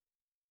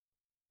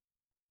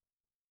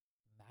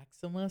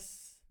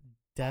 Maximus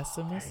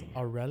Decimus Oh,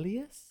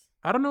 Aurelius?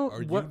 I don't know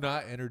Are what you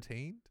not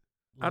entertained?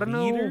 I don't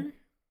know.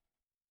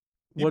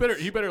 Leader?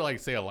 You better like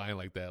say a line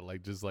like that,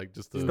 like just to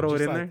Just throw it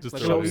just in like there. just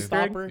Like throw a it in. Easter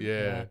egg? Showstopper?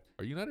 Yeah.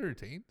 Are you not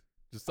entertained?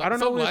 Just I don't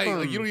some know if, line,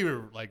 like you um, don't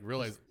even like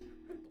realize.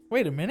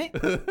 Wait a minute.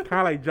 Kind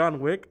of like John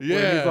Wick. Where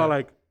Yeah. he's all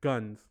like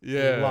guns.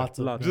 Yeah. Lots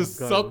of Lots. just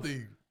guns.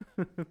 something.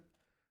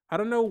 I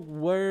don't know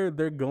where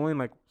they're going,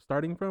 like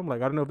starting from.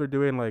 Like I don't know if they're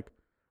doing like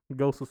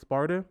Ghost of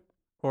Sparta,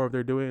 or if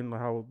they're doing like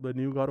how the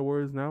new God of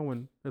War is now,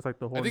 when it's like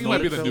the whole. I think it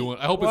might be the show. new one.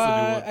 I hope it's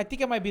the new one. I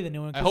think it might be the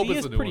new one I because hope he it's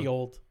is the new pretty one.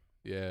 old.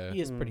 Yeah. He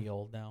is Mm. pretty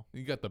old now.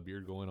 You got the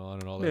beard going on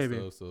and all that Maybe.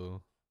 stuff.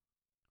 So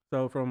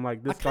So from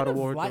like this I God kind of of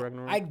War like, to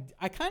Ragnarok.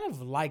 I kind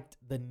of liked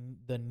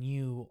the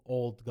new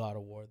old God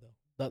of War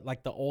though.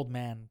 The old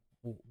man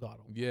God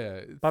of War. yeah,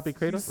 it's, Papi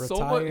Kratos? he's so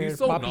much, Retired, he's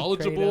so Papi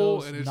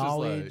knowledgeable, Kratos, and it's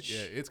knowledge. just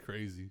like, yeah, it's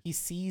crazy. He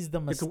sees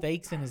the It's-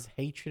 mistakes in his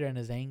hatred and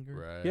his anger.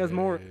 Right. He has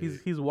more.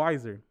 He's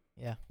wiser.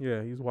 Yeah,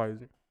 Yeah, he's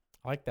wiser.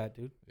 I like that,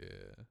 dude. yeah.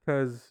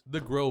 Because The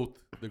growth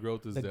is The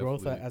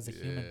growth definitely- as a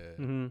human. yeah.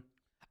 mm-hmm.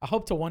 I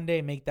hope to one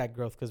day make that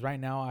growth because right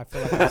now I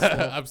feel like I'm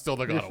still, I'm still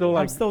the You're god. still of War.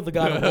 I'm still the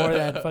God of War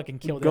that fucking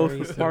killed Ghost of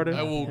Ares. Sparta.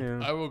 I will.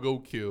 Yeah. I will go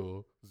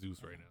kill Zeus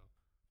right now.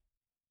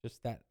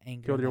 Just that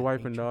anger. killed and your that wife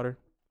and hatred. daughter.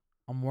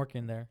 I'm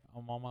working there.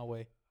 I'm on my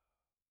way.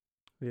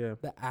 Yeah.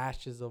 The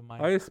ashes of my.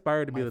 I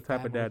aspire to be my the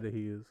type of family. dad that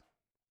he is.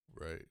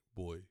 Right,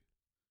 boy.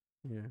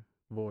 Yeah,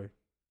 boy.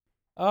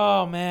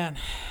 Oh man,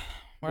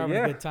 we're But having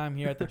yeah. a good time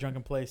here at the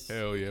Drunken Place.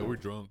 Hell yeah, we're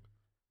drunk.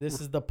 This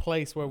is the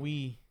place where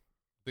we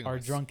I think Are I'm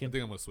gonna drunken. I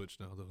think I'm gonna switch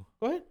now though.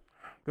 go ahead.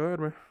 Go ahead,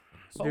 man.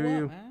 So Do what,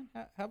 you? man?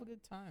 Have a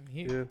good time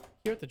here. Yeah.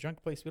 Here at the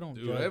Drunken Place, we don't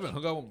Dude, judge. I haven't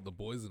hung out with the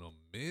boys in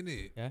a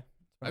minute. Yeah.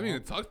 I haven't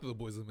even talked to the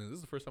boys in a minute. This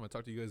is the first time I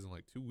talked to you guys in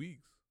like 2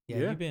 weeks. Yeah,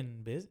 Yeah. you've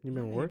been busy. You've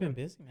been Yeah, working. You've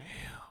been busy, man.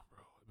 Damn,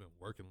 bro, I've been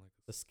working like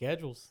The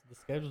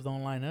schedules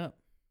don't line up.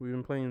 We've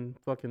been playing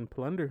fucking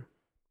Plunder.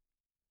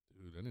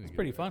 dude. I need to It's get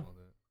pretty back fun. on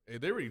that. Hey,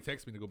 they already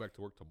texted me to go back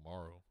to work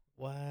tomorrow,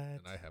 What?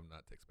 and I have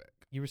not text back.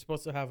 You were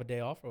supposed to have a day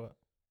off or what?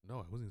 No,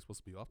 I wasn't even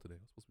supposed to be off today.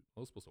 I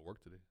was supposed to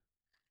work today,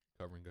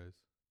 covering guys.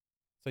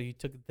 So you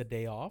took the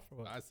day off or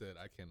what? I said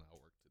I cannot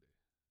work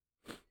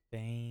today.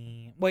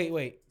 Dang.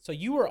 Wait. So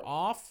you were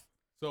off,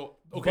 So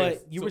okay,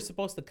 but you so- were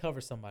supposed to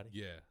cover somebody.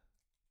 yeah,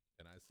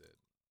 and I said,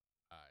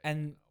 And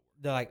cannot work.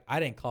 they're like, I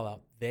didn't call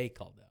out. They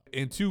called out.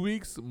 In 2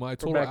 weeks, my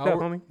total backed up,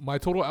 homie. my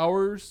total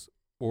hours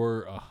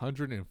were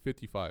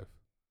 155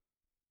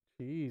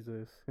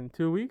 Jesus. In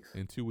 2 weeks?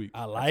 in 2 weeks.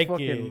 I like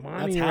Fucking it.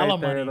 money That's hella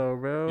right there, money. though,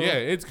 bro. Yeah,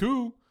 it's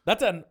cool,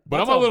 That's a. but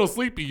that's I'm a little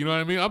sleepy. You know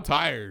what I mean? I'm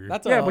tired.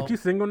 That's Yeah, a, but you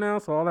single now,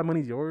 so all that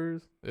money's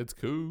yours. It's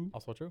cool,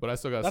 also true. but I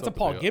still got. That's a stuff to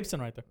Paul pay off. Gibson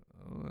right there.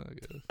 Oh, I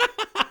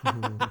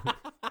guess.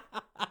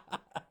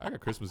 I got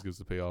Christmas gifts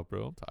to pay off,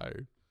 bro. I'm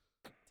tired.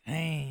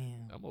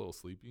 Damn. I'm a little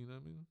sleepy. You know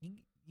what I mean?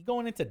 You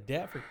going into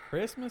debt for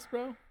Christmas,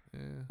 bro? Yeah,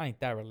 I ain't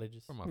that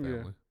religious. for my Yeah.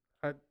 family.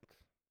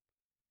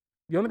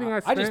 The only thing I I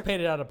spent, just paid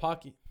it out of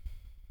pocket.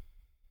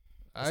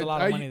 It's a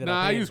lot of money that I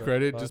Nah, I paid, use bro,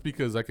 credit but- just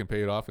because I can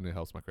pay it off and it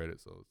helps my credit,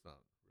 so it's not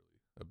really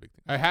a big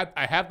thing.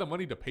 I have the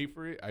money to pay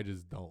for it. I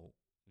just don't.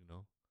 You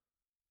know.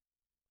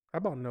 I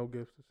bought no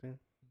gifts this year.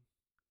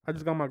 I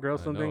just got my girl I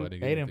know, something, I didn't get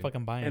They didn't anything.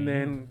 fucking buy and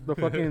anything. then the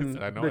fucking I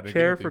know, I the didn't get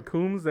chair for anything.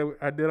 Coombs that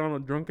I did on a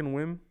drunken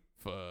whim.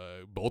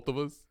 For both of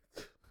us.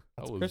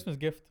 That's a was- Christmas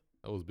gift.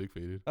 That was big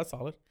faded. That's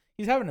solid.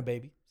 He's having a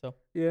baby, so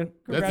Yeah,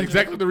 That's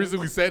exactly the reason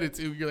we said it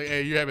too. You're like,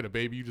 hey, you're having a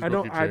baby. You just I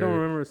broke don't. your chair. I don't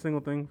remember a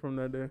single thing from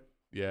that day.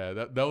 Yeah,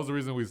 that was the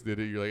reason we did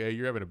it. You're like, hey,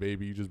 you're having a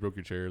baby. You just broke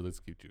your chair. Let's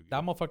keep you. a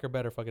that gift. motherfucker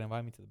better fucking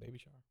invite me to the baby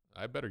shower.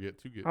 I better get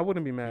 2 gifts, I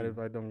wouldn't be mad if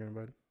I don't get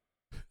invited.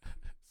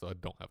 so I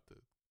don't have to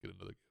get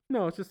another gift.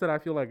 No, it's just that I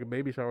feel like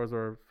baby showers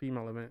are a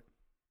female event.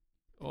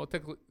 Well,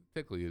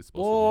 technically, it's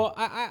supposed Well,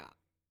 to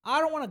I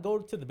don't want to go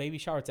to the baby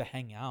shower to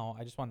hang out.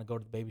 I just want to go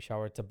to the baby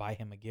shower to buy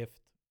him a gift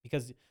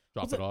because be.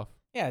 Drop what's it it- off.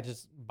 yeah,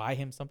 just buy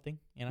him something.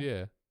 You know,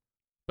 Yeah,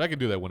 but I can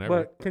do that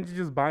whenever. But can't you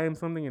just buy him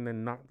something and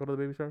then not go to the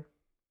baby shower?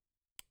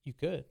 you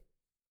could,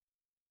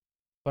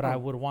 but I Oh.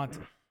 would want. To.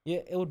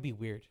 Yeah, it would be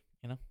weird.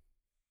 You know,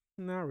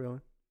 Not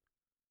really.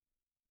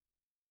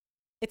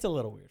 it's a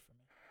little weird for me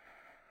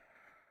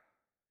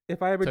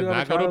If I ever to do have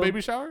not a go to a child,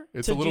 baby shower,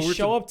 it's to a little just weird.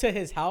 show up to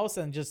his house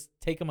and just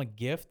take him a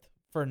gift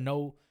for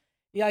no.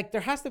 Yeah, like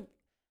there has to.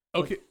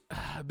 Okay,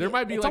 there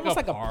might be it's like almost a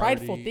like a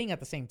prideful party. thing at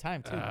the same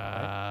time too.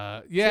 Right?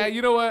 Yeah,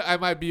 you know what? I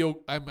might be.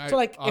 I might. So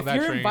like, on if that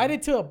you're train.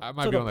 invited to I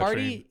might the be on that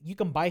party, train. you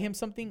can buy him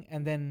something,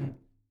 and then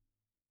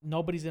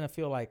nobody's gonna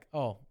feel like,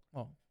 oh.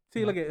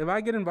 See, look, if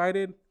I get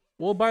invited,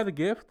 we'll buy the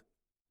gift,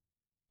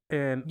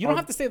 and You don't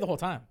have to stay the whole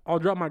time. I'll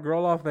drop my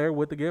girl off there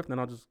with the gift, and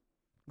I'll just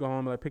go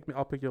home and like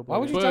I'll pick you up. Why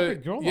would you later.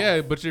 drop your girl off?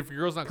 Yeah, but if your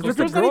girl's not Because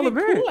close it's to a Girl's girl not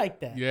even event. cool like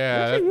that.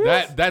 yeah, Yes,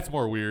 she is. that's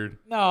more weird.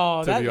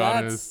 No, To be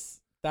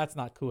honest. that's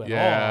not cool at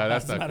Yeah, all.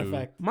 that's as a not matter of cool.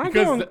 fact. My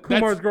Because girl and that's-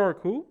 Kumar's girl are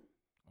cool.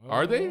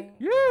 Are they?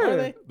 Yeah. Are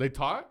they? They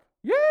talk.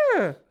 Yeah.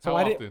 So How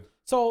I did- often?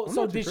 So I'm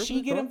so not too did sure, she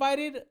but get so-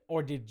 invited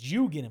or did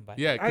you get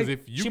invited? Yeah, because I-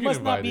 if you she get must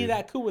invited, not be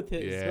that cool with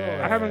his Yeah.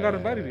 girl. I haven't got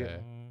invited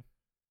yet.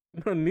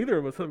 Mm. Neither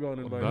of us have gone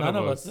invited. None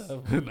of us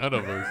have. None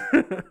of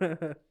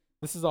us.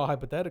 This is all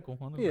hypothetical.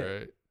 Huh? Yeah.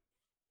 Right.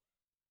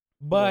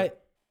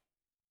 But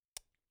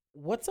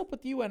what's up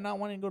with you and not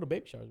wanting to go to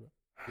baby showers, bro?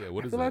 Yeah.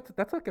 What I is feel that?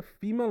 that's like a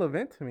female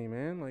event to me,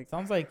 man. Like,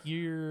 Sounds like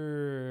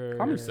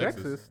you're. I'm sexist.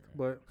 sexist,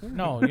 but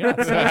No, you're not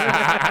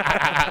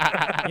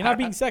sexist. You're not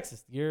being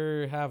sexist.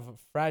 You have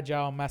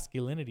fragile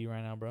masculinity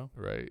right now, bro.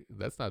 Right.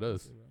 That's not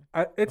us.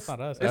 it's not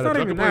us. It's At not a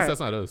drunken even place, that. that's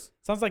not us.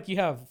 Sounds like you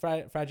have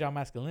fragile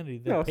masculinity.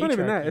 The No, it's not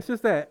even that. patriarchy. It's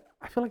just that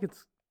I feel like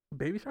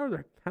baby showers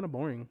are kind of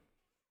boring.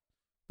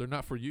 They're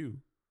not for you.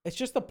 It's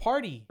just a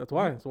party. That's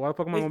why. So why the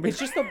fuck am I gonna be? It's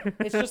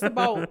just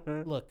about.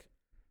 Look,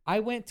 I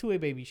went to a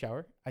baby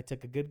shower. I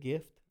took a good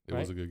gift. It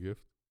right? was a good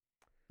gift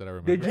that I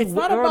remember. Did you- It's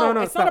not No, no, about.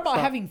 no, it's stop, not about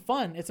stop. having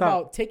fun. It's Stop.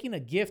 about taking a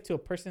gift to a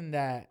person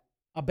that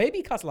a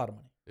baby costs a lot of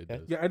money. It Okay.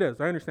 does. Yeah, it is.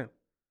 I understand.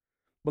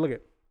 But look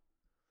at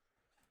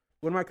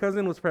when my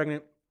cousin was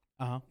pregnant,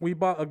 we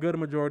bought a good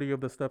majority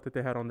of the stuff that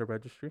they had on their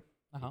registry,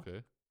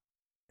 Okay.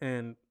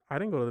 and I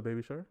didn't go to the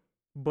baby shower,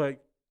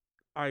 but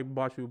I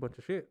bought you a bunch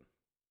of shit.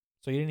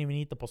 So you didn't even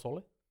eat the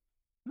pozole.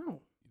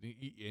 No, You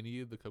didn't eat any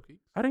of the cupcakes?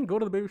 I didn't go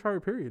to the baby shower.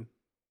 Period.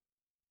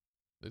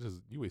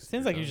 You wasted.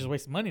 Seems your like you're time. just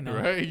wasting money now.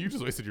 Right. You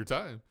just wasted your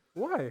time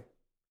Why?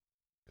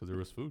 because there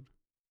was food.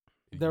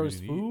 There You was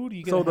didn't eat. food.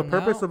 You So gotta the hang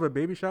purpose out, of a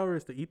baby shower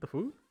is to eat the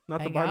food, not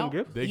to hang buy them out,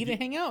 gifts. They eat gi-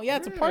 and hang out. Yeah,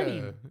 it's a party.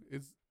 Yeah,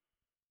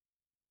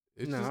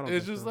 It's No, I just don't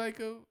it's think just so. like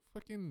a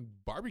fucking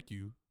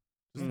barbecue.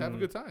 Just have a Mm.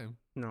 good time.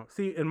 No,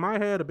 see, in my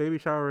head, a baby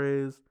shower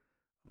is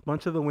a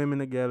bunch of the women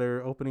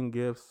together opening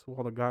gifts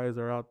while the guys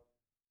are out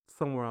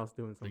somewhere else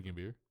doing something. Drinking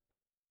beer.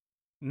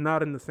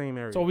 Not in the same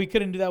area. So we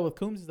couldn't do that with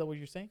Coombs. Is that what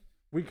you're saying?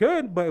 we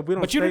could, but if we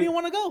don't. But you don't stay- even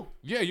want to go.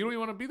 Yeah, you don't even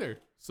want to be there.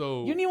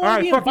 So You didn't even All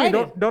want to right, be fuck you.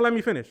 invited. Don't let me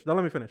finish. Don't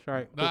let me finish. All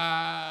right. cool.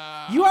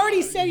 nah. You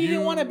already said you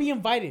didn't want to be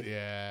invited.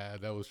 Yeah,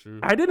 that was true.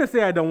 I didn't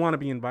say I don't want to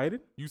be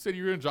invited. You said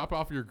you were gonna drop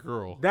off your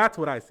girl. That's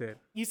what I said.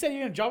 You said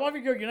you're gonna drop off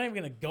your girl. You're not even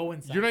gonna go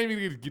inside. You're not even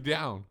gonna get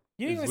down.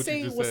 You didn't is even what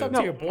say just what's said. up No,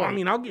 to your boy. I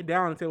mean, I'll get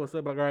down and say what's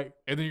up. Like, all right,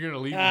 And then you're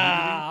gonna leave.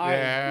 Ah, all right.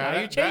 Yeah, Now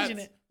you're changing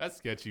that's- it. That's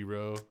sketchy,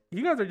 bro.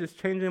 you guys are just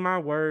changing my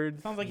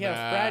words. Sounds like you have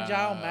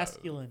fragile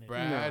masculinity.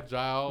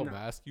 Fragile No.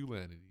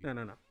 masculinity.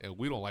 No. And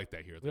we don't like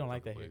that here. At We the don't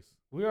like that Drunken here. Place.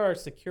 We are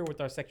secure with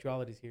our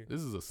sexualities here.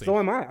 This is a safe. So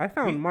am I. I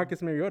found We-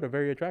 Marcus Mariota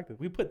very attractive.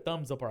 We put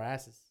thumbs up our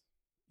asses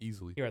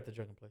easily. here at the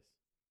Drunken Place.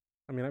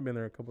 I mean, I've been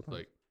there a couple times.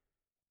 Like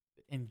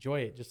Enjoy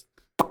it. Just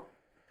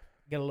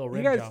get a little You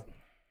rim guys- job.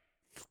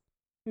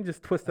 You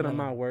just twisted on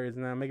No. my words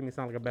now, making me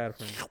sound like a bad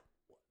friend.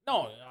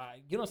 No,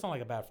 you don't sound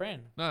like a bad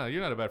friend. nah,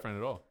 you're not a bad friend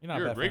at all. You're not a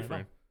You're a bad great friend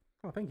friend.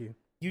 Oh, thank you.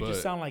 You But-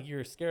 just sound like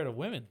you're scared of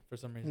women for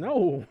some reason.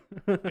 No.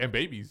 And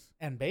babies.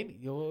 And baby,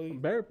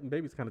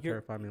 Babies kind of You're-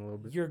 terrify me a little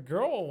bit. your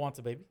girl wants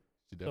a baby.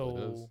 She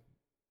definitely So does.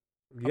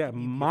 Yeah, can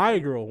you be my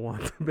girl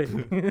wants a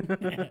baby.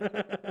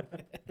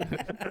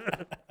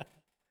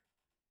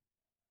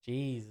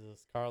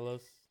 Jesus,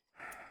 Carlos.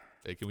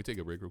 Hey, can we take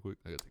a break real quick?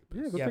 I gotta take a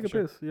Yeah, piss. go Yeah, take a for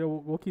sure. piss. Yeah,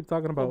 we'll keep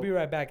talking We'll about. be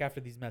right back after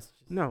these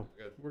messages. No,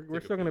 I gotta we're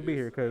take a still gonna be piss.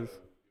 here because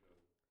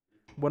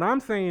what I'm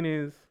saying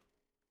is,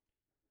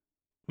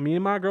 me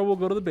and my girl will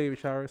go to the baby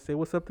shower, say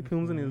what's up to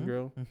Coombs and his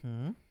girl.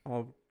 Mm-hmm.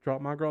 I'll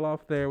drop my girl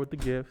off there with the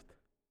gift.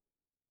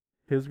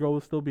 His girl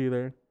will still be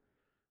there,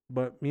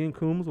 but me and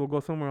Coombs will go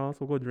somewhere else.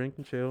 We'll go drink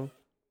and chill,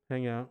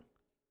 hang out.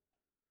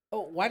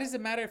 Oh, why does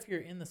it matter if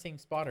you're in the same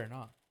spot or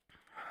not?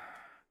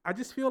 I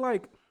just feel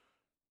like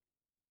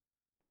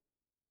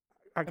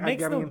It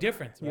makes no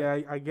difference,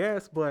 right? Yeah, I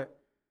guess, but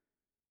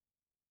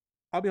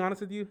I'll be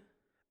honest with you.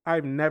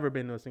 I've never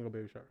been to a single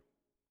baby shower,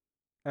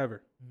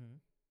 ever.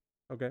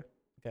 Mm-hmm. Okay.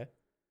 Okay.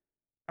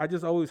 I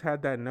just always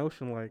had that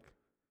notion, like,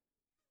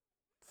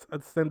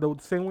 it's the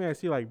same way I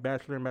see like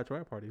bachelor and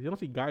bachelorette parties. You don't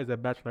see guys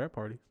at bachelorette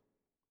parties.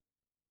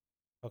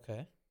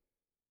 Okay.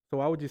 So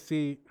why would you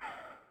see?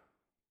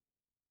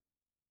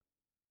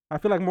 I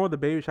feel like more of the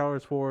baby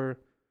showers for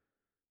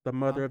the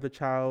mother of the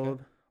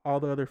child, all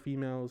the other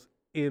females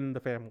in the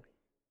family.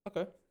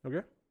 Okay.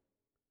 Okay.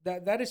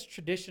 That is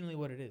traditionally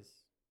what it is.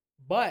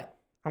 But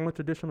I'm a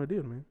traditional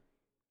dude, man.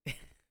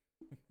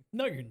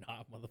 no, you're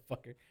not,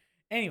 motherfucker.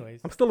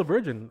 Anyways. I'm still a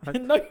virgin.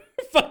 No, you're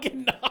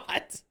fucking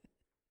not.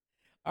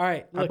 All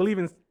right. I Look, believe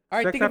in all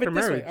right, sex think of after it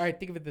this marriage. way. All right,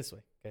 think of it this way.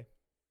 Okay.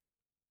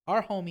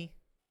 Our homie,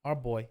 our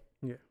boy.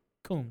 Yeah.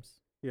 Coombs.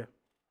 Yeah.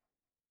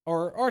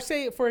 Or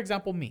say, for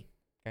example, me.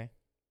 Okay.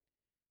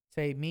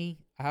 Say me,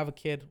 I have a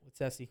kid with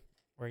Ceci.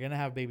 We're gonna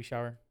have a baby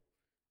shower.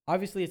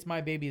 Obviously, it's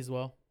my baby as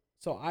well.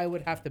 So I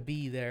would have to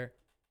be there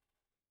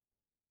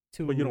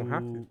to But you don't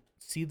have to.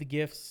 see the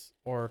gifts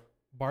or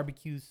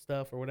barbecue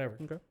stuff or whatever.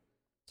 Okay.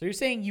 So you're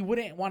saying you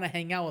wouldn't want to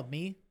hang out with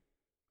me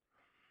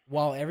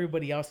while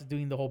everybody else is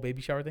doing the whole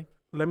baby shower thing?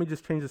 Let me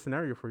just change the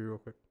scenario for you real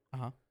quick.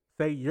 Uh-huh.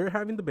 Say you're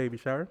having the baby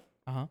shower,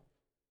 Uh-huh.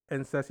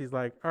 and Ceci's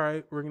like, all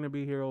right, we're going to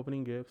be here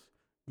opening gifts.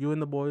 You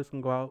and the boys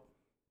can go out,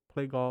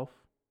 play golf,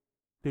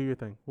 do your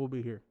thing. We'll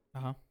be here.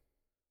 Uh-huh.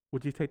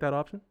 Would you take that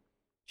option?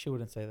 She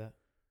wouldn't say that.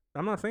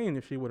 I'm not saying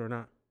if she would or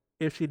not.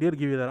 If she did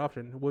give you that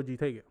option, would you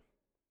take it?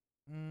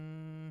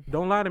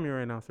 Don't lie to me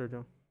right now,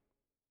 Sergio.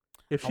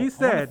 If she I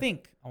said,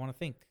 want to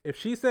think. if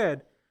she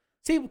said,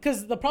 See,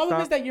 because the problem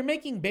Stop. is that you're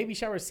making baby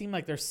showers seem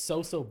like they're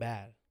so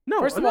bad. no,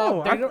 First of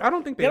no, all, I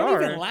don't think They they don't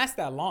are. even last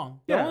that long.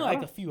 They're Yeah, only I like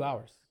a don't- few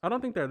hours. I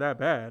don't think they're that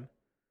bad.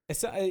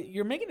 It's,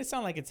 you're making it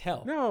sound like it's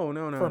hell No, for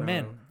no,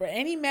 men. No, For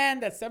any man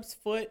that steps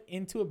foot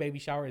into a baby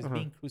shower is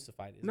being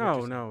crucified. is what no,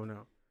 you're saying.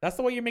 no. That's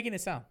the way you're making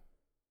it sound.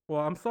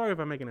 Well, I'm sorry if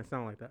I'm making it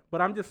sound like that,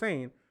 but I'm just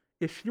saying,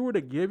 if she were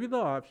to give you the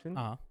option,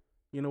 Uh-huh.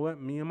 you know what?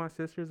 Me and my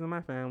sisters and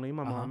my family,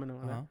 my mom and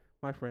all that,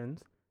 my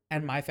friends,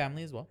 And my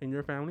family as well. and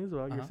your family as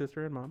well, your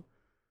sister and mom.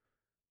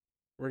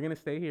 We're gonna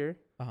stay here,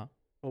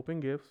 open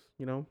gifts,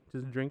 you know,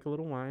 just drink a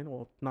little wine.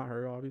 Well, not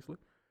her, obviously,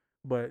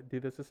 but do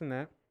this, and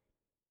that.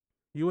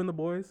 You and the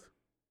boys,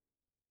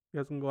 you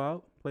guys can go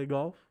out, play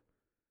golf,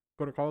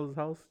 go to Carl's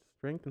house,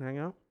 just drink and hang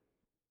out.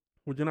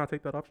 Would you not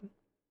take that option?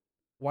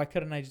 Why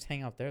couldn't I just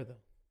hang out there,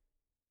 though?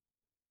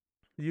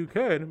 You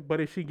could, but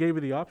if she gave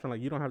you the option,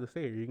 like, you don't have to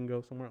stay here, you can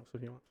go somewhere else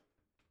if you want.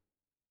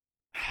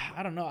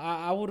 I don't know.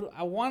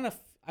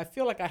 I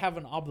feel like I have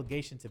an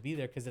obligation to be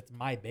there because it's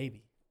my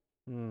baby.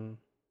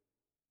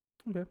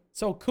 Okay.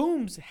 So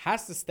Coombs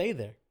has to stay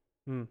there.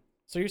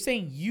 So you're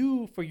saying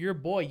you, for your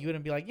boy, you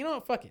wouldn't be like, you know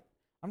what, fuck it.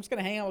 I'm just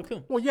going to hang out with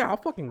Coombs. Well, yeah, I'll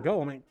fucking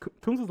go. I mean,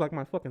 Coombs is like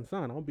my fucking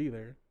son. I'll be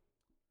there.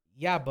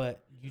 Yeah,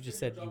 but you just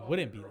said you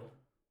wouldn't be there.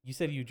 You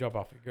said you drop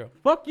off your girl.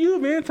 Fuck you,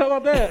 man. Talk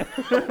about that.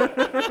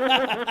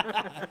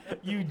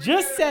 You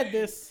just said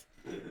this.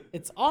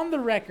 It's on the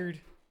record.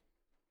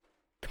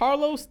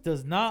 Carlos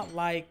does not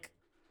like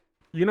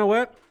You know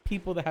what?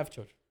 people that have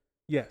children.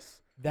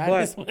 Yes. That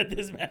is what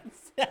this man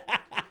said.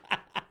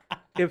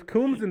 If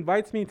Coombs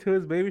invites me to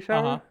his baby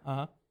shower,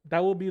 Uh-huh. that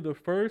will be the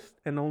first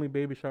and only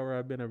baby shower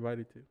I've been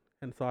invited to.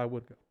 And so I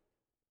would go.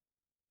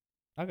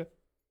 Okay.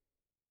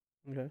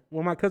 Okay.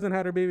 When my cousin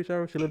had her baby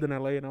shower, she lived in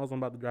LA, and I was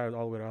about to drive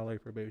all the way to LA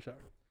for a baby shower.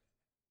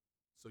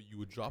 So you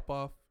would drop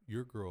off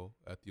your girl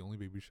at the only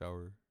baby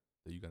shower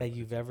that you got That invited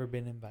you've to. ever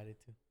been invited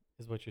to,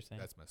 is what you're saying.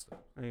 That's messed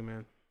up.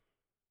 Amen.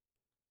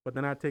 But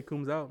then I'd take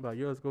Coombs out, like,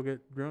 yo, let's go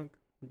get drunk.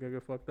 We gotta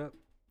get fucked up.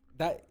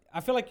 That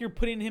I feel like you're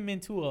putting him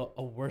into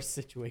a worse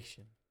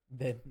situation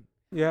than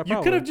Yeah, you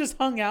probably. could have just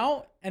hung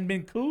out and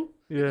been cool.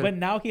 Yeah. But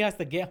now he has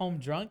to get home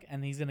drunk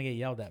and he's gonna get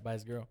yelled at by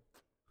his girl,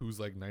 Who's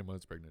like 9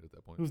 months pregnant at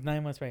that point. who's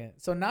 9 months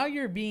pregnant. So now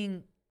you're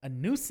being a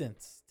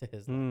nuisance to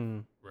his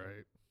life.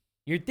 Right.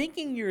 You're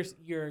thinking you're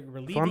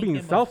relieving. So I'm being him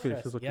of selfish,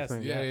 stress. is what you're Yes,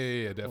 saying. Yeah,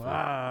 yes. definitely.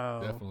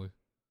 Wow. Definitely.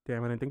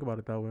 Damn, I didn't think about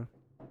it that way.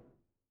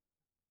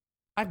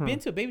 I've been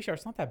to a baby shower.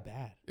 It's not that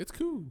bad. It's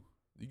cool.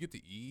 You get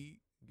to eat.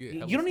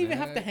 You don't even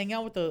have to hang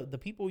out with the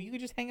people. You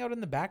could just hang out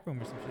in the back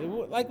room or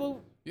something. Like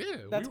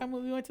Yeah. that time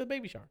when we went to the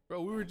baby shower.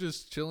 Bro, we were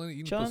just chilling,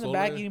 eating Chilling in the pozole.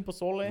 back eating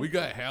pozole. We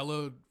got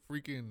hella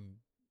freaking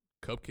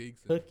cupcakes.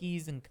 And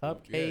Cookies and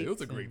cupcakes. Yeah, it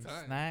was a great and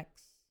time.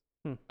 Snacks.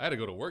 I had to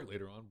go to work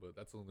later on, but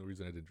that's the only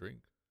reason I didn't drink.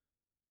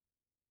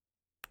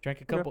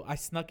 Drank a couple. I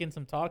snuck in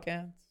some tall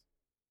cans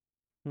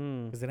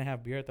because they didn't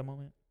have beer at the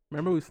moment.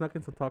 Remember we snuck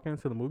in some talk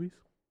cans to the movies?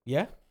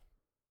 Yeah. It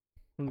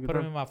was a good Put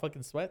them time. in my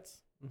fucking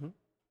sweats.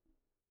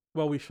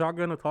 Well, we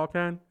shotgun a tall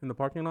can in the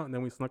parking lot, and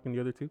then we snuck in the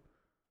other two.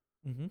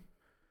 Mm-hmm.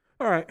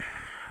 All right.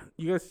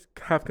 You guys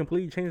have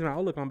completely changed my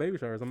outlook on baby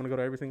showers. I'm going to go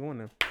to every single one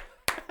now.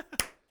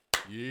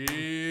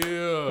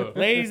 Yeah.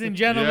 Ladies and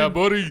gentlemen, Yeah,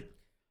 buddy.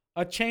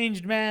 a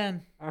changed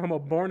man. I'm a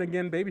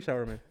born-again baby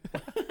shower man.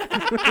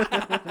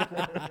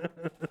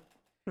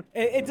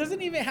 It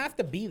doesn't even have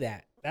to be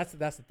that. That's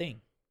the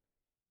thing.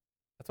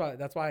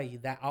 That's why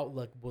that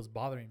outlook was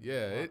bothering me.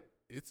 Yeah,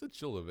 it's a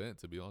chill event,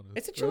 to be honest.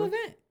 It's a chill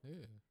event.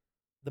 Yeah.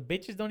 The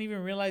bitches don't even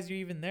realize you're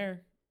even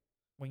there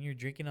when you're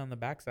drinking on the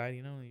backside.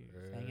 You know,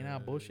 you're just hanging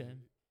out, bullshitting.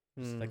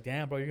 It's like,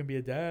 damn, bro, you're gonna be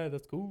a dad.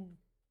 That's cool.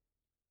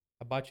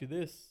 I bought you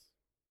this.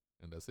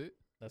 And that's it.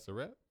 That's a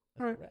wrap.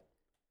 That's Alright. a wrap.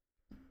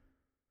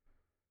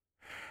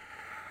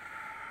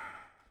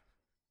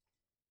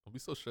 Don't be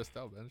so stressed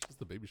out, man. It's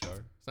just a baby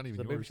shower. It's not It's even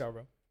a yours. baby shower,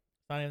 bro.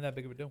 It's not even that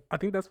big of a deal. I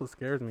think that's what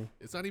scares me.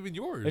 It's not even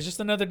yours. It's just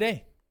another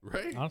day,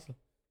 right. honestly.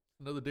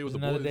 Another day It's with the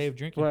another boys. day of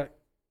drinking. But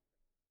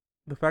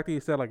the fact that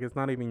you said, like, it's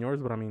not even yours,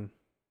 but I mean,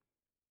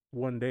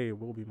 one day it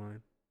will be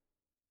mine.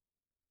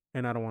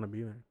 And I don't want to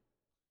be there.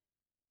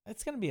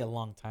 It's gonna be a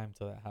long time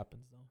till that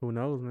happens, though. Who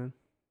knows, man?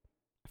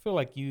 I feel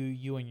like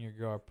you and your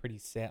girl are pretty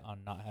set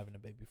on not having a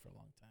baby for a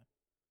long time.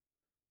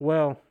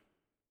 Well,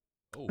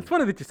 Oh. it's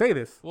funny that you say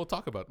this. We'll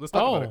talk about it. Let's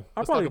talk about it.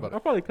 I'll Let's talk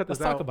about probably cut this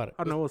Let's talk out. about it.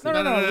 I don't know. We'll see.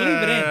 No,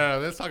 leave it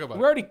in. Let's talk about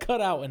We're already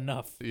cut out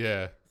enough. it.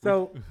 Yeah.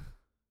 So,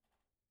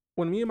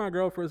 when me and my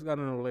girl first got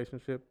in a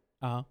relationship,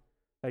 Uh huh.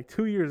 like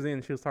 2 years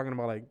in, she was talking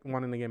about like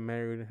wanting to get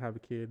married and have a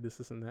kid, this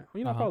and that.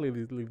 You know, I'll probably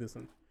leave this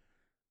in.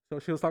 So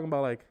she was talking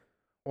about like,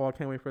 oh, I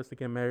can't wait for us to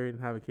get married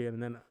and have a kid.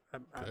 And then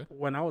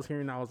when I was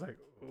hearing that, I was like,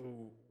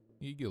 oh.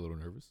 You get a little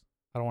nervous.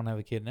 I don't want to have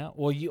a kid now.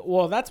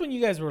 Well, that's when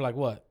you guys were like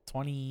what,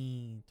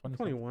 21.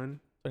 21.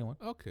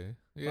 Okay.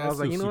 Yeah, I was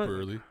like, you know super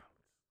what? early.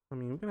 I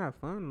mean, we can have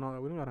fun and all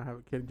that. We don't gotta have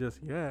a kid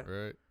just yet.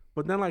 Right.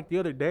 But then like the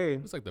other day,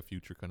 It's like the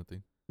future kind of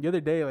thing.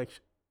 like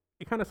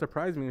it kind of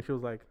surprised me, and she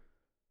was like,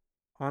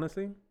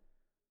 honestly,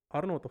 I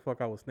don't know what the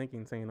fuck I was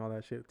thinking saying all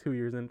that shit 2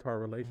 years into our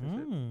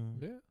relationship.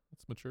 Yeah,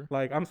 that's mature.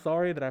 Like, I'm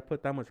sorry that I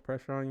put that much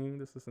pressure on you,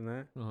 this and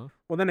that. Uh-huh.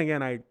 Well, then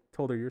again, I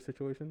told her your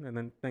situation, and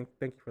then thank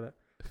you for that.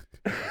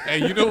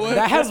 Hey, you know what?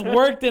 That has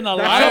worked in a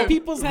lot of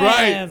people's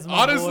hands. Right.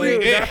 My Honestly,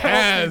 boy. it That helped me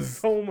has.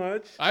 so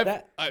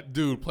much.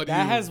 Dude, plenty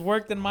That of- has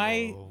worked in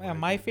my Oh,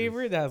 my goodness.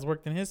 favor. That has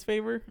worked in his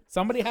favor.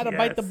 Somebody had to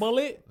bite the Yes.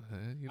 bullet.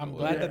 You know I'm what?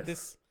 glad that Yes.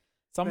 this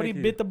somebody Thank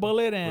you. bit the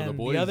bullet and the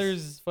boys.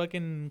 others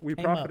fucking We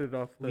came up. profited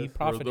off We this. For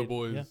profited. the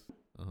boys. Yeah.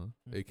 Uh-huh.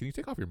 Hey, can you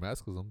take off your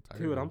mask? Because I'm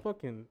tired. Dude, bro. I'm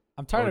fucking.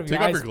 I'm tired Or of your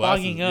take off eyes your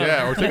glasses. fogging up.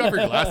 Yeah, or take off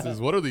your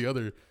glasses. What are the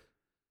other?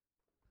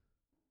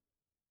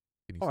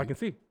 Can you Oh, I can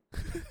see.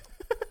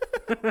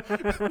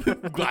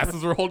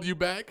 Glasses are holding you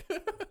back.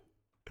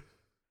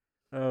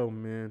 Oh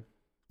man,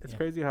 it's Yeah.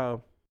 crazy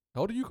how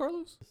How old are you,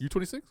 Carlos? You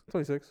 26?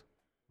 26.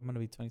 I'm gonna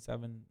be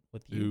 27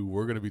 with you. Dude,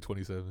 we're gonna be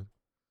 27,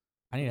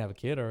 I need to have a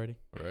kid already.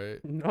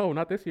 right? No,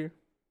 not this year.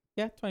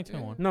 Yeah,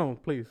 2021. No,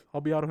 please.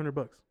 I'll be out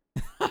 $100.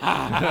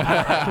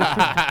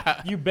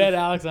 You bet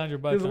Alex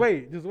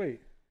 $100. Just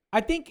wait.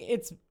 I think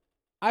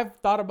I've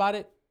thought about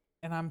it,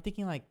 and I'm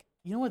thinking like,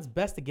 you know what's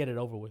best to get it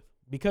over with,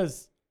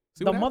 because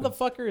See the what happens.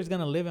 motherfucker is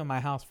gonna live in my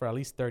house for at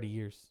least 30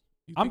 years.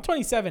 You I'm think-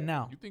 27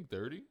 now, You think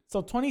 30?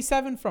 so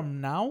 27 from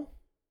now,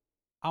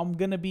 I'm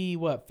gonna be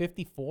what,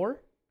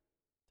 54?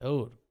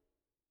 Dude,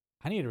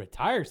 I need to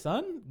retire,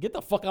 son. Get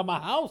the fuck out of my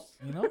house.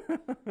 You know,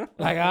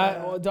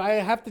 like do I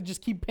have to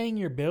just keep paying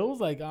your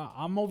bills? Like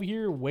I'm over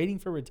here waiting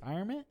for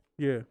retirement.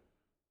 Yeah.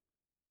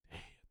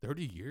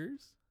 30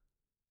 years?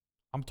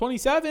 I'm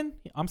 27.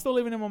 I'm still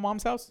living in my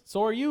mom's house.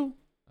 So are you.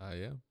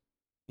 Yeah.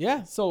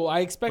 Yeah. So I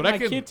expect But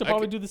my kid to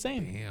probably do the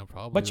same. Damn,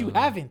 probably. But you not.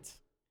 haven't.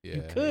 Yeah,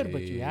 you could,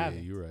 but you yeah,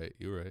 haven't. You're right.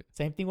 You're right.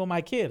 Same thing with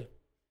my kid.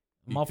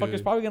 You Motherfucker's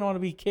could. probably gonna want to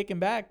be kicking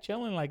back,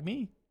 chilling like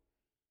me.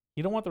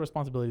 You don't want the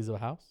responsibilities of a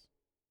house,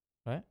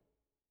 right?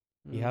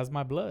 He Mm. has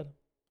my blood.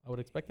 I would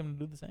expect him to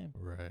do the same.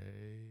 Right.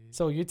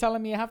 So you're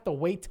telling me I have to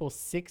wait till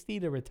 60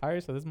 to retire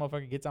so this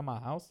motherfucker gets out my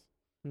house?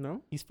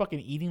 No. He's fucking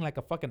eating like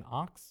a fucking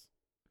ox.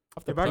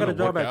 If I got a to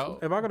job work at out?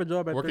 if I got a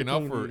job at Working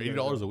 13, out for then you $80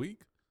 gotta a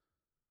week?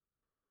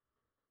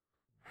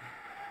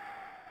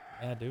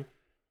 Yeah, dude.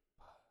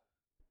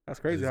 That's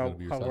crazy is how gonna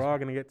be your we're size. all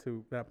gonna get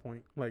to that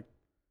point. Like,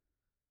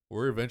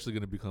 We're eventually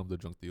going to become the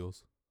drunk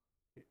deals.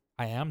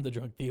 I am the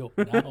drunk deal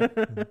now.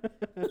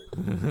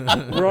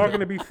 we're all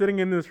gonna be sitting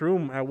in this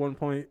room at one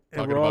point, and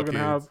Talking we're all about gonna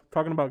kids. have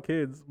talking about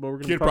kids, but we're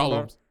gonna Kid talk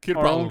problems. Kid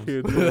our own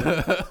problems.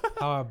 kids,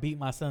 How I beat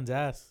my son's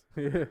ass.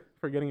 about, yeah,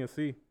 for getting a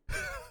C.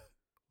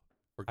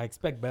 I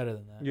expect better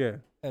than that.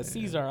 Yeah.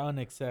 C's are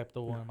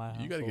unacceptable in my house.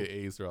 You got to get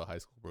A's throughout high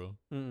school, bro.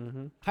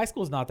 Mm-hmm. High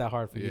school's not that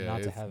hard for you Yeah,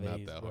 not to it's have not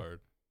A's. that bro. hard.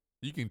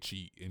 You can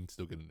cheat and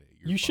still get an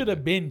A. You should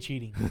have been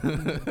cheating.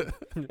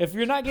 If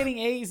you're not getting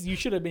A's, you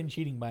should have been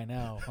cheating by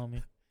now,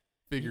 homie.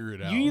 Figure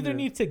it out. You either Yeah.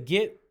 need to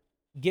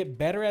get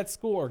better at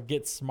school or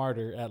get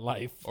smarter at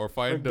life. Or Or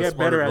find a get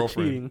smarter better at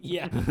girlfriend. cheating.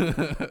 Yeah,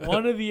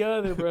 one or the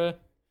other, bro.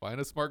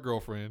 Find a smart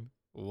girlfriend.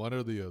 One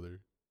or the other.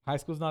 High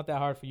school's not that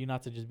hard for you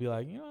not to just be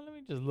like, you know, let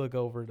me just look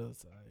over to the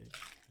side.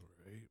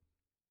 Right.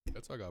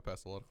 That's how I got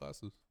past a lot of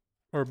classes.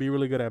 Or be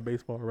really good at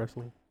baseball or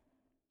wrestling.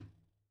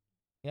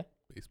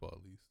 Baseball,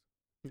 at least.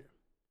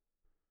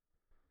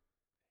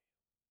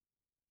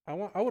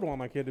 I would want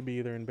my kid to be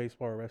either in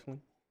baseball or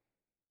wrestling.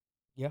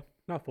 Yeah.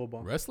 Not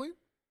football. Wrestling?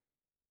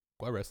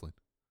 Why wrestling?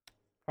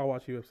 I'll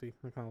watch UFC.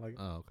 I kind of like it.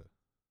 Oh, okay.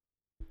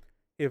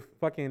 If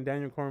fucking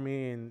Daniel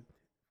Cormier and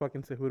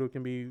fucking Cejudo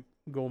can be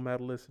gold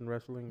medalists in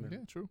wrestling, then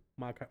Yeah, true.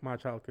 my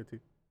child could too.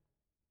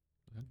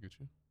 I get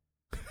you.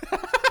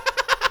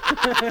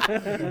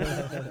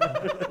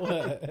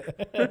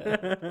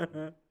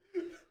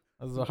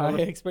 Those are high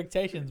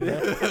expectations, bro.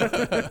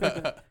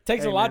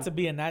 Takes Hey, a lot man. to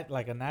be a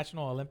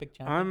national Olympic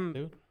champion,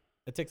 dude.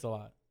 It takes a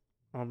lot.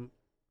 Um,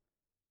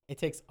 It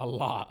takes a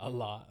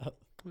lot.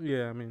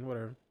 yeah, I mean,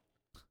 whatever.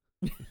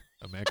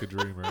 A man could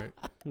dream, right?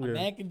 A Yeah.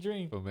 man can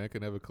dream. A man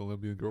can have a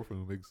Colombian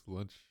girlfriend who makes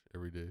lunch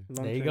every day.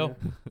 Lunch There you and, go. yeah.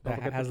 Don't That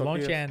forget has the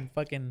lunch tortillas. and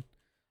fucking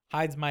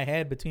hides my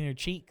head between her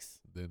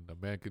cheeks. Then a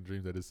man can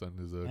dream that his son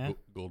is a Yeah.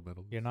 gold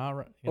medal. You're not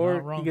Or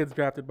not wrong. he gets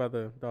drafted by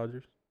the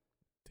Dodgers.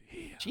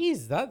 Damn.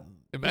 Jeez, that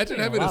Imagine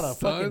putting having lot a of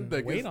son fucking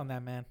that weight gets on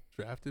that man.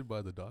 drafted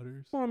by the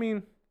Dodgers. Well, I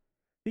mean,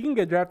 he can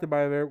get drafted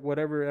by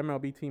whatever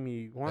MLB team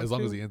he wants. As long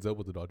to. as he ends up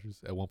with the Dodgers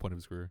at one point of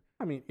his career.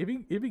 I mean, if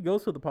he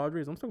goes to the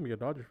Padres, I'm still gonna be a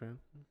Dodger fan.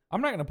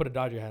 I'm not gonna put a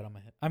Dodger hat on my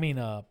head. I mean,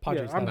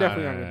 Padres. I'm hat.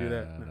 definitely not gonna do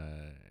that,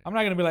 no. I'm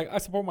not gonna be like, I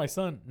support my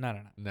son.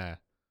 No. Nah.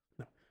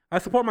 I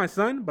support my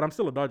son, but I'm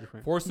still a Dodger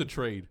fan. Force a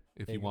trade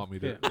if There you you want me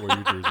go. to wear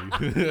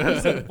your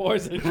jersey.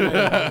 Force a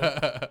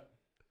trade.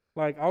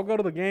 Like, I'll go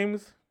to the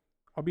games.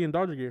 I'll be in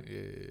Dodger gear.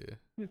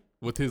 Yeah.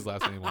 With his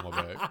last name on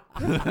my back.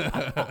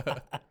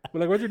 But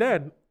like, where's your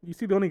dad? You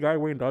see the only guy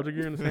wearing Dodger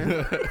gear in the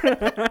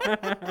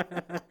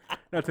stand?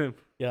 That's him.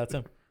 Yeah, that's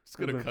him. Just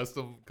get a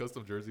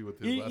custom jersey with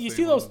his last name. You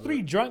see those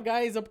 3 drunk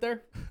guys up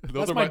there? Those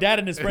That's are my dad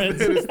and his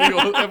friends. and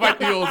my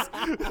Theos.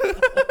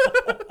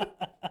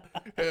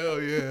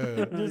 Hell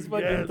yeah. Just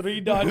fucking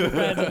 3 Dodger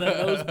fans in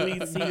the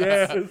nosebleed seats.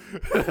 Yes. You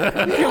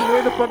can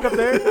way the fuck up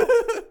there.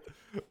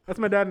 That's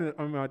my dad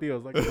and my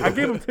Theos. Like, I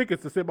gave him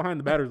tickets to sit behind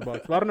the batter's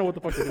box. So I don't know what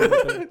the fuck they're doing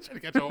up there. Trying to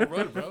catch a home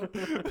run, bro.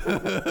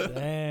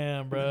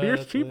 Damn, bro. Beer's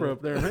that's cheaper lit.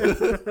 up there,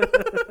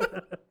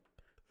 man.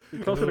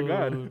 You're closer to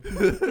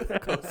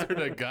God. Closer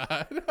to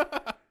God.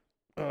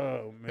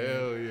 Oh, man.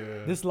 Hell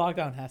yeah. This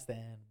lockdown has to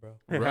end, bro.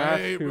 It has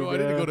Right, to, bro. I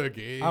need to go to a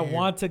game. I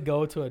want to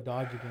go to a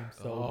Dodger game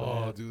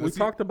so bad. dude. We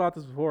talked about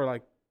this before.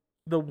 Like,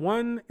 the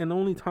one and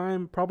only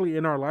time probably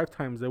in our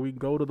lifetimes that we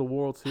go to the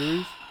World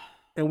Series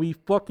and we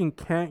fucking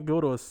can't go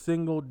to a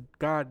single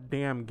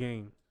goddamn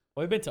game.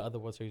 Well, we've been to other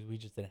World Series. We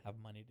just didn't have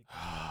money to go.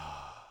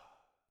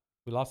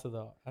 We lost to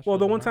the Astros. Well,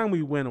 the one right? time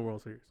we win a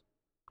World Series.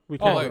 We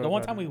Oh, go the to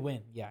one that time we game.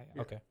 win. Yeah,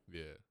 Yeah. okay.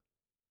 Yeah.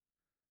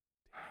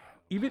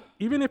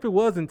 Even if it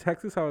was in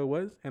Texas how it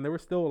was, and they were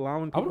still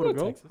allowing I would people to go to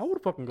go, Texas. I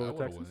would fucking I go to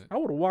would've Texas. went. I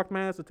would have walked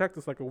my ass to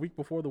Texas like a week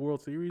before the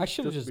World Series. I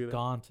should have to just be there.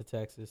 gone to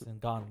Texas and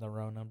gone the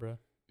Rona, bro.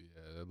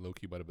 Yeah, low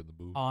key might have been the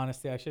move.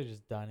 Honestly, I should have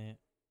just done it.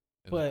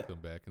 And then but-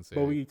 come back and say.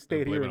 But we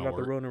stayed blame here it and on got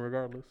the work. Rona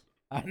regardless.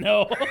 I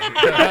know.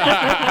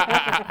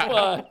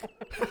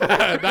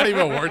 Fuck. Not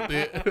even worth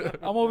it.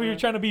 I'm over here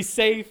trying to be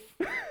safe.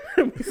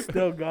 We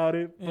still got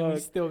it. And we Fuck.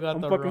 still got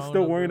I'm the fucking Rona,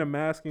 still wearing bro. a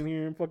mask in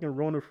here. I'm fucking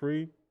Rona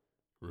free.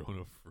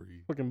 Rona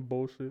free. Fucking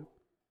bullshit.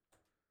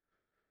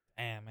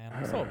 Damn, man.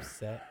 I'm so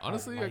upset.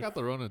 Honestly, I got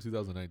the Rona in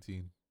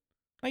 2019.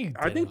 No, you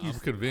I think didn't. I'm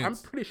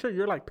convinced. I'm pretty sure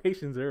you're like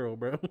patient zero,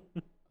 bro.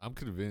 I'm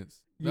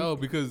convinced. You- No,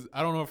 because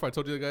I don't know if I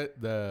told you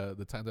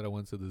the time that I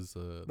went to this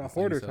The this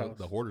hoarder's lady's house.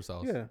 the hoarder's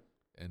house. Yeah.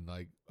 And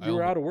like You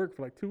were out of work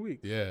for like 2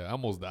 weeks. Yeah, I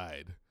almost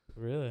died.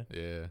 Really?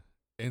 Yeah.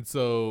 And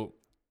so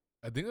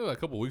I think a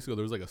couple weeks ago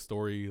there was like a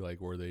story like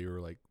where they were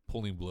like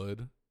pulling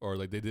blood or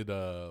like they did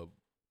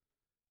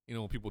you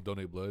know when people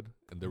donate blood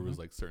and there was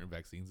like certain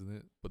vaccines in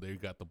it, but they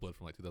got the blood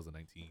from like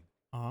 2019.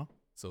 Uh-huh.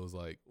 So it was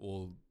like,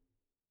 well,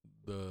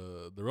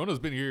 the Rona's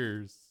been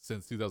here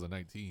since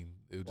 2019.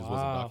 It just wasn't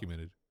Wow.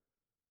 documented.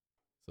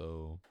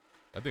 So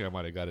I think I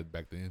might have got it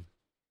back then.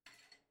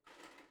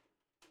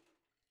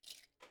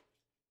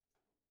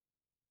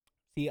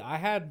 See, I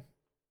had.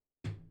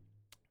 It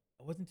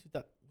wasn't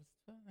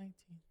 2019.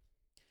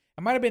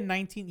 It might have been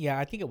 19. Yeah,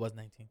 I think it was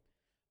 19.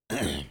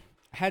 I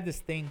had this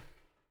thing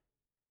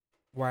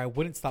where I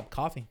wouldn't stop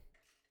coughing.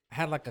 I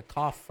had like a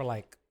cough for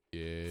like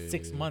Yeah.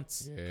 6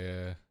 months.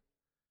 Yeah.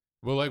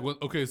 Well, like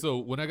so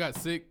when I got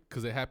sick,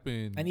 because it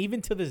happened. And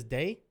even to this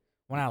day,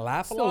 when I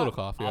laugh Still a a lot, little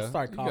cough, I'll yeah.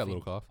 start You got a coughing.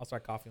 little cough. I'll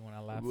start coughing when I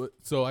laugh.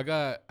 So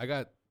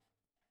I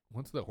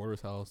went to the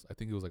hoarder's house. I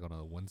think it was like on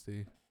a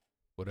Wednesday,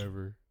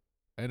 whatever.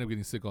 I ended up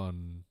getting sick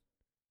on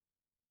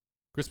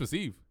Christmas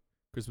Eve.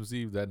 Christmas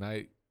Eve that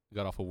night,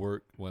 got off of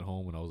work, went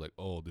home, and I was like,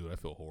 "Oh, dude, I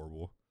feel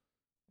horrible,"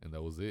 and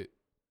that was it.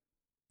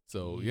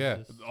 So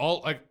Jesus.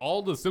 yeah,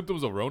 all the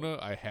symptoms of Rona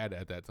I had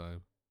at that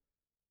time.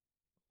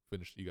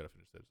 Finish. You gotta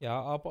finish that. Yeah,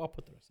 I'll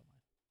put the rest of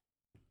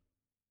mine.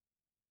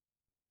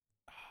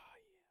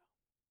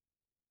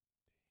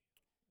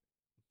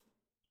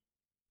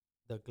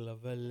 The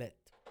Glenlivet.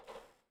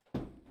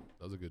 That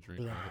was a good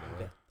drink. I'm not gonna lie.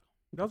 Glenlivet.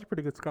 That was a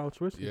pretty good Scotch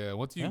whiskey. Yeah,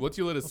 once you Yeah, let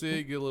it that's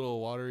sit, get a little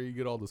water, you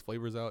get all those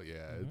flavors out.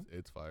 Yeah, Mhm.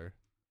 it's fire.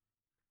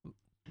 A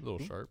little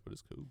Cool. sharp, but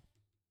it's cool.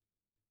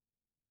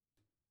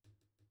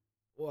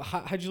 Well,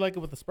 how'd you like it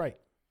with the Sprite?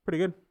 Pretty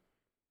good.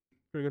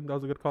 Pretty good. That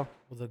was a good call.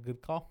 Was it a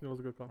good call? That was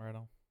a good call. Right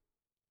on.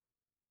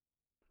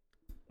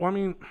 Well, I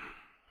mean,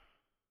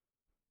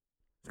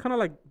 it's kind of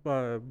like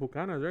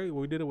Bucanas, right?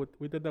 We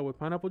did that with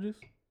pineapple juice.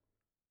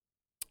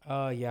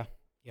 Yeah.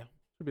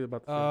 Should be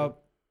about the same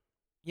thing.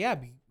 Yeah,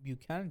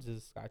 Buchanan's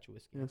is Scotch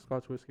whiskey. Yeah,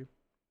 Scotch whiskey.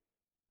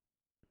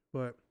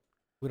 But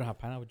We don't have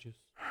pineapple juice.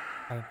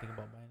 I didn't think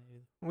about buying it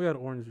either. we had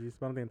orange juice,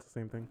 but I don't think it's the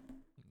same thing.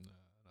 Nah,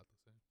 not the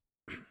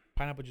same.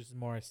 Pineapple juice is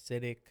more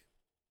acidic,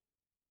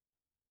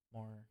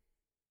 more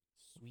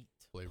sweet,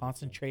 Flavorful.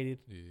 concentrated,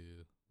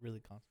 Yeah. really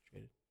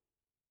concentrated.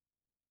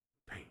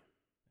 Damn.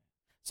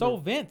 So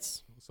Yeah.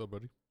 Vince, What's up,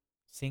 buddy?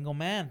 single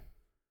man,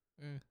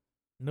 Eh.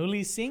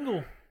 newly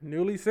single.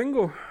 Newly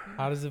single,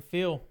 How does it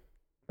feel?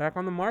 back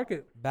on the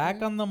market.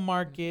 Back on the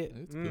market.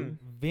 It's Mm. cool.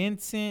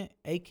 Vincent,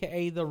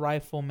 aka the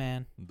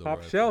Rifleman, The Top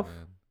Rifleman.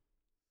 shelf.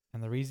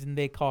 and the reason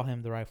they call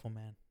him the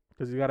Rifleman.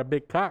 Because you got a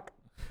big cock.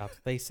 That's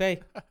what they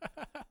say.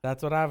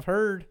 That's what I've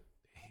heard.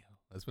 Damn,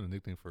 that's been a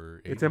nickname for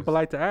ages. It's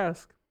impolite to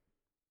ask.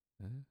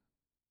 Eh.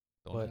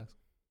 Don't But- ask.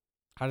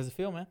 How does it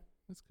feel, man?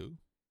 It's cool.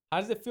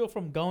 How does it feel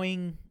from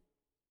going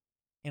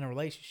in a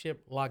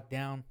relationship, locked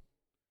down?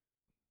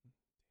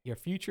 Your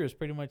future is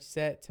pretty much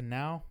set to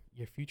now.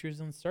 Your future is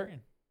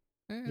uncertain.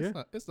 Eh,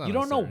 Yeah. It's not You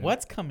don't know uncertain.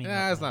 what's coming.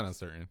 Yeah, up it's not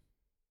next. uncertain.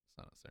 It's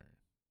not uncertain.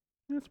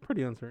 It's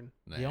pretty uncertain.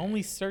 The Nah.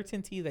 only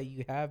certainty that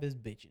you have is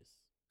bitches.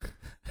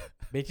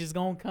 Bitches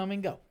gonna come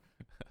and go.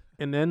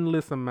 An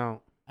endless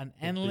amount. An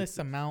endless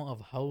amount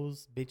of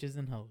hoes, bitches,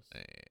 and hoes.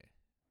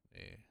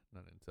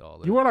 Not into all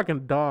that. You are like a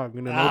dog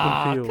in an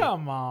open field.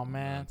 Come on, Not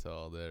man. into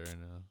all that right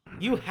now.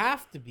 You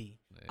have to be.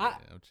 I'm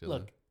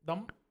chilling.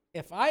 Look,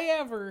 if I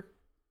ever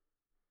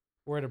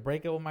were to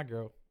break up with my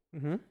girl,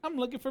 Mm-hmm. I'm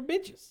looking for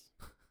bitches.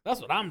 That's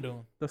what I'm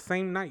doing. The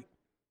same night.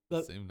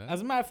 Same night.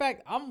 As a matter of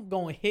fact, I'm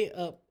going to hit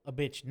up a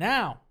bitch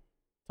now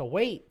to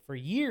wait for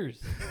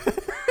years.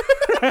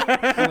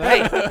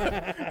 Hey,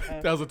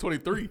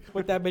 2023.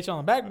 put that bitch on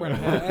the back burner.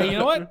 Hey, you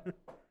know what?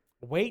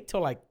 Wait till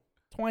like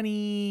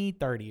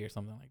 2030 or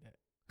something like that.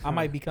 I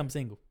might become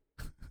single.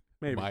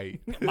 Maybe.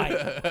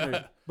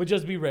 Might. But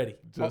just be ready.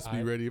 Just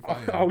be ready if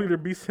I I'll am. either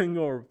be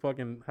single or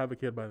fucking have a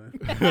kid by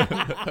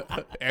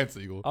then. And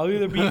single. I'll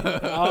either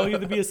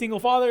be a single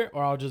father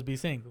or I'll just be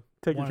single.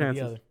 Take your One or the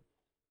chances. other.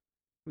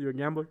 You a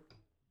gambler?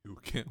 You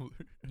a gambler?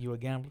 You a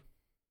gambler?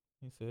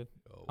 He said.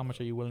 Yo, How much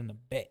are you willing to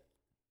bet?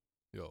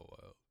 Yo,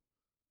 wow.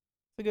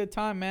 It's a good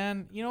time,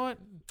 man. You know what?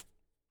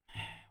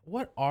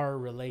 What are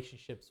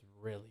relationships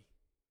really?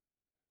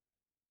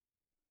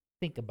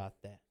 Think about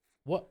that.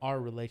 What are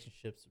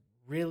relationships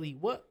really?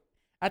 What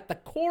at the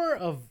core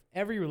of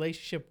every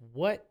relationship,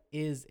 what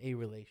is a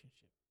relationship?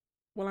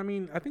 Well, I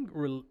mean, I think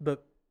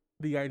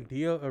the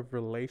idea of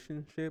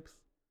relationships,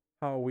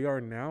 how we are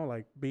now,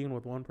 like being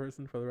with one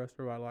person for the rest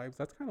of our lives,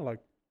 that's kind of like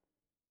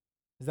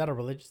Is that a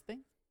religious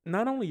thing?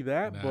 not only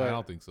that, Nah, but I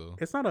don't think so.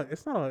 it's not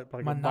a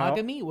like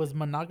Monogamy? Was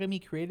monogamy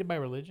created by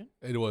religion?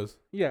 It was.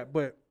 yeah,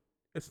 but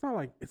it's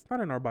not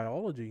in our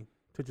biology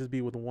to just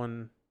be with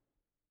one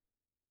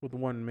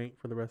mate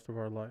for the rest of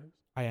our lives.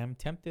 I am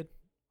tempted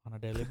on a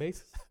daily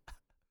basis.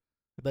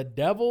 The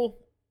devil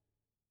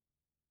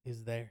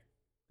is there.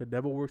 The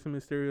devil works in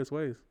mysterious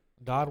ways.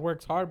 God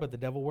works hard, but the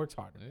devil works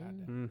harder. Yeah.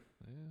 Goddamn. Mm.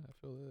 Yeah, I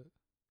feel that.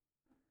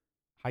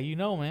 How you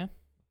know, man?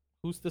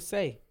 Who's to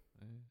say?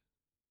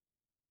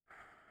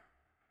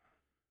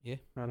 Yeah.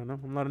 I don't know.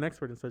 I'm not an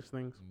expert in such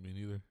things. Me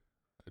neither.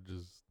 I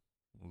just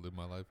live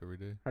my life every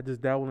day. I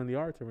just dabble in the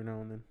arts every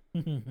now and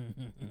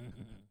then.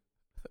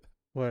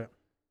 But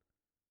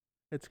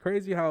it's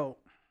crazy how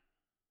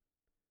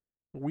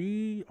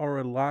we are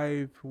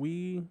alive.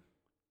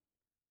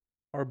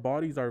 Our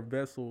bodies are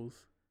vessels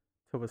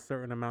to a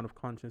certain amount of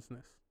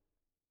consciousness.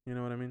 You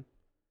know what I mean?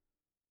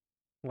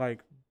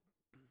 Like,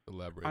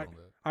 Elaborate on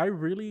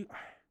that.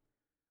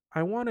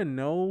 I want to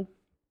know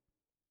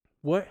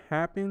what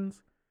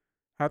happens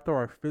after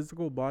our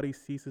physical body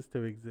ceases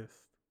to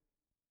exist.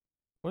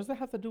 What does that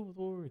have to do with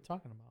what we were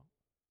talking about?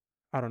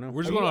 I don't know.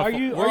 We're just Are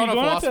going you- on. are We're you on a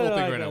going philosophical to,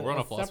 thing like, right now. a- We're on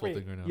a a philosophical separate-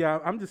 thing right now. Yeah,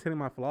 I'm just hitting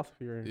my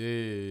philosophy right now.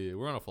 Yeah.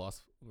 We're on a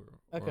philosophy. We're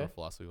on Okay. a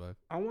philosophy vibe.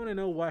 I want to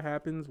know what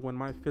happens when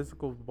my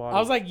physical body. I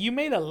was like, you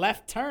made a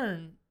left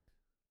turn,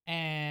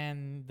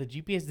 and the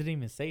GPS didn't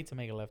even say to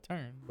make a left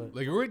turn. But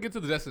Like, we're gonna get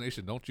to the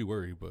destination. Don't you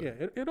worry. But yeah,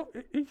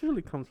 it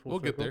usually comes full we'll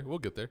get circle. there. We'll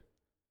get there.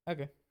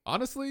 okay,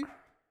 Honestly,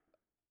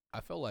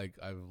 I felt like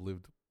I've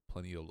lived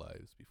plenty of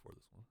lives before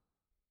this one.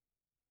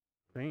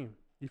 Damn.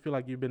 You feel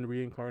like you've been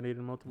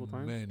reincarnated multiple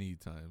times? Many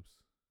times.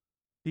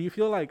 Do you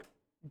feel like,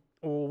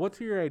 well, what's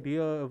your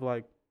idea of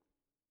like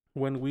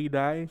when we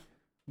die,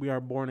 we are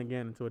born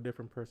again into a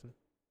different person?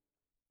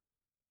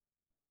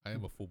 I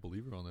am a full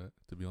believer on that,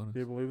 to be honest. Do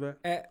you believe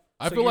that?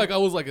 I feel like I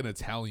was like an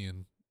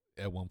Italian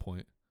at one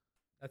point.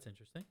 that's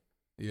interesting.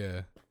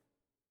 Yeah.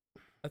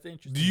 That's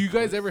interesting. Do you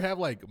guys ever have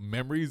like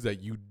memories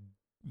that you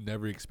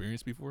never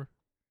experienced before?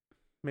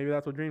 Maybe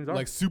that's what dreams are.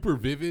 Like super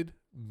vivid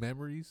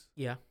memories?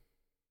 Yeah,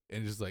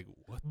 And just like,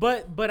 what?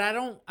 but I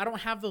don't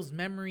have those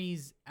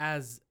memories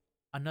as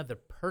another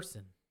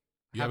person.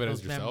 You have it those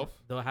as yourself?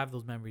 They'll have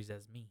those memories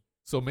as me.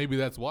 So maybe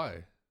that's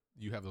why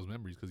you have those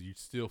memories, because you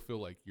still feel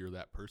like you're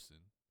that person,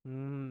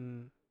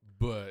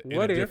 but in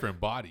What a if- different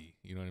body.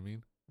 You know what I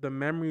mean? The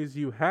memories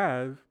you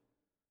have,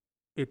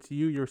 it's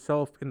you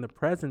yourself in the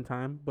present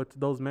time, but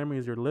those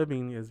memories you're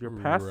living is your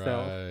past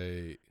self.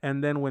 Right.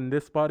 And then when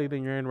this body that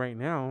you're in right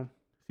now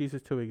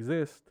ceases to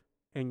exist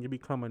and you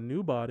become a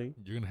new body,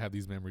 You're going to have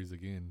these memories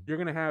again you're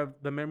going to have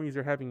the memories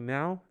you're having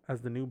now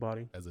as the new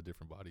body. as a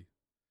different body.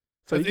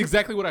 So That's you,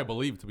 exactly what I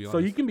believe, to be honest. so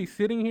you can be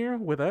sitting here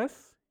with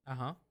us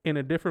Uh-huh. in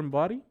a different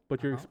body,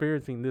 but you're Uh-huh.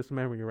 experiencing this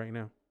memory right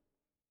now.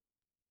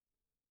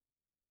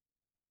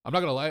 I'm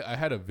not going to lie. I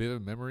had a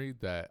vivid memory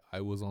that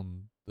I was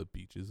on the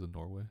beaches of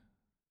Norway.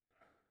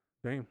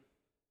 Damn.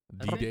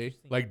 That's D-Day.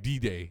 interesting. Like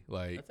D-Day.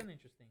 Like, That's an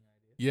interesting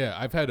idea. yeah,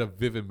 I've had a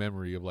vivid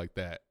memory of like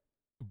that.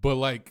 But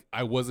like,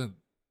 I wasn't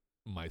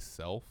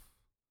myself,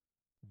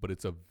 but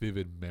it's a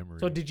vivid memory.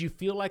 So did you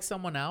feel like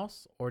someone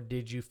else, or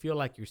did you feel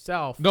like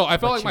yourself? No, I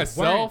felt but like you weren't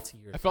myself. I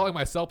yourself? felt like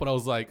myself, but I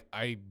was like,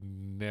 I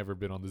never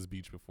been on this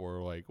beach before.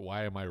 Like,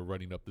 why am I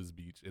running up this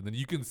beach? And then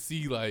you can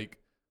see like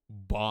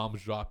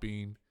bombs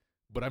dropping,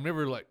 but I've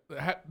never like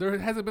there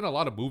hasn't been a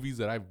lot of movies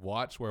that I've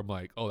watched where I'm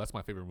like, oh, that's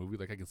my favorite movie.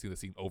 Like I can see the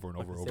scene over and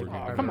Like over and the over Saving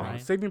again. Private Come on, Ryan.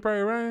 Saving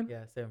Private Ryan.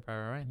 Yeah, Saving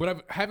Private Ryan. But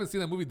I haven't seen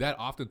that movie that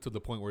often to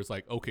the point where it's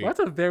like, okay, Well, that's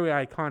a very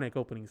iconic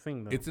opening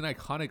scene, though. it's an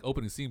iconic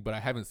opening scene, but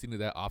I haven't seen it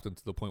that often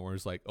to the point where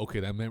it's like,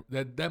 okay,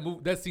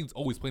 that scene's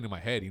always playing in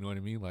my head. You know what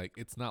I mean? Like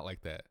it's not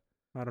like that.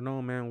 I don't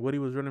know, man. Woody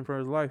was running for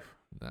his life.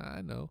 Nah,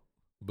 I know.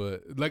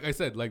 But like I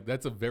said, like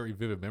that's a very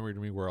vivid memory to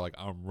me where like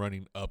I'm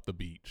running up the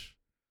beach.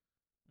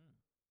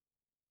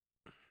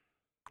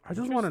 I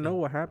just want to know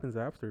Interesting. what happens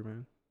after,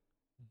 man.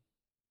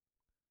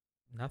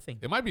 Nothing.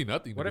 It might be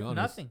nothing. What to if be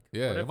honest. nothing?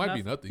 Yeah, What it if might be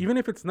nothing? nothing. Even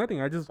if it's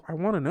nothing, I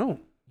want to know.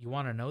 You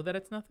want to know that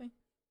it's nothing?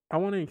 I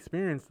want to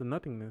experience the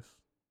nothingness.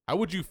 How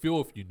would you feel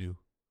if you knew?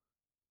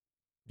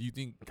 Do you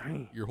think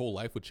Dang. your whole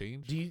life would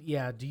change? Do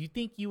you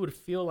think you would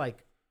feel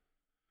like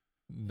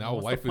Now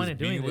what's the life point is of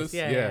doing meaningless. this?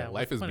 Yeah, what's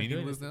life the is point of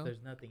doing meaningless this if now.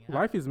 There's nothing.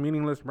 Life is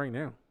meaningless right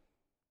now.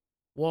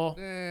 Well,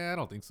 I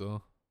don't think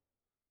so.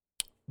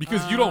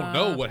 Because you don't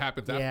know what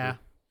happens yeah. after.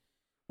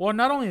 Well,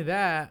 not only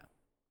that,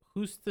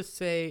 who's to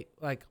say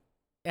like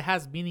it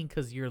has meaning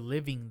because you're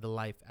living the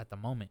life at the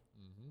moment.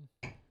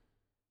 Mm-hmm.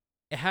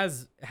 It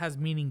has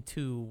meaning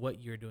to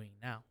what you're doing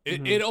now.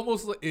 It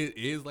almost it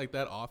is like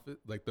that office,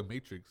 like the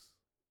Matrix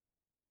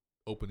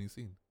opening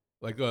scene,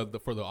 like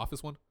for the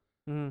Office one,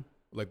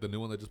 like the new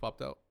one that just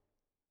popped out.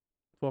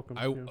 Welcome.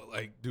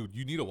 Like, dude,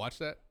 you need to watch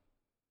that.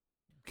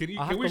 Can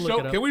I'll have we to look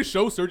it up. can we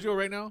show Sergio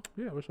right now?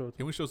 Yeah, we'll show it.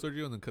 Can we show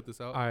Sergio and then cut this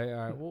out? All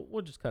right.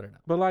 We'll just cut it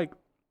out. But like,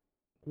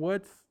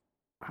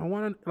 I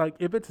want to like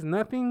if it's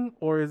nothing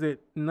or is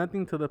it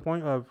nothing to the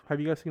point of have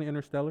you guys seen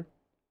Interstellar?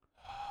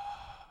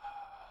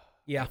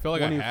 Yeah. I feel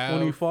like when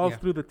I he falls Yeah.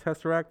 through the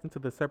tesseract into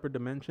the separate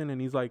dimension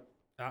and he's like,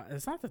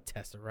 It's not the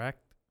Tesseract.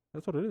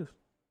 that's what it is.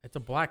 It's a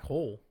black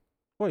hole.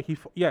 Wait,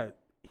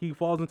 he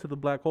falls into the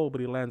black hole,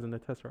 but he lands in the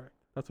tesseract.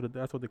 That's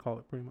what they call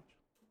it, pretty much.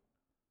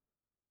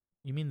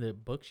 You mean the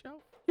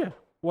bookshelf?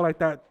 Well, like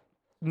that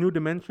new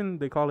dimension,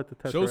 they call it the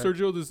tesseract. show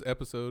Sergio this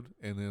episode,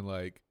 and then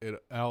like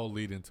I'll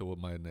lead into what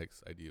my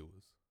next idea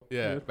was.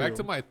 Yeah, that's back pretty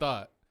to my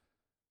thought.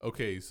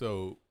 Okay,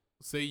 so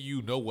say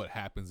you know what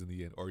happens in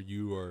the end, or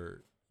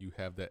you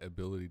have that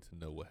ability to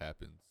know what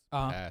happens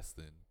past.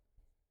 Then,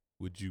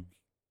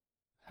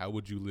 how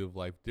would you live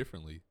life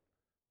differently?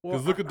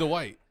 Because look at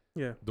Dwight.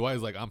 Yeah.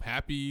 Dwight's like, I'm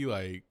happy.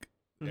 Like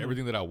Mhm.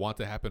 everything that I want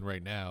to happen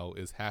right now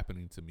is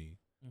happening to me.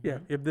 Yeah,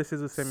 Mhm. if this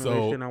is a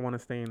simulation, I want to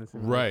stay in a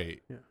simulation.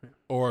 Right. Yeah.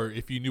 Or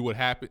if you knew what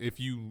happened, if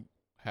you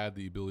had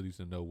the ability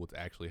to know what's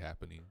actually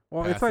happening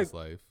Well, past it's like this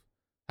life,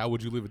 how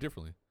would you live it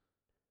differently?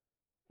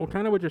 Well,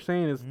 kind of what you're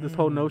saying is this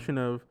whole Mm. notion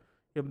of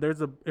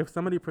if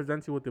somebody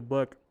presents you with a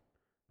book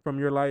from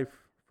your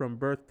life from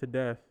birth to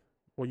death,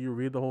 will you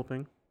read the whole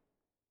thing?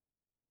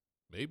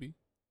 Maybe.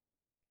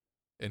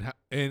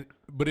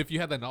 But if you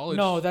had that knowledge,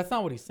 No, that's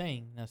not what he's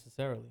saying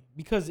necessarily.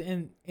 Because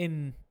in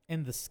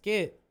the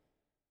skit,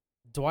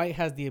 Dwight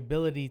has the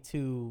ability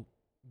to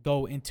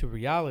go into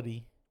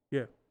reality.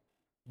 Yeah.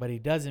 But he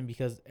doesn't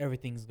because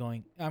everything's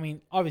going. I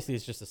mean, obviously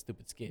it's just a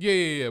stupid skit.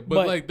 yeah.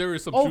 But like there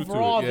is some truth to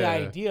overall, it. the Yeah.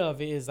 idea of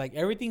it is like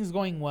everything's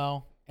going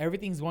well.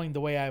 Everything's going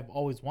the way I've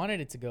always wanted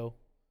it to go.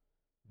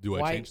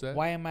 Do I change that?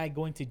 Why am I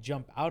going to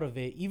jump out of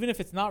it, even if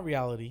it's not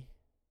reality?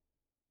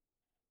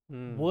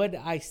 Would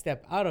I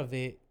step out of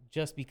it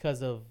just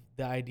because of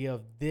the idea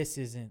of this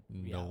isn't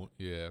reality? No.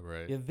 Yeah.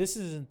 Right. Yeah, this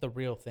isn't the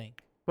real thing.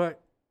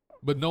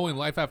 But knowing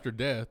life after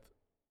death,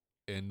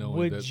 and knowing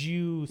Would that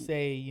you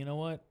say, you know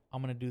what?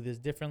 I'm gonna do this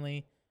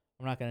differently.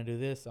 I'm not gonna do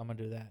this. I'm gonna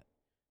do that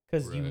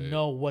because you Right.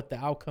 know what the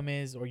outcome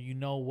is, or you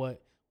know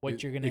what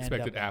you're gonna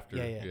expect end it up after?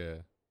 at. Yeah.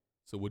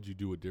 So would you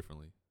do it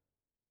differently?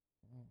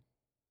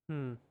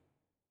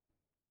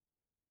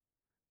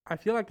 I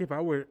feel like if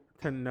I were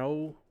to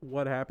know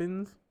what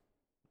happens,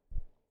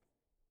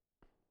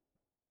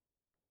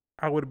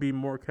 I would be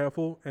more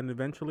careful, and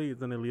eventually it's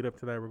gonna lead up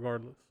to that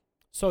regardless.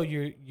 So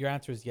your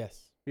answer is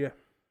yes. Yeah.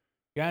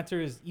 Your answer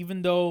is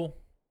even though.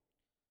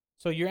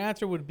 So your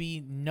answer would be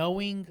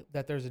knowing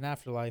that there's an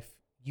afterlife,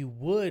 you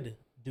would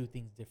do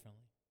things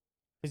differently,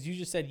 because you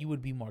just said you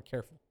would be more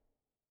careful,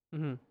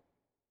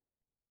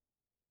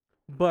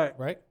 But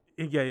right?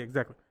 yeah,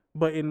 exactly.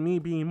 But in me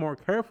being more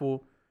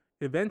careful,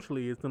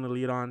 eventually it's gonna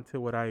lead on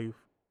to what I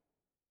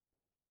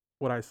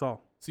saw.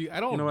 See, I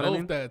don't You know know, what I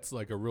mean? if that's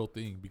like a real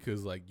thing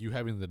because like you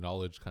having the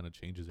knowledge kind of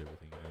changes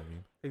everything. You know what I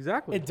mean?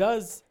 Exactly. It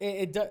does.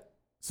 It does.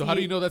 So how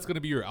do you know that's going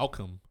to be your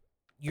outcome?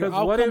 Your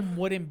 'Cause what outcome if-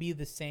 wouldn't be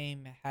the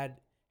same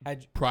had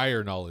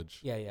Prior knowledge.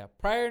 yeah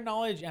prior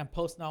knowledge and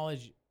post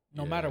knowledge.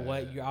 No matter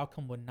what, Yeah. your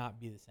outcome would not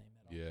be the same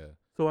at all. Yeah.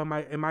 So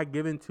am I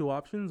given two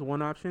options?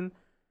 One option,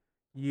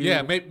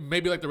 Yeah,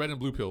 maybe like the red and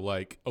blue pill.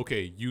 Like,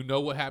 okay, you know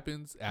what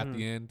happens at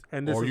the end,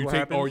 And this or is you what take,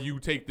 happens? or you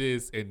take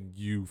this and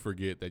you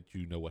forget that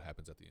you know what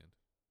happens at the end.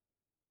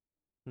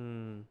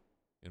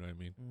 You know what I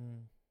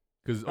mean?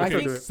 Because I okay,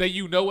 still do it. say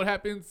you know what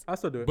happens, I'll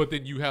still do it. but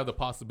then you have the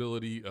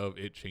possibility of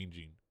it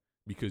changing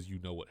because you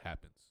know what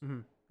happens,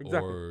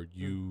 Exactly. or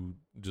you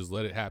just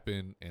let it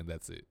happen and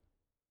that's it.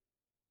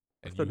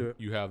 And still do it.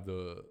 you have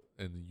and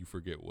then you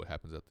forget what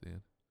happens at the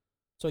end.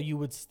 So you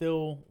would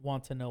still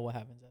want to know what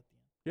happens at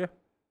the end.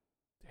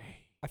 Yeah. Dang,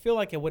 I feel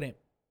like it wouldn't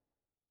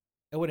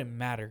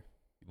matter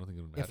you don't think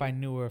it would matter? if I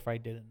knew or if I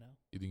didn't know.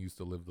 You think you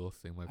still live the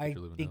same life I that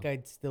you're living think now?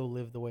 I'd still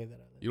live the way that I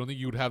live. You don't think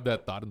you would have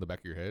that thought in the back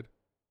of your head?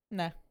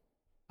 Nah,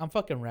 I'm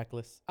fucking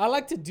reckless. I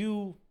like to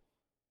do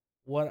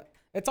what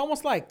it's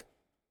almost like.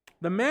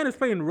 The man is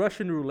playing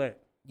Russian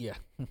roulette. Yeah.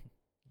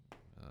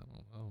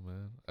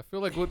 feel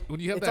like when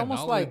you have It's that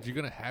almost knowledge, like- you're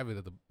gonna have it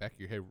at the back of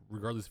your head,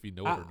 regardless if you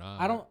know it or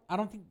not. I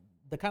don't think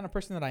the kind of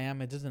person that I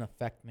am, it doesn't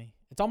affect me.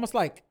 It's almost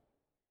like,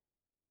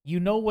 you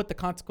know what the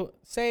consequence.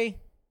 Say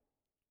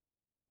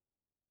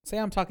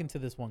I'm talking to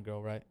this one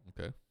girl, right?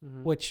 Okay.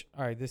 Mhm. Which,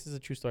 all right, this is a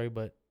true story,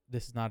 but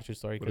this is not a true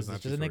story What because is not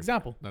it's a just true an story?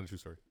 example. Not a true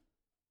story.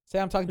 Say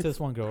I'm talking to this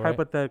one girl, right?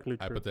 Hypothetically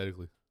true.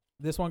 Hypothetically.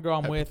 This one girl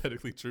I'm with,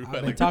 Hypothetically true.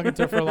 I've been talking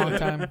to her for a long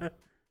time,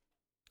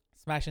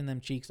 smashing them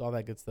cheeks, all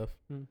that good stuff.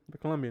 The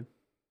Colombian.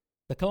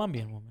 The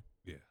Colombian woman.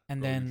 Yeah.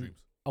 And go with your then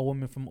dreams. a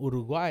woman from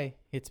Uruguay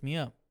hits me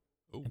up,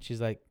 Ooh. and she's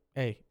like,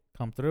 "Hey,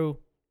 come through.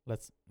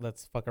 Let's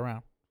fuck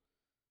around."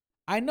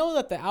 I know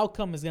that the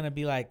outcome is gonna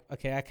be like,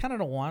 okay, I kind of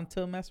don't want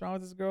to mess around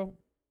with this girl,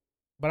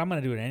 but I'm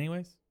gonna do it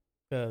anyways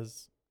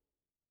because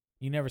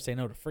you never say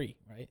no to free,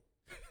 right?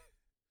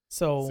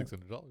 So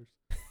 $600.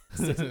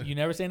 you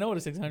never say no to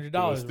 $600,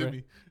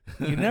 right?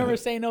 You never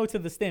say no to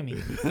the stimmy.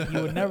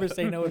 You would never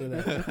say no to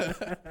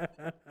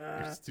that.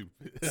 You're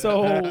stupid.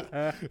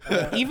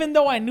 So even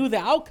though I knew the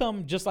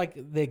outcome, just like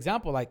the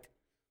example, like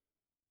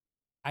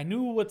I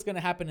knew what's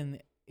gonna happen,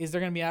 and is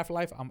there gonna be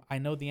afterlife? I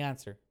know the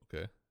answer.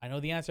 Okay. I know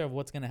the answer of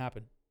what's gonna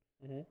happen,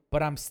 Mhm.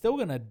 but I'm still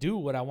gonna do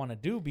what I want to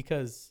do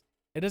because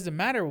it doesn't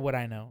matter what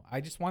I know.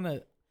 I just want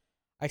to.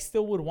 I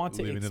still would want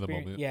to Living in the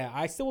experience. moment. Yeah,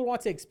 I still would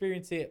want to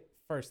experience it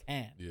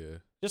firsthand. Yeah.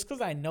 Just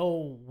because I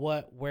know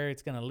where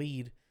it's gonna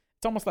lead.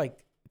 It's almost like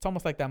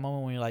that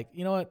moment when you're like,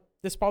 you know what,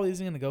 this probably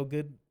isn't gonna go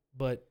good,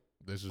 but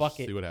Let's just fuck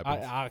see it. what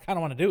happens. I kind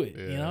of want to do it.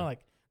 You Yeah. know,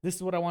 like this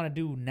is what I want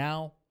to do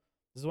now.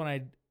 This is what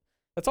I.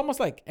 That's almost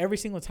like every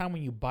single time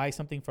when you buy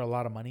something for a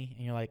lot of money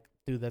and you're like,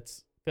 dude,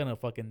 that's gonna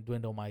fucking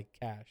dwindle my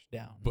cash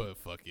down. But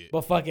fuck it.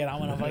 But fuck it, I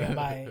want to fucking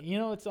buy it. You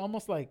know, it's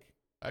almost like,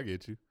 I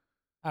get you.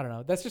 I don't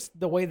know. That's just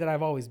the way that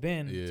I've always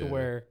been. To Yeah.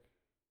 where,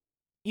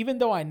 even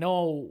though I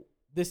know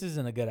this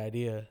isn't a good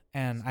idea,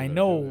 and Still I gotta do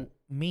know it.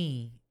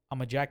 me,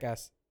 I'm a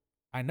jackass.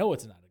 I know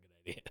it's not a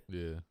good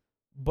idea, Yeah.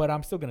 but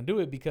I'm still gonna do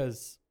it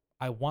because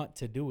I want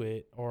to do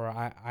it, or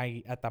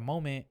I at the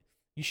moment,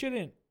 you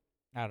shouldn't.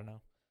 I don't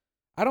know.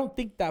 I don't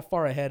think that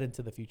far ahead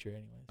into the future,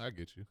 anyways. I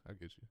get you.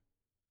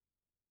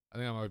 I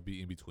think I might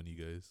be in between you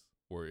guys,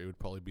 where it would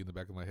probably be in the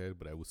back of my head,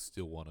 but I would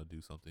still want to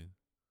do something,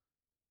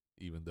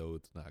 even though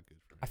it's not good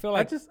for me. I feel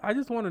like I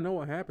just want to know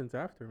what happens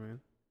after, man.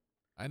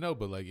 I know,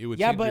 but like it would.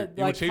 yeah, change but your, it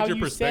like would change how your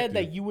you said perspective.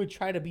 that you would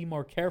try to be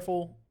more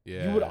careful.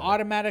 Yeah. You would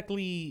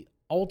automatically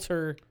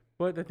alter.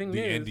 But the thing the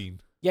is, ending.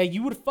 Yeah,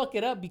 you would fuck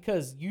it up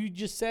because you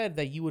just said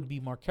that you would be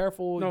more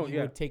careful. No, you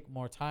yeah. would take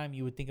more time.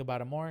 You would think about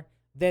it more.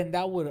 Then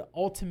that would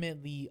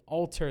ultimately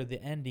alter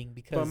the ending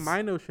because but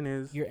my notion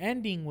is, your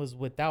ending was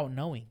without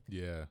knowing.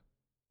 Yeah.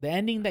 The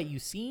ending that you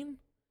seen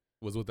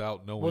Was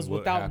without knowing. was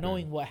what without happened.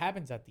 knowing what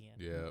happens at the end.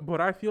 Yeah. but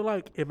I feel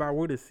like if I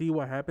were to see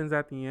what happens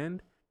at the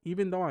end,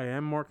 even though I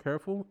am more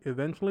careful,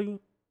 eventually,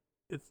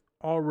 it's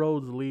all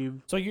roads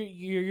leave. So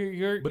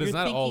you're But it's you're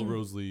not all thinking-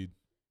 roads lead.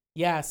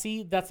 Yeah,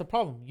 see, that's the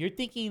problem. You're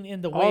thinking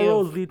in the All way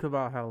roads of lead to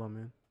Valhalla,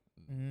 man.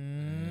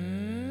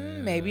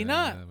 maybe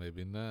not.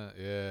 Maybe not.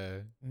 Yeah.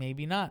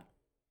 Maybe not.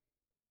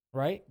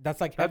 Right? That's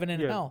like heaven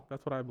and yeah, hell.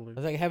 That's what I believe.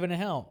 That's like heaven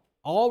and hell.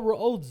 All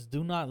roads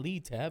do not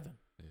lead to heaven.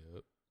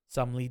 Yep.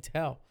 Some lead to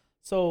hell.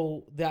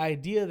 So the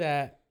idea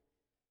that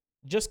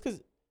just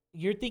because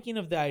you're thinking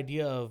of the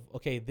idea of,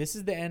 okay, this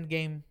is the end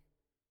game,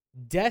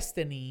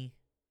 destiny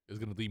It's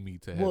gonna lead me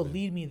to will heaven.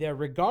 lead me there.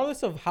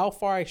 Regardless of how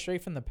far I stray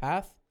from the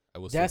path, I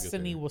will still get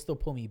destiny there. will still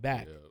pull me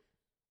back. Yep.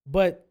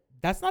 But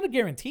that's not a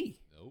guarantee.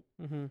 Nope.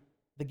 Mm-hmm.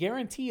 The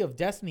guarantee of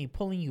destiny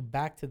pulling you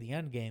back to the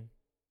end game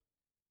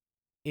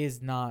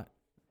is not.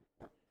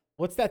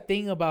 What's that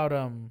thing about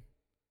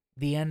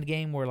the end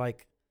game where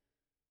like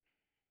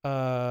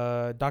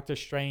Doctor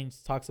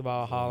Strange talks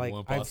about There's how only like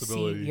one I've seen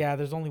possibility.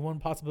 there's only one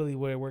possibility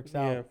where it works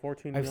Yeah, out.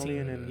 14 I've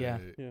million seen- and yeah.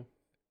 yeah.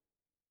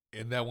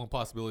 And that one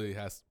possibility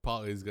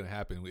probably is gonna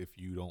happen if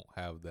you don't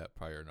have that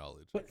prior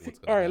knowledge. But of see, what's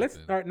gonna all right, let's.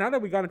 happen. All right, now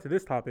that we got into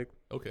this topic,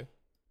 Okay.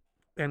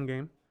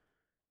 Endgame.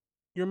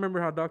 You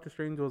remember how Doctor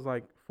Strange was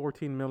like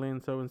 14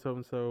 million so and so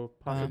and so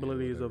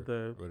possibilities of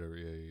the Whatever.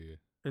 Yeah.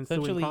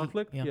 ensuing Essentially,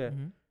 conflict? Yeah.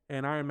 mhm.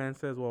 And Iron Man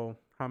says, "Well,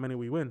 how many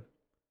we win?"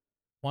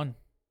 One.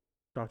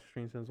 Doctor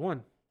Strange says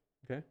 1.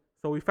 Okay.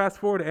 So we fast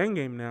forward to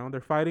Endgame now.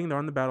 They're fighting. They're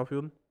on the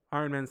battlefield.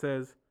 Iron Man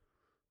says,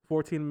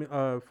 14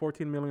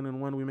 million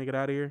and one. We make it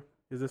out of here.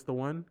 Is this the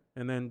one?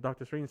 And then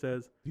Doctor Strange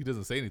says, He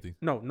doesn't say anything,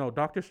 No.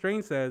 Doctor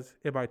Strange says,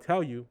 if I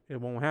tell you, it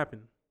won't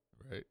happen.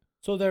 right?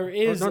 So there Oh,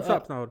 is no,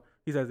 stop. No.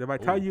 He says, if I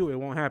tell Ooh. you, it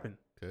won't happen.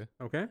 Okay.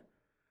 Okay.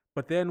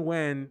 But then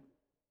when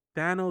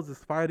Thanos is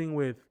fighting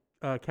with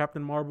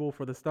Captain Marvel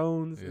for the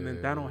stones, and then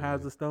Thanos has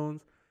Yeah. the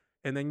stones,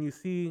 and then you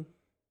see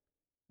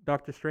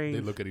Doctor Strange.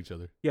 They look at each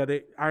other. Yeah,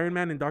 Iron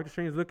Man and Doctor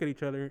Strange look at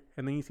each other,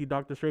 and then you see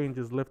Doctor Strange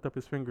just lift up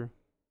his finger,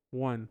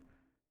 1,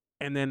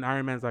 and then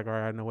Iron Man's like, "All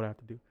right, I know what I have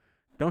to do."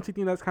 Don't you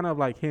think that's kind of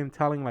like him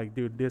telling, like,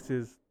 "Dude, this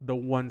is the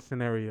one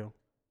scenario"?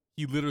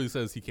 He literally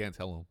says he can't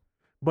tell him.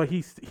 But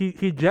he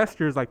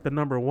gestures like the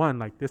number 1,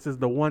 like this is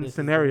the one This is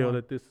the scenario one.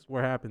 that this is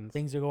where happens.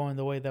 things are going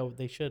the way that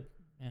they should.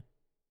 Yeah.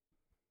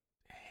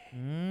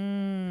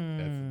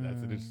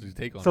 That's an his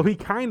take on So it. he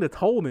kind of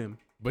told him,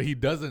 But he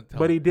doesn't tell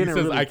But he him. didn't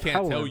says, really I can't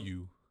tell tell him.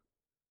 you.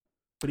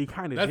 but he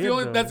kind of That's did. the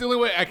only though, that's the only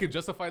way I can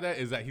justify that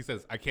is that he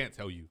says, I can't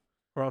tell you.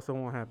 or else it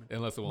won't happen.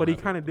 Unless it won't But he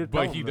happen. kind of did.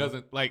 But tell he him, though.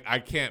 doesn't, like, I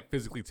can't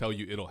physically tell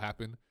you it'll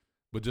happen.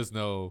 But just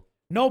know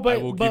No, but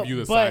I will but, give you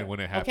the but, sign when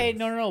it happens. Okay,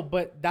 no.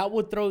 But that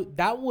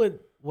would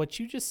what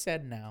you just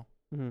said now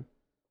Mhm.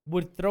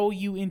 would throw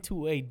you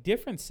into a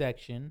different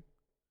section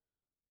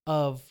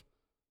of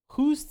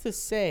who's to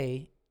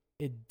say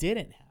it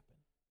didn't happen.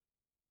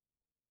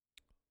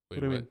 Wait, What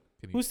do you mean?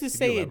 Can Who's to you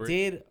say it elaborate?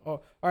 did?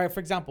 Or all right, for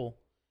example,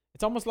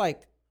 it's almost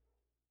like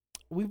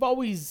we've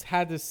always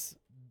had this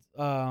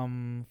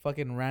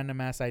fucking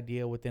random ass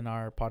idea within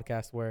our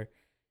podcast where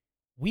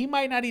we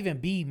might not even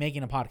be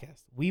making a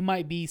podcast. We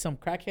might be some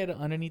crackhead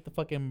underneath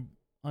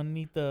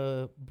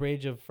the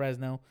bridge of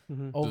Fresno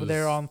Mhm. over Just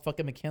there on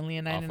fucking McKinley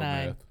and off of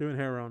 99, meth. Doing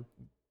heroin.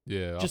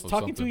 Yeah, just off of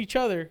talking to something. each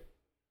other.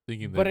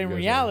 Thinking that But you in guys are-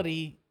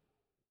 reality,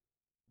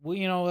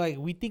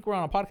 we think we're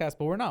on a podcast,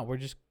 but we're not. We're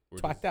just we're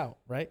twacked just- out,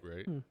 right?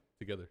 Right? Hmm.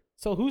 Together.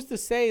 So who's to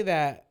say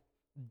that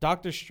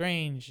Doctor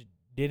Strange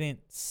didn't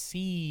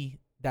see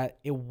that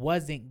it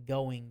wasn't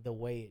going the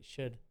way it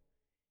should,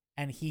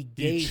 and he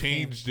gave He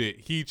changed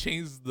it. He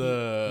changed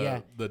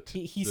the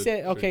He the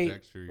said, okay,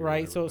 trajectory or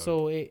right?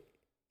 whatever.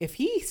 If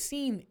he's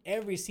seen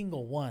every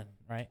single one,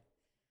 right,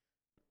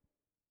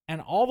 and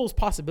all those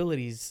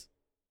possibilities,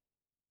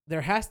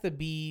 there has to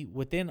be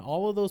within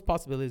all of those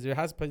possibilities, there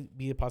has to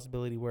be a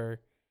possibility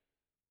where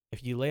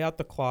if you lay out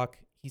the clock,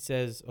 he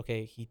says,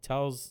 okay, he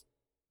tells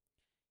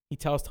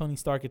Tony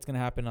Stark it's gonna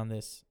happen on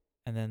this,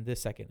 and then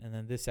this second, and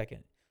then this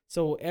second.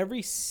 So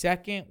every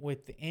second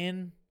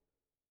within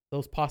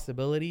those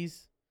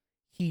possibilities,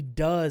 he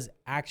does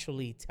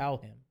actually tell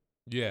him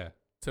Yeah,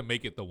 to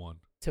make it the one.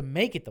 to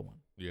make it the one.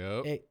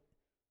 Yep.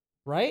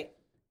 Right?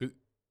 The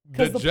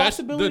 'Cause the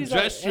possibilities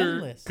are gesture,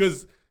 endless.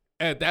 because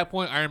at that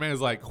point Iron Man is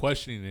like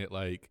questioning it,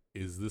 like,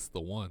 is this the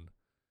one?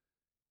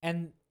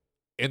 And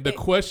And the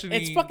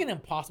questioning, it's fucking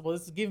impossible.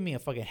 This is giving me a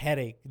fucking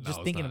headache No, just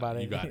it's thinking not. about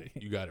it. You got it.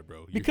 You got it, bro.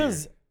 You're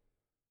Because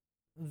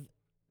here.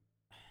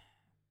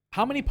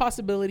 how many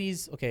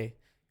possibilities? Okay,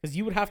 because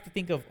you would have to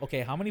think of,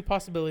 okay, how many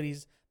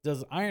possibilities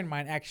does Iron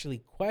Man actually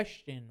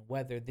question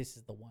whether this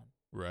is the one?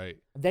 Right.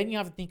 Then you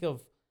have to think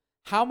of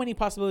how many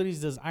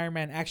possibilities does Iron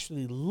Man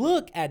actually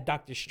look at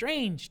Doctor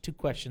Strange to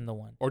question the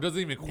one? Or doesn't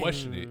even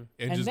question it and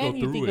And just then go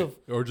you through think it, of-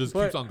 or just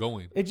But- keeps on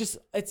going. It's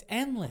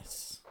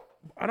endless.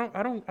 I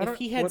don't. If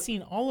he had what-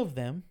 seen all of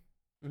them,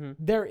 Mhm.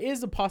 there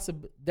is a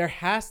there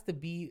has to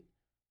be.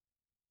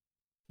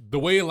 The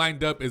way it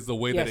lined up is the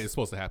way that Yes. it's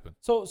supposed to happen.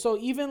 So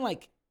even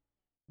like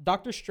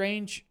Doctor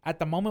Strange at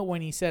the moment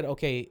when he said,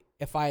 okay,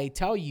 if I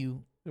tell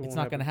you, It it's won't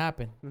not going to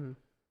happen. Mhm.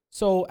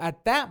 So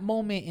at that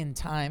moment in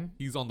time,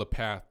 He's on the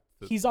path.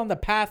 he's on the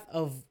path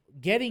of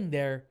getting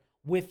there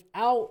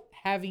without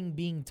having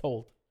being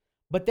told.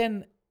 But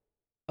then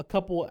a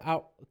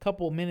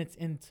couple minutes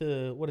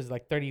into, what is it,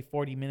 like 30,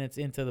 40 minutes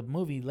into the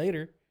movie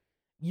later,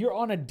 you're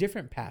on a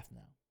different path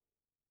now.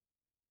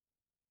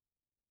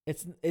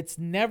 It's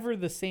never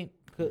the same.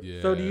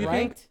 Yeah. So do you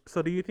Right? think?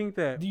 So do you think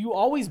that? Do you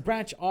always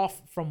branch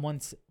off from one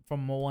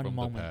From the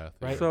moment, path,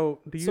 right? yeah.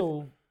 So do you?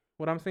 So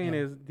What I'm saying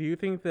Yeah. is, do you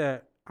think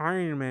that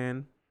Iron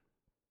Man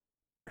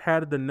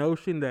had the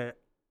notion that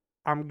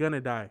I'm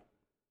gonna die,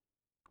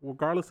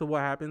 regardless of what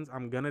happens,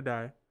 I'm gonna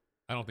die?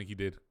 I don't think he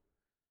did.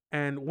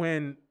 And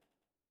when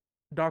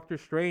Doctor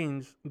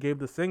Strange gave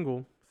the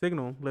signal,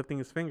 lifting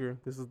his finger,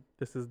 this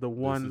is the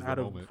one is the out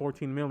of moment.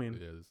 14 million.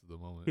 Yeah, this is the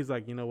moment. He's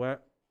like, you know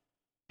what?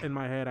 In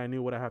my head, I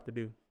knew what I have to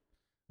do.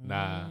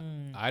 Nah,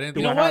 I didn't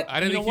You think. know what? I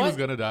didn't You think know he was what?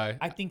 gonna die.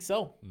 I think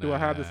so. Do I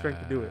have the strength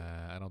to do it?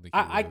 I don't think.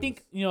 He I was.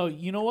 think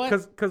you know what?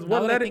 Because Now what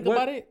that I led think it,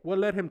 about it, what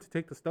led him to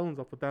take the stones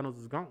off of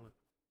Thanos' gauntlet?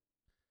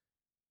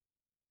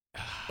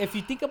 if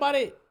you think about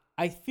it,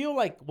 I feel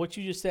like what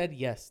you just said.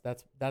 Yes,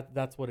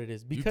 that's what it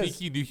is. You think Because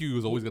he knew he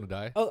was always gonna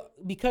die?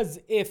 because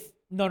if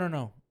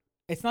no,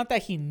 it's not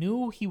that he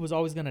knew he was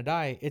always gonna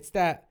die. It's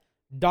that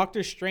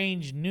Doctor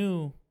Strange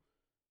knew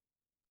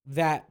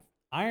that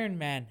Iron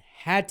Man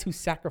had to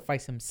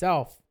sacrifice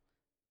himself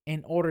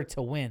in order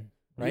to win.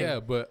 Right? Yeah,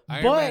 but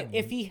Iron but Man,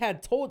 if he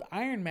had told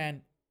Iron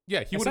Man,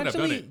 yeah, he wouldn't have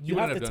done essentially, it. He you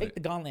have wouldn't to have done take it. the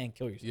gauntlet and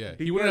kill yourself. Yeah, Do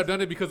he you wouldn't have guys-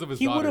 done it because of his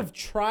He daughter. would have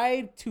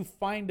tried to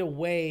find a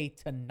way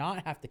to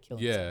not have to kill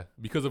himself. Yeah,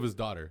 because of his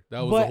daughter.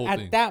 That was But the whole at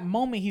thing. that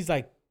moment, he's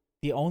like,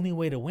 the only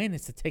way to win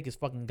is to take his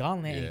fucking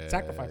gauntlet and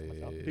sacrifice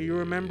myself. Do you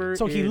remember?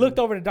 So he in- looked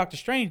over to Doctor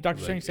Strange.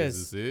 Doctor Like, Strange is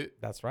says, this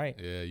it? that's right.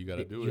 Yeah, you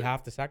gotta do You it.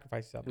 have to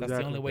sacrifice yourself. That's the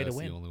Exactly. only way That's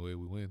to the win. only way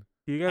we win.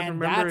 Do you guys And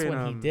remember that's in,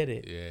 when he did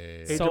it.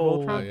 Yeah. Age So- of Oh,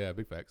 Ultron? yeah,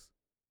 big facts.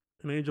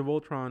 In Age of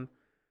Ultron,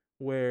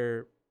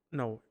 where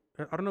no,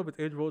 I don't know if it's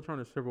Age of Ultron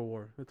or Civil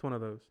War. It's one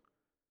of those.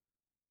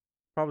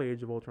 Probably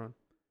Age of Ultron,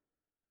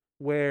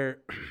 where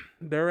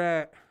they're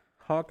at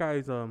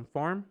Hawkeye's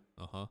farm,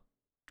 Uh-huh.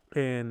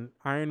 and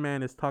Iron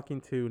Man is talking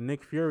to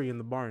Nick Fury in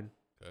the barn.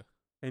 Okay.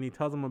 And he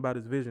tells him about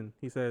his vision.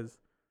 He says,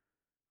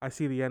 "I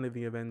see the end of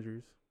the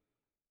Avengers.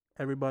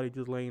 Everybody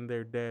just laying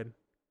there dead,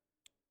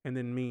 and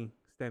then me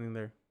standing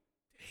there,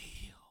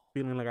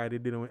 feeling like I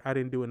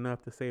didn't do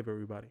enough to save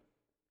everybody."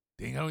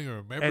 Dang, I don't even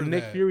remember. And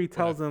Nick that, Fury but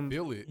tells I him,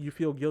 feel it. "You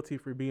feel guilty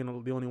for being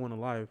the only one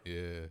alive."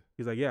 Yeah.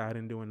 He's like, "Yeah, I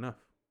didn't do enough."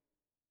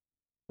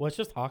 Well, it's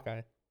just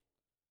Hawkeye.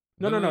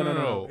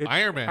 No. It's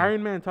Iron Man.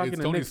 Iron Man talking It's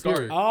to Tony Nick Stark.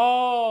 Fury.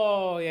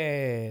 Oh,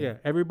 yeah. Yeah,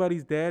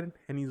 everybody's dead,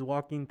 and he's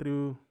walking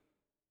through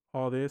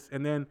all this,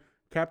 and then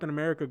Captain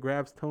America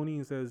grabs Tony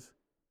and says,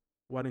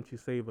 "Why didn't you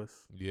save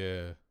us?"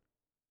 Yeah.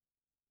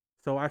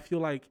 So I feel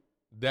like,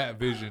 That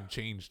vision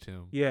changed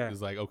him. Yeah.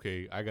 It's like,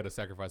 okay, I got to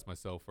sacrifice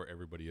myself for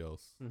everybody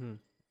else. mhm.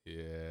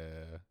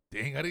 Yeah.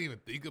 Dang, I didn't even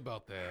think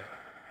about that.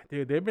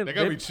 Dude, that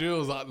got me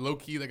chills. Low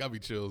key, that got me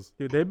chills.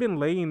 Dude, they've been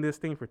laying this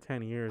thing for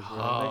 10 years,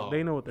 bro.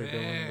 They know what they're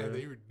doing, bro.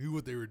 They knew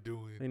what they were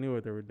doing. They knew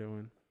what they were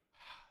doing.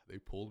 They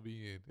pulled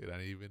me in, and I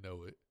didn't even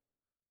know it.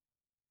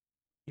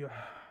 Yeah.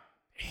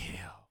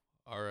 Damn.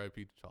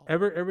 R.I.P. T'Challa.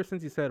 Ever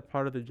since he said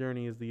part of the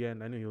journey is the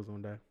end, I knew he was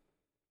gonna die.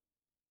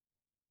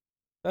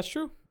 That's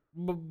true.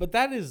 But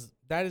that is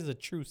a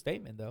true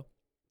statement, though.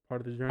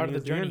 Part of the journey. Part of the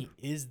is journey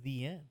the end. is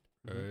the end.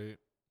 All right.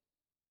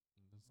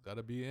 It's got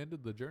to be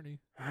ended, the journey.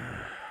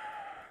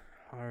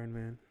 Iron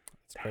Man.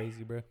 It's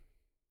crazy, bro.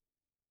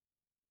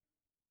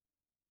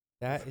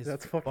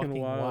 That's fucking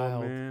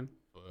wild, man.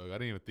 I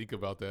didn't even think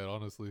about that,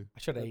 honestly. I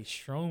should have ate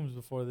shrooms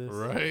before this.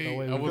 Right? No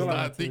way I we was got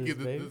not into thinking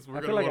that baby. this, we're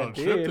I going to feel go like on I a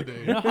trip did. today.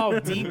 You know how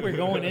deep we're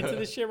going into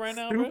this shit right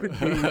now, bro? Stupid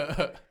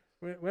deep.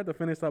 We had to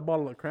finish that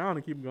bottle of Crown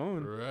and keep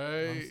going.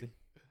 Right. Honestly.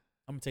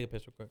 I'm gonna take a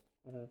piss real quick.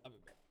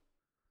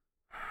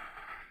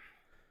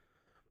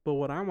 But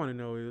what I want to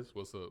know is,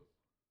 What's up?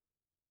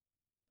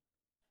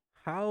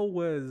 how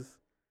was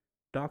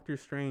Doctor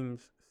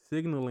Strange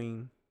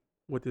signaling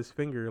with his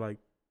finger? Like,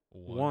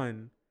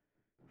 one,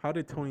 how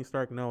did Tony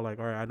Stark know? Like,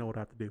 all right, I know what I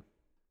have to do.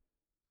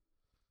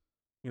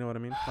 You know what I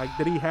mean? Like,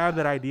 did he have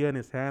that idea in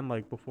his hand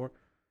like before?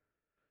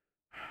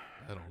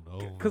 I don't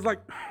know.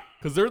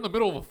 Because they're in the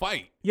middle of a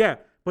fight. yeah,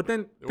 but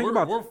then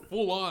We're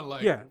full on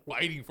like Yeah.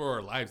 fighting for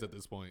our lives at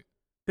this point.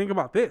 think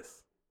about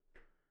this.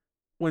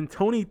 When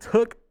Tony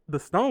took the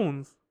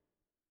stones,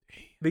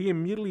 they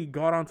immediately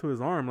got onto his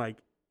arm. Like,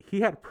 he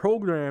had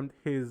programmed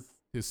his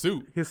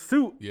suit.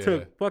 suit Yeah.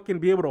 to fucking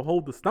be able to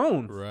hold the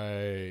stones.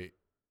 Right.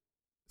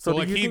 So So do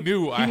like you he think-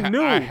 knew he I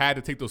knew. had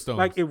to take those stones.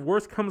 Like, if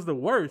worst comes to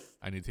worst,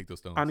 I need to take those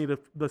stones. I need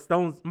the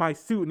stones. My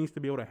suit needs to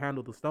be able to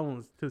handle the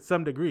stones to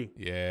some degree.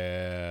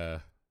 Yeah.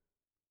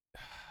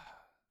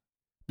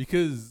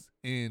 Because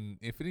in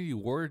Infinity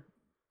War,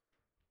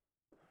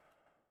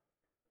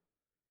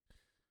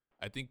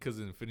 I think because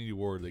in Infinity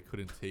War they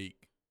couldn't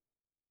take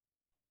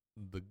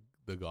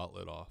the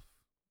gauntlet off.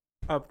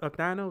 Of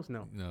Thanos,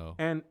 no. No.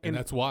 And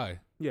that's why.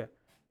 yeah,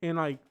 and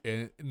like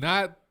And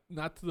not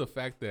to the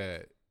fact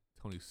that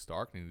Tony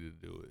Stark needed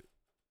to do it.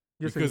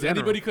 just in Because general,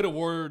 anybody could have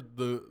wore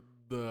the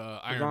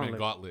Iron Man gauntlet.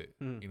 gauntlet.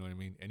 Mm. You know what I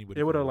mean? Anybody.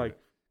 it would have could've like,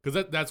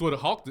 because that's what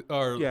Hulk did,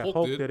 or yeah,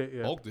 Hulk, did. it.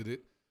 Yeah, Hulk did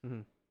it.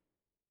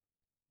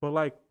 but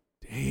like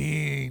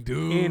Dang,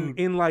 dude.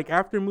 in like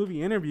after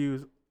movie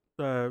interviews,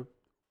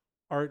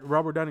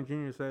 Robert Downey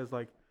Jr. says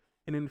like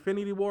in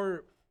Infinity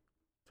War,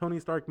 Tony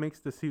Stark makes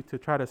the suit to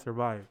try to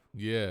survive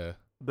Yeah.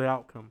 the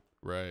outcome.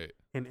 Right.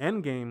 In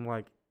Endgame,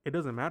 like it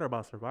doesn't matter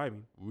about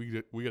surviving.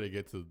 We gotta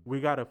get to We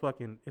gotta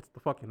it's the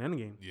fucking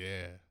Endgame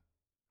yeah.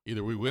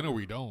 Either we win or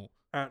we don't.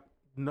 at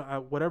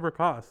whatever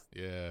cost.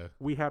 Yeah.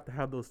 We have to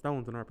have those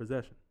stones in our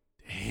possession.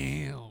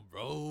 Damn,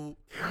 bro.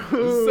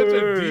 This is such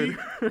a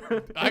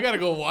deep. I gotta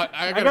go watch.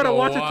 I gotta gotta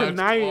watch it watch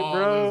tonight, all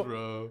bro. this,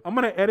 bro. I'm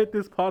gonna edit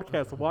this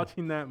podcast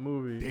watching that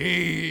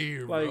movie.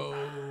 Damn, Like-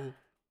 bro.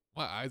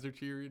 My eyes are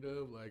tearing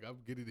up. Like I'm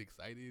getting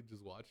excited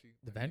just watching.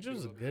 The Avengers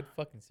is a good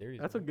fucking series.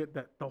 That's a bro.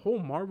 good. The whole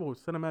Marvel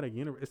Cinematic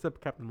Universe,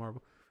 except Captain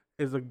Marvel,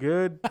 is a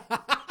good.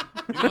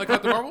 You don't like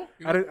Captain Marvel?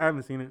 You don't- I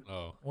haven't seen it.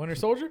 Oh. Winter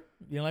Soldier.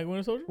 You don't like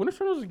Winter Soldier? Winter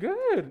Soldier is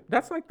good.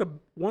 That's like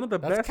one of the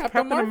That's best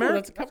Captain Marvel. America.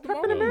 That's Captain No,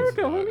 Marvel. it's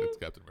America, not. homie. It's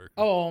Captain America.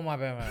 Oh, my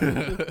bad.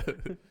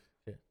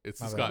 Shit.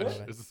 It's My the bad, Scotch. my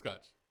bad. It's the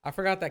Scotch. I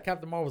forgot that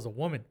Captain Marvel was a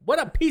woman. What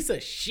a piece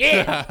of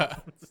shit.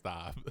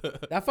 Stop.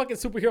 That fucking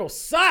superhero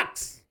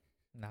sucks.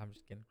 Nah, I'm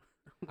just kidding.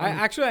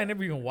 I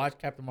never even watched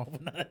Captain Marvel.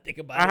 Now that I think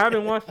about it. I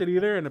haven't watched it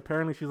either, and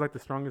apparently she's like the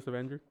strongest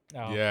Avenger.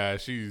 Oh. Yeah,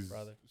 she's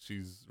brother.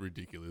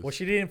 ridiculous. Well,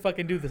 she didn't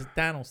fucking do the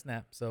Thanos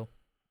snap. So,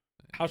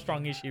 how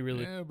strong is she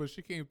really? Yeah, but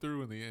she came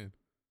through in the end.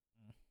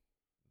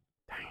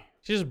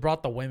 She just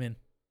brought the women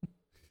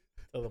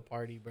to the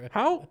party, bro.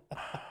 How?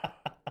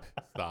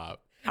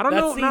 Stop. I don't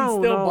That know. scene no,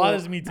 still no.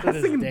 bothers me to that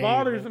this scene day,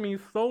 bothers bro. me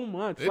so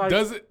much. It like,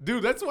 doesn't,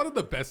 dude. That's one of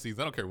the best scenes.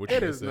 I don't care what you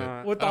It guys is say.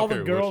 not. With I all don't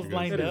the care what girls you guys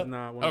lined It say. is up.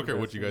 not. one I of don't the care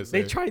what best you guys scenes.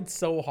 They say. tried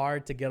so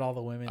hard to get all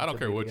the women. I don't to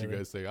care be what you together.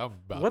 guys say. I'm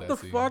about What that the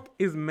scene. fuck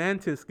is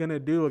Mantis gonna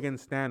do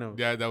against Thanos?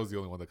 Yeah, that was the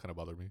only one that kind of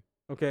bothered me.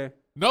 Okay,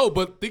 No,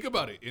 but think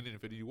about it. In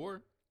Infinity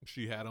War,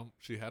 she had him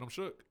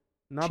shook.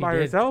 not She by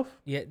did. herself.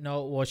 Yeah,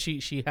 no. Well, she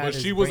had. But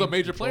his she was a brain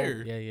major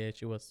controlled. player. Yeah,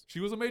 she was. She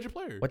was a major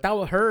player.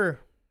 Without her,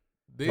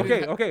 They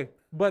didn't Okay,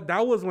 but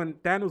that was when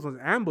Thanos was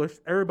ambushed.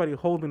 Everybody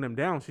holding him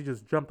down. She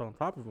just jumped on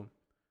top of him.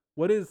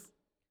 What is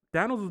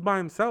Thanos is by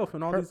himself,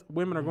 and all these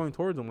women are going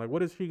towards him. Like,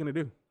 what is she gonna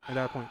do at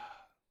that point?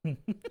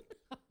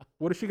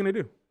 What is she gonna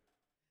do?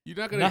 You're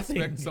not gonna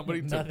expect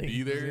somebody to Nothing. be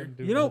He's there. gonna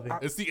do You know, nothing.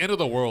 It's the end of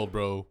the world,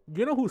 bro.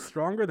 You know who's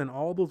stronger than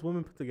all those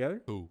women put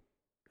together? Who?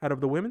 Out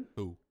of the women,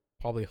 Who?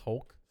 Probably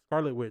Hulk.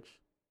 Scarlet Witch.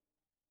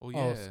 Oh yeah.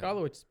 Oh,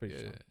 Scarlet Witch is pretty Yeah.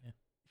 strong. Yeah.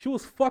 She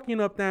was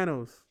fucking up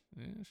Thanos.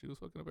 Yeah, she was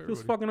fucking up She everybody.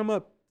 was fucking him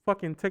up,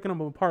 fucking taking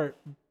him apart,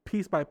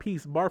 piece by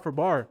piece, bar for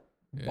bar.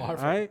 Yeah. Bar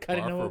for, Right?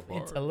 cutting Bar them for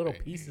up into bar. little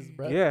Dang. pieces,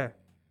 bro. Yeah.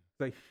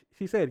 Like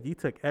she said, you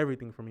took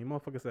everything from me.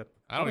 Motherfucker said,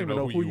 I don't even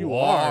know who you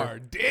are. are.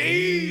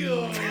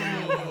 Damn.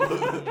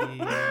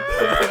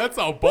 That's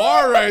a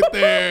bar right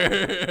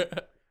there.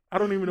 I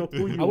don't even know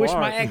who you are. I wish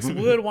my ex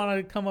would want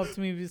to come up to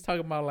me and just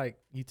talking about like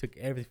you took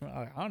everything. From,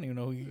 like, I don't even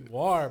know who you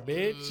are,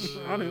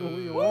 bitch. I don't even know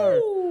who you are.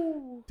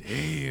 Woo!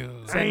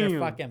 Damn. Send her Damn.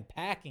 fucking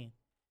packing.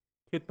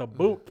 Hit the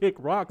boot, kick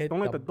rocks. Hit Don't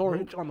let the the door boot.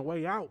 hit you on the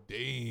way out.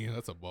 Damn,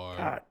 that's a bar.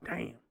 God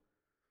damn.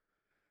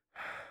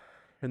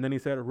 And then he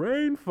said,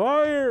 rain,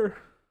 fire.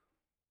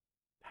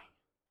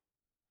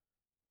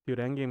 Dude,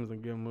 Endgame is a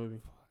good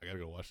movie. I gotta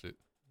go watch it.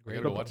 I Great.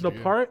 gotta go watch The it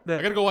again. part I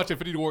that, gotta go watch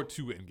Infinity War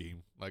 2 Endgame.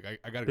 Like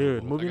I gotta go.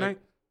 dude, both. movie I got- night,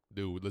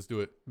 Dude, let's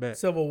do it. bet.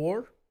 Civil War.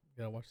 You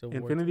gotta watch Civil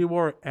Infinity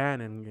War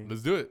and Endgame.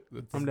 Let's do it.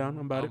 I'm down.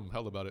 I'm about it. I'm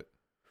hell about it.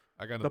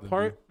 I got The nothing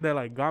part that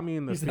like got me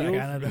in the He's like,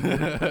 feels. I got nothing.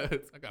 to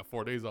do. I got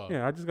 4 days off.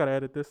 Yeah, I just gotta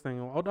edit this thing.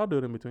 I'll do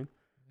it in between.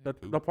 Yeah,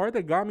 The part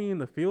that got me in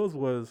the feels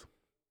was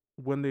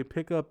when they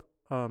pick up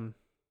Iron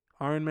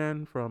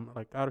Man from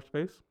like outer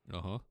space,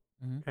 Uh-huh.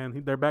 Mhm.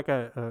 and they're back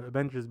at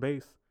Avengers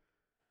base,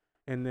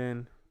 and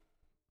then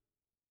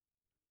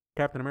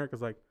Captain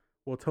America's like,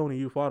 "Well, Tony,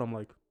 you fought him.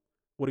 Like,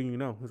 what do you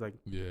know?" He's like,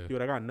 Yeah.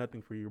 "Dude, I got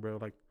nothing for you, bro.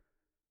 Like,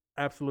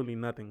 absolutely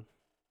nothing.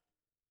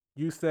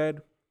 You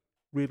said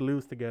we'd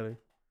lose together,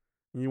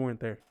 and you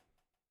weren't there.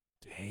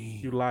 Damn.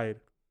 You lied.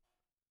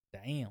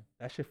 Damn.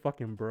 That shit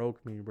fucking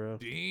broke me, bro.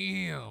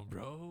 Damn,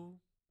 bro.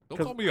 Don't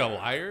 'Cause- call me a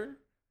liar.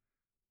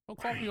 Don't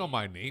call me on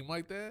my name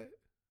like that.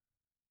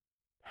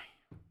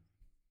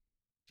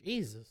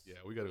 Jesus. Yeah,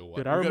 we gotta go watch.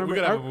 Dude, we I gotta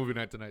remember- have a movie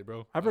night tonight,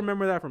 bro. I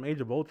remember that from Age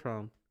of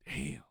Ultron.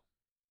 Damn.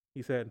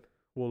 He said,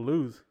 "We'll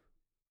lose,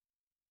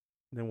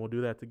 then we'll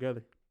do that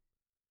together."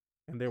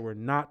 And they were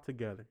not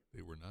together.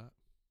 They were not.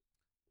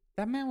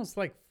 That man was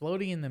like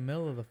floating in the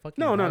middle of the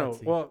fucking No.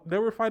 galaxy. Well, they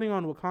were fighting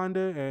on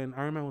Wakanda, and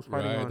Iron Man was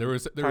fighting Right. on. There were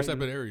Titan.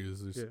 separate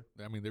areas. There's-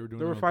 Yeah. I mean, they were doing.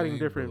 They were their own fighting thing,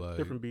 but, different like,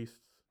 different beasts.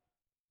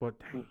 But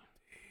dang,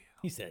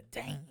 He said,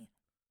 "Dang,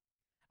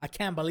 I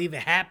can't believe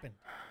it happened."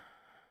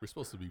 We're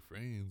supposed to be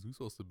friends. We're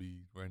supposed to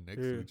be right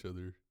next Yeah. to each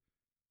other.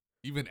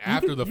 Even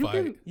after the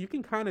fight. you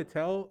can kind of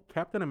tell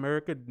Captain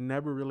America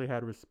never really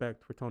had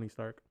respect for Tony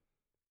Stark.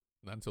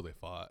 Not until they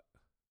fought.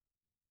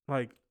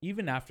 Like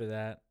Even after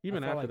that.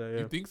 even I felt after like, that,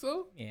 yeah, You think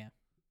so? Yeah.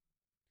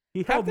 he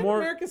had Captain more.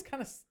 America's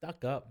kind of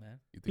stuck up, man.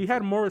 You think He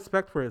had more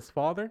respect for his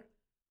father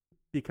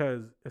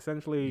because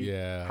essentially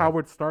Yeah.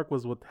 Howard Stark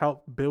was what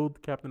helped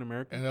build Captain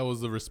America. And that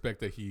was the respect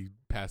that he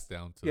passed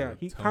down to. Yeah,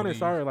 he kind of Tony,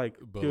 saw her like,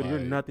 but, dude, you're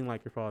like, nothing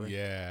like your father.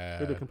 Yeah.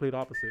 You're the complete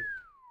opposite.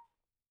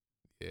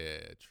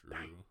 Yeah,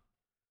 true.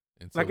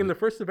 And Like so in the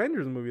first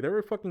Avengers movie, they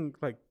were fucking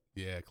like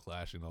yeah,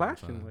 clashing all the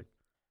clashing. time. Like,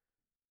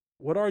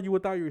 what are you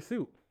without your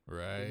suit?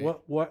 Right.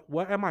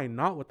 What am I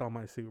not without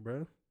my suit,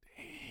 bro?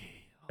 Damn.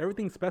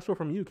 Everything special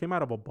from you came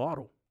out of a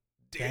bottle.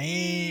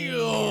 Damn.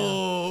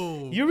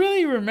 You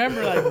really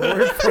remember like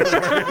word for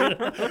word.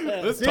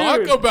 Let's Dude.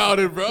 talk about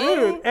it, bro.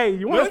 Dude, hey,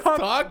 you want Let's to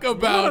talk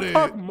about it.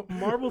 Talk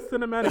Marvel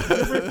Cinematic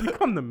Universe? You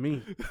come to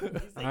me. He's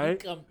like,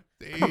 Alright. Come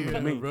to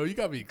me. Damn, bro. You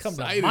got me to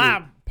excited.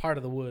 my part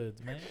of the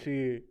woods, man.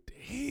 Shit.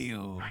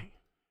 Damn.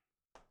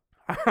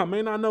 I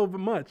may not know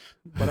much,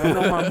 but I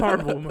know my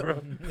Marvel,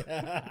 bro.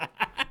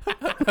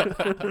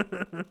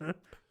 I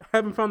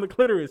haven't found the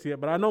clitoris yet,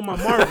 but I know my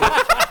Marvel.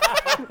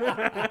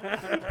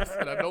 I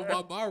said I know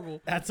my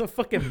Marvel. That's a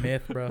fucking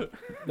myth, bro.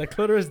 The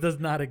clitoris does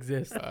not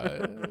exist.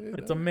 You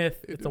It's a know.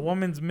 myth. It's a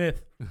woman's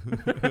myth.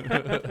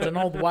 It's an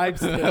old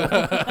wives' tale.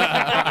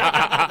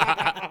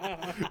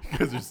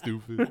 Because you're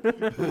stupid.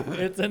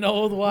 It's an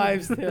old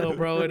wives' tale,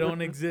 bro. It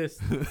don't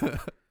exist.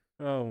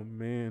 Oh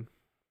man.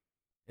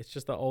 It's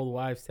just an old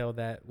wives' tale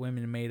that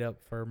women made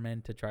up for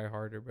men to try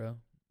harder, bro.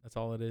 That's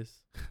all it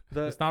is.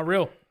 The It's not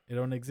real. It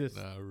don't exist.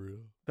 Not real.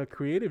 the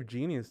creative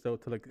genius though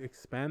to like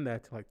expand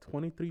that to like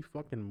 23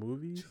 fucking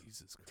movies,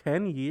 Jesus Christ.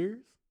 10 years,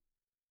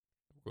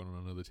 We're going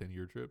on another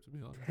 10-year trip, to be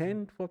honest.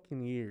 10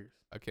 fucking years.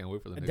 I can't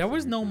wait for the next There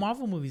was 10-year no trip.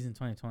 Marvel movies in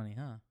 2020,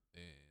 huh?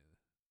 And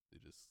they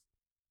just.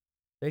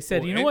 They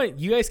said, Well, you know and- what?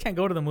 You guys can't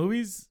go to the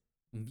movies.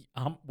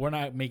 We're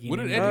not making. When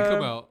did any Eddie money."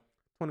 come out?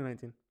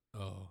 2019.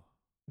 Oh.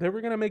 They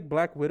were gonna make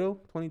Black Widow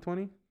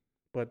 2020,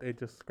 but they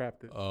just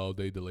scrapped it. Oh,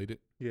 they delayed it?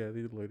 Yeah,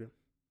 they delayed it.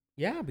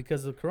 Yeah,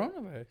 because of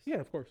coronavirus. Yeah,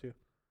 of course. Yeah.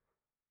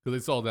 Because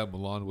they saw that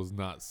Mulan was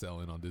not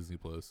selling on Disney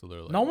Plus, so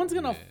they're like, No one's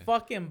gonna "Nah."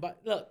 fucking buy.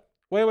 Look.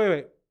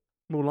 Wait.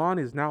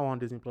 Mulan is now on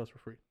Disney Plus for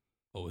free.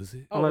 Oh, is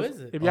it? Oh, Unless-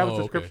 is it? If you have a Oh,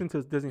 okay. subscription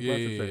to Disney Yeah, Plus,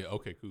 yeah, it's yeah. there.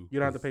 Okay, cool. You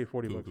don't have to 'Cause- pay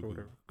 40 cool, bucks cool, or cool,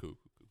 whatever. Cool.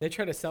 They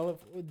try to sell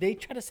it. They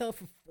try to sell it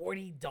for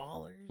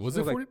 $40. Was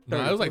It it was like 40? 30.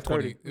 No, it was like It was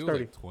 30. 20. It It was was 30.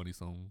 like 20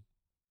 something.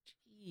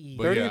 Jeez.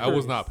 But 30 yeah, I for-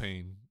 was not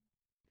paying.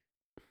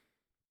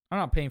 I'm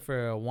not paying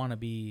for a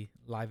wannabe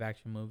live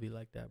action movie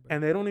like that, bro.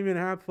 And they don't even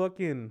have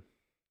fucking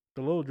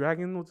the little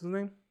dragon. What's his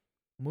name?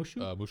 Mushu.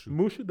 Mushu.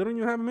 Mushu, they don't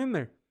even have him in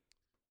there.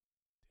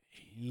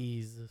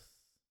 Jesus.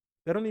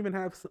 They don't even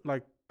have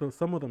like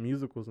some of the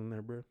musicals in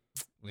there, bro.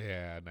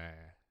 Yeah, nah,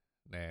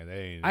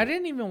 they ain't. I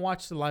didn't even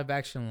watch the live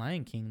action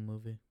Lion King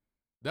movie.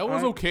 That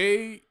was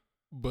okay,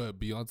 but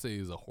Beyonce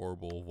is a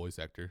horrible voice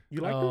actor.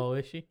 You like Oh,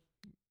 is she?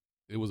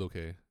 It was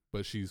okay,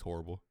 but she's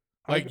horrible.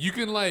 I- Like you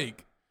can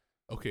like,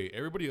 okay,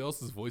 everybody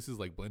else's voices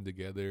like blend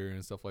together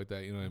and stuff like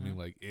that. You know what I mean?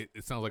 Like it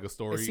sounds like a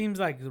story. It seems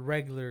like the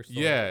regular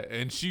story. Yeah,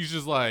 and she's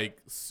just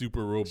like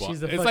super robot.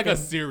 She's a It's like a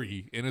fucking-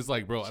 Siri, and it's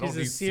like, bro, I don't She's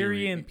need a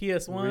Siri in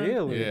PS1.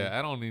 Really? Yeah,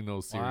 I don't need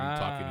no Siri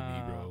talking to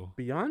me, bro.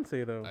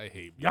 Beyonce though. I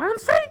hate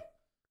Beyonce?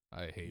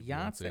 I hate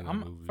Beyonce. in Beyonce.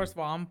 that movie. First of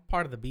all, I'm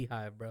part of the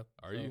Beehive, bro.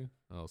 Are so you?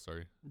 Oh,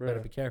 sorry. Better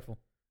Bruh. be careful.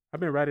 I've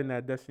been riding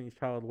that Destiny's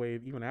Child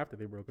wave even after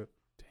they broke up.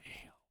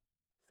 Damn.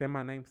 Say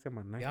my name. Say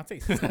my name.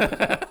 Beyonce.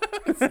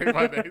 Say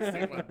my name.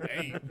 Say my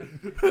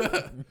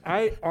name.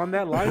 I on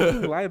that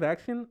live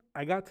action,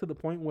 I got to the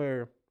point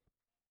where,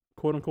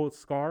 quote unquote,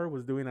 Scar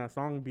was doing that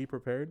song "Be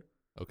Prepared,"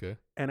 Okay.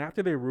 and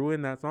after they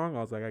ruined that song,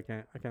 I was like, I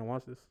can't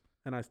watch this,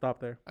 and I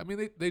stopped there. I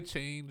mean, they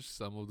changed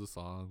some of the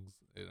songs.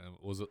 And I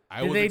was Did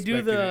expecting they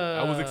do the it.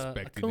 I was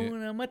expecting it.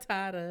 Hakuna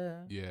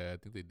Matata? Yeah, I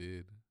think they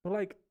did. But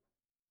like,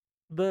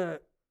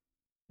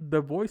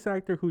 the voice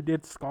actor who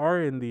did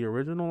Scar in the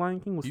original Lion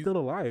King was He's- still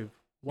alive.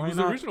 Why he was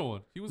not? the original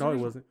one. He was. No, the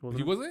he original. wasn't.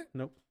 He wasn't.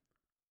 Nope.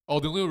 Oh,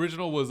 the only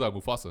original was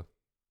Mufasa.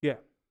 Yeah.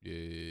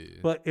 Yeah.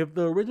 But if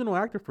the original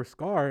actor for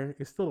Scar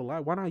is still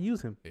alive, why not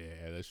use him?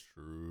 Yeah, that's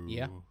true.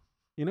 Yeah.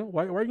 You know,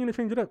 why are you gonna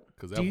change it up?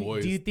 Because that Do you,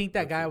 voice. do you think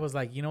that that's guy it. was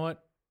like, you know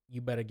what? You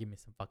better give me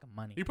some fucking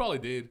money. He probably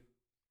did.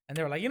 And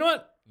they were like, you know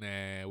what? Nah.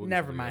 we'll get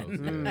Never somebody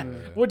mind. else.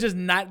 Mm. We'll just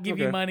not give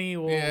you Okay. money.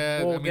 We'll,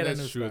 Yeah, we'll I mean get a that's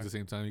new true. star. At the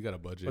same time, you got a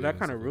budget. But that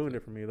kind of ruined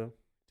it for me though.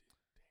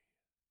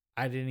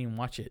 I didn't even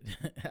watch it.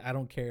 I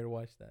don't care to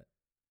watch that.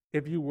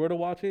 If you were to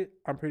watch it,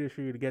 I'm pretty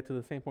sure you'd get to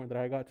the same point that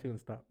I got to and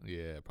stop.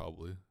 Yeah,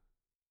 probably.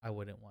 I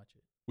wouldn't watch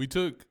it. We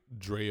took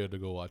Drea to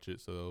go watch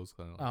it, so that was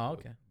kind of Oh, a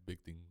okay. big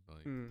thing.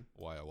 Like Mm.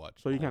 why I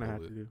watched. So you all kind of of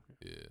have it. to do.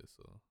 Yeah,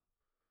 so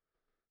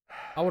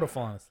I would have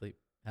fallen asleep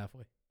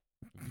halfway.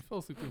 you fell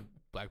asleep in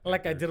Black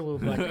Like I did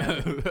with Black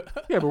Panther.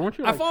 Yeah, but weren't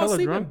you I like fall hella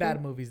asleep in drunk? bad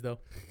though? movies, though.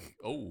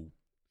 Oh,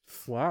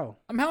 Wow.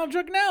 I'm hella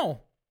drunk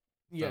now.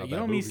 It's Yeah, not a you bad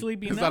know me movie.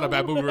 sleeping It's now. not a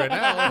bad movie right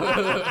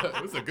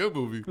now. It's a good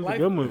movie. This is a Life-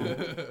 good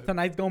movie.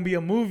 Tonight's gonna be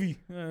a movie.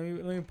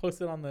 Let me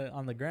post it on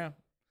the gram.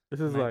 This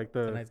is Tonight- like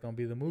the tonight's gonna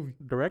be the movie.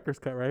 director's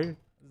cut, right here.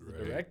 This is the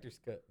Right. director's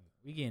cut.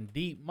 We getting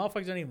deep.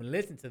 Motherfuckers don't even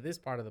listen to this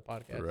part of the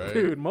podcast. Right.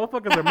 Dude,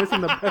 motherfuckers are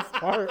missing the best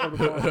part of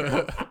the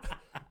podcast.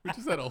 We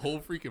just had a whole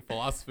freaking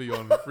philosophy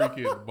on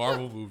freaking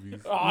Marvel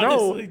movies.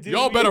 Honestly, dude,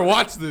 Y'all we- better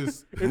watch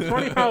this. It's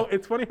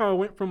funny how it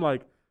went from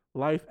like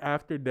life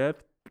after death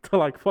to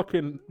like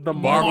fucking the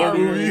Marvel Marvel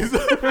movies.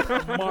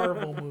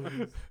 Marvel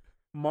movies.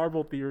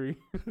 Marvel theory.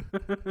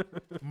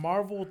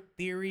 Marvel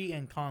theory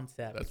and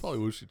concepts. That's probably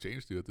what we should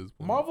change to at this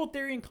point. Marvel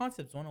theory and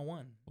concepts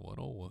 101.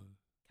 101.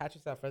 Catch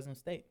us at Fresno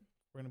State.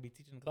 We're gonna be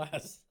teaching the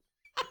class.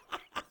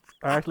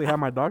 I actually have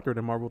my doctorate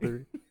in Marvel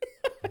theory.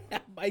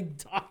 My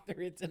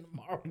doctorate's in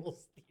Marvel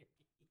theory.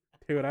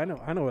 Dude, I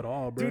know it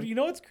all, bro. Dude, you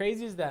know what's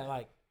crazy is that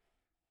like,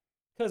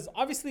 because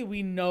obviously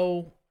we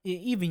know,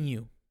 even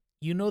you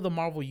know the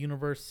Marvel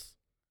universe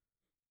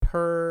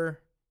per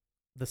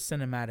the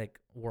cinematic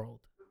world,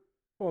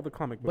 Well, the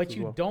comic books but as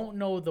you well. don't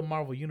know the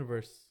Marvel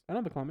universe I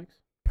know the comics.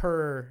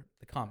 per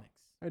the comics.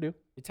 I do.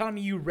 You're telling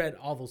me you read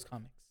all those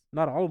comics?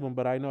 Not all of them,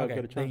 but I know a Okay,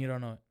 good then chunk. you don't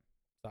know it.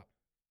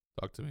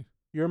 Talk to me.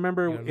 You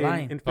remember You're in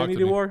lying. Infinity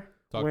me. War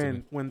Talk to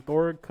me. when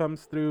Thor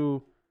comes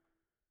through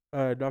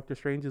Doctor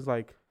Strange's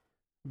like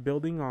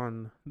building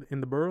in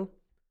the burrow?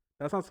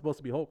 That's not supposed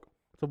to be Hulk.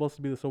 It's supposed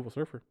to be the Silver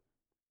Surfer.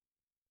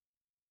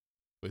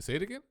 Wait, say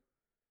it again?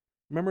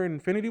 Remember in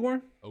Infinity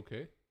War?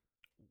 Okay.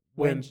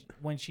 When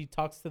she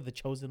talks to the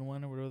chosen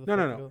one or whatever the fuck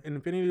No. it goes. In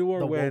Infinity War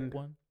The when woke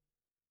one.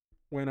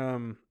 when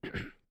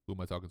Who am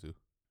I talking to?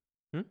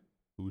 Hmm?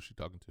 Who is she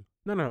talking to?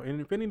 no, in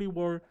Infinity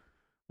War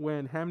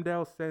when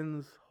Heimdall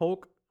sends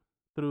Hulk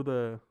through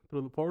the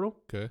portal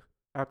Okay.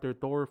 after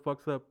Thor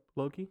fucks up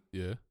Loki,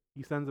 Yeah.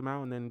 he sends him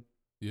out and then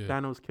Yeah.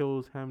 Thanos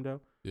kills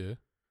Heimdall. Yeah.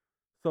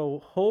 So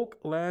Hulk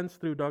lands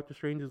through Doctor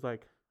Strange's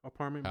like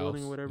apartment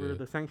building or House, whatever, yeah.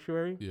 the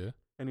sanctuary, Yeah.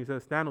 and he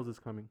says Thanos is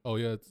coming. Oh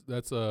yeah,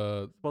 that's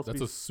Supposed to that's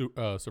be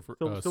a Silver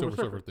Silver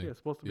Surfer thing. Yeah, it's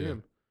supposed to be Yeah.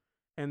 him.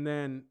 And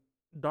then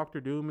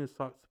Doctor Doom is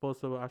supposed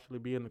to actually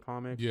be in the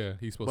comics. Yeah,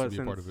 he's supposed But to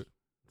be a part of it.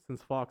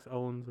 Since Fox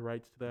owns the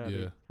rights to that, Yeah.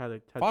 they had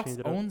to Fox change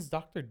it up. owns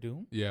Doctor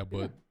Doom. Yeah,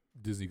 but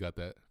Disney got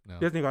that now.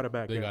 Disney got it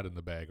back. They yeah. got it in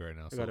the bag right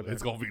now, They so got it back.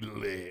 it's gonna be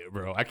lit,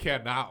 bro. I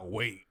cannot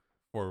wait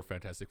for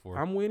Fantastic Four.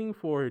 I'm waiting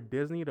for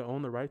Disney to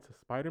own the rights to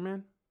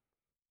Spider-Man.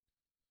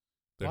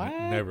 They're What?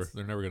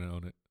 they're never gonna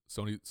own it.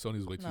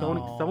 Sony's way too. No.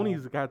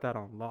 Sony's got that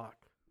on lock.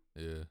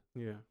 Yeah.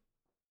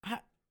 Yeah.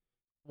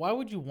 Why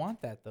would you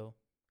want that though?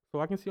 So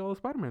I can see all the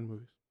Spider-Man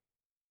movies.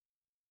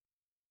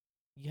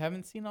 You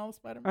haven't seen all the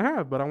Spider-Man? I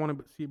have, but I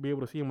want to be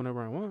able to see them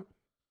whenever I want.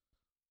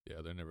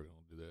 Yeah, they're never gonna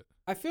do that.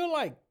 I feel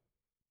like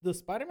the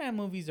Spider-Man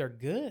movies are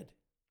good.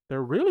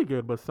 They're really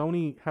good, but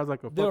Sony has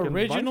like a The fucking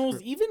originals,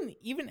 vice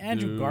even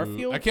Andrew Dude,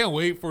 Garfield. I can't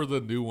wait for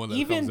the new one that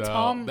Even comes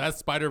Tom- out. That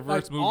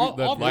Spider-Verse like, movie, all,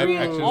 that all live three,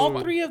 action. all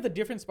three of the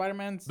different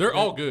Spider-Mans. They're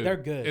all good. They're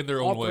good in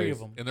their all own three ways. of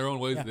them. In their own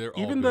ways, Yeah. they're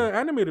all Even good. the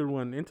animated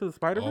one, Into the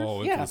Spider-Verse.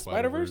 Oh, Yeah, Into the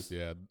Spider-Verse.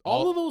 Yeah,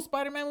 All of those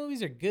Spider-Man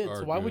movies are good. Are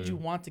So why would good. you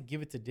want to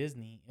give it to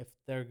Disney if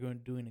they're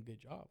doing a good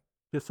job?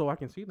 Just so I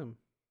can see them.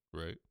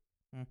 right.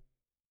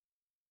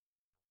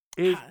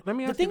 Let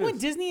me The ask you thing with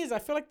this. Disney is I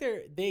feel like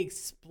they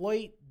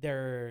exploit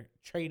their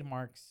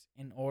trademarks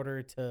in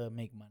order to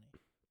make money.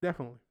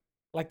 Definitely.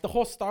 Like the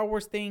whole Star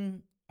Wars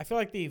thing, I feel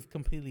like they've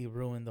completely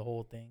ruined the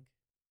whole thing.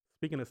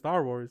 Speaking of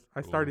Star Wars,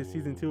 I started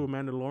season 2 Ooh. of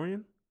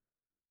Mandalorian.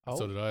 Oh,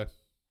 So did I.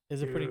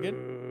 is it pretty good?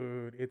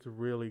 Dude, it's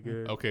really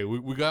good. Okay,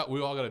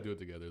 we all gotta do it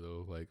together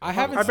though. Like I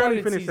haven't I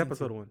barely started finished season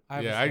episode two. 1.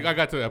 haven't yeah, started. I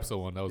got to episode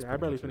 1. That was Yeah, I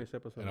pretty barely much it. finished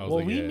episode And I 1. was Well,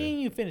 like, we yeah. me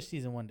and you finished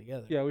season 1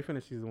 together. Yeah, we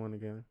finished season 1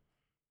 together.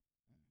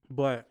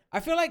 But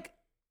I feel like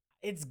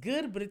it's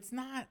good, but it's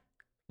not.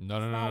 No, It's no,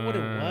 no, not no, what it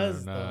no,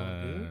 was, no, though, no,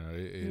 no, dude. no, no.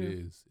 It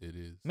Yeah. is. It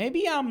is.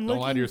 Maybe I'm Don't lie to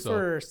looking yourself.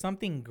 for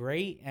something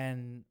great,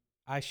 and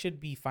I should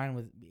be fine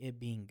with it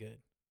being good.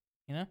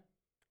 You know?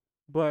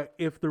 but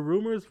if the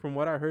rumors from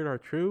what I heard are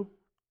true,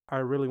 I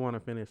really want to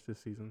finish this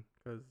season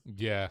because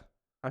Yeah.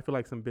 I feel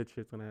like some bitch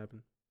shit's gonna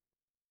happen.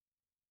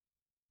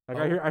 Like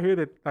Oh. I hear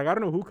that, like, I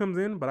don't know who comes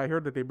in, but I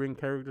heard that they bring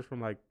characters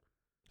from like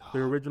the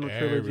original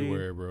trilogy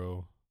Everywhere,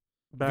 bro.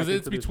 back Because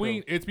it's into this show.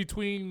 between. It's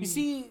between. You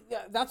see,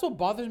 that's what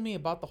bothers me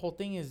about the whole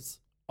thing is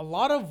a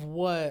lot of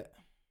what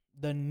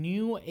the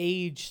new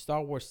age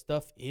Star Wars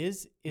stuff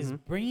is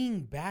Mhm.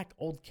 bringing back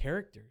old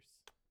characters.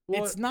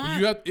 Well, It's not.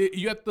 You have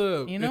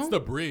the You it's know? the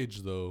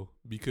bridge though,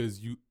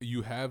 because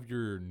you have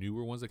your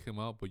newer ones that came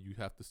out, but you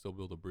have to still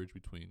build a bridge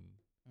between.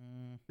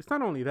 It's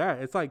not only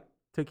that; it's like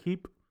to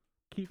keep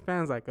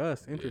fans like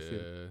us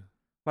interested. Yeah.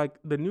 Like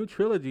the new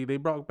trilogy, they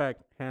brought back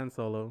Han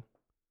Solo.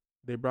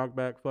 They brought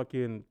back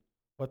fucking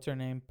What's her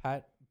name?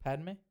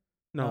 Padme?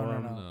 no, no.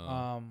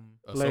 no.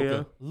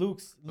 Leia.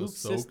 Luke's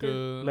sister.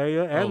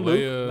 Leia and Luke.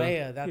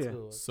 Leia. That's Yeah. who.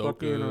 It was. Ahsoka.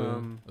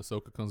 Fucking,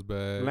 Ahsoka comes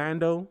back.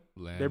 Lando.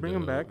 They bring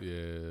him back.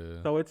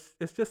 Yeah. So it's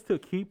just to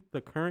keep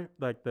the current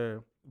like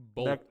the.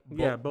 both,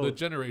 yeah, the both.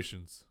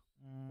 generations.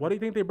 What do you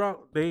think they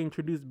brought? They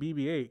introduced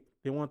BB-8.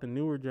 They want the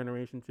newer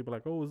generation to be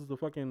like, oh, this is the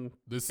fucking.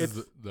 This It's-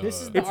 is the.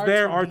 This is the It's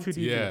their R2D2.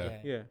 R2D2.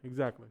 Yeah. Yeah,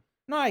 exactly.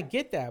 No, I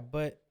get that,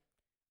 but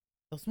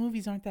those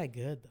movies aren't that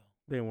good though.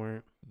 They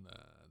weren't. Nah,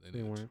 They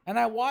didn't. weren't. And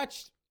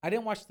I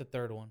didn't watch the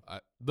third one.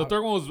 The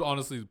third one was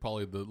honestly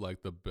probably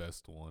the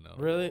best one. Out of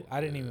Really? all. I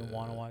didn't even Yeah.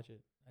 want to watch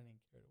it. I didn't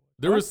care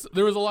to watch it.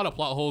 There was a lot of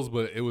plot holes,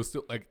 but it was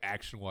still like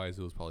action wise,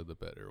 it was probably the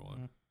better one.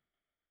 Mhm.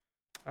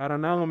 I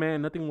don't know,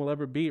 man. Nothing will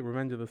ever beat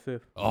Revenge of the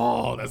Sith.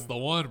 Oh, that's the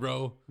one,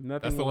 bro.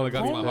 Nothing. That's the will one that got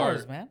ever to Clone my beat heart.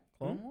 Wars, man.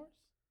 Clone Wars.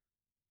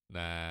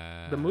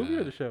 Nah. The movie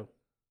or the show?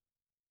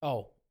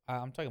 Oh,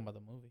 I'm talking about the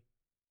movie.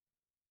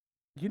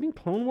 Do you think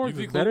Clone Wars You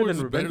think is Clone better Wars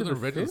than is better Revenge than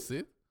of the Revenge of the Sith?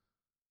 Sith?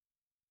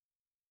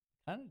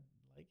 Kind of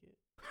like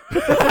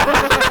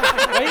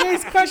it. Why you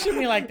guys question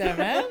me like that,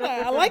 man?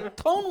 I like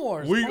Clone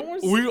Wars. We Clone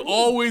Wars is cool.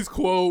 always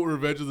quote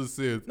Revenge of the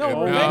Sith. No,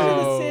 and Revenge of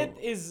the now-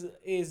 Sith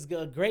is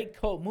a great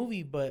cult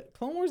movie, but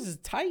Clone Wars is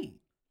tight.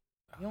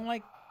 You don't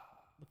like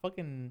the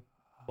fucking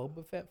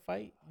Boba Fett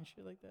fight and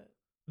shit like that?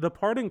 The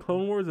part in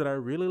Clone Wars that I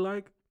really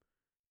like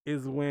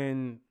is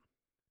when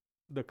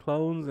the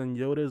clones and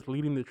Yoda's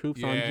leading the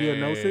troops on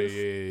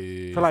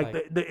Geonosis. Yeah. So like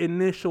Like- the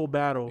initial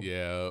battle,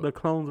 Yeah. the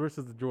clones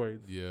versus the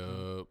droids.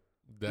 Yeah.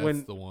 That's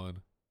When- the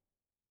one.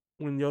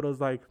 When Yoda's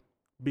like,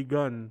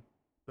 begun,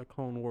 the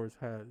Clone Wars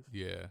has.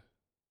 Yeah.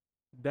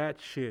 That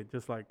shit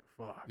just like,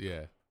 fuck.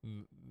 Yeah.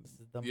 This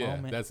is the Yeah,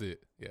 moment. that's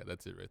it. Yeah,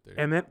 that's it right there.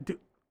 And then, dude,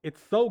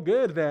 it's so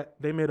good that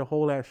they made a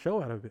whole ass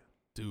show out of it.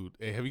 Dude,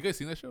 hey, have you guys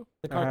seen that show?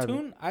 The I haven't.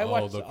 cartoon, I Oh,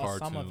 watched the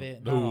some of cartoon.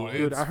 it. Dude, not all.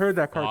 Dude, I heard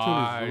that cartoon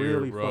fire, is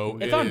really bro.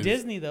 fucking It's good. on is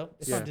Disney though.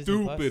 It's on Disney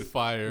Stupid Plus.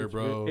 fire, It's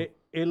bro.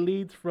 It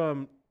leads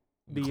from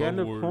the Clone end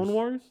of Wars Clone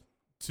Wars,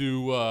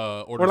 to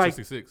Order or like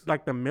 66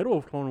 like the middle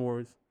of Clone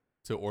Wars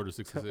to Order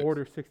 66. to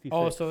Order 66.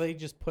 Oh, so they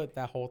just put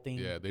that whole thing.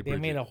 Yeah, they they bridge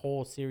made it. a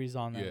whole series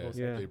on that. Yeah, whole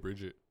Yeah. they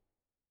bridge it.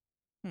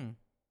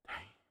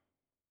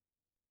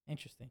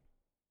 Interesting.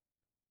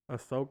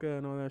 Ahsoka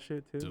and all that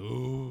shit too.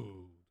 Dude.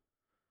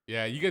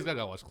 Yeah, you guys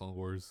gotta watch Clone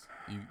Wars.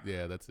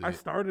 Yeah, that's it. I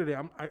started it.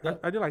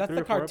 I did like That's 3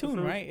 the or 4 cartoon,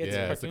 episodes. right? Yeah,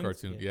 it's a cartoons?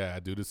 cartoon. Yeah,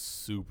 dude, it's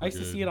super I used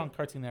good. to see it on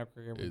Cartoon Network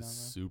every now and It's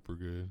then. super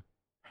good.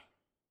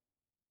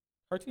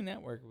 Cartoon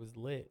Network was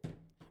lit.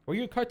 Were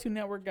you a Cartoon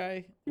Network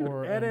guy Dude,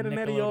 or Ed, a Ed, and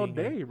Eddie all Nickelodeon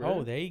guy? day, bro.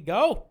 Oh, there you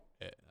go.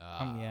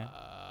 Yeah.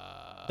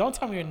 Don't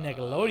tell me you're a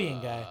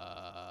Nickelodeon guy.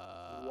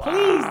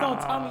 Please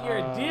don't tell me you're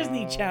a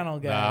Disney Channel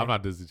guy. Nah, I'm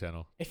not Disney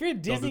Channel. If you're a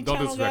Disney don't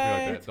Channel disrespect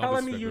me guy, like that. Don't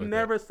Telling me disrespect you me like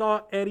never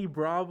saw Eddie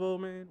Bravo,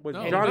 man? Was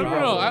No, Johnny no, no,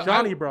 Bravo? no, I-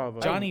 Johnny Bravo.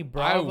 Johnny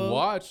Bravo. I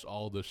watched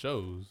all the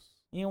shows.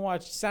 You didn't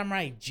watch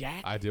Samurai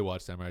Jack? I did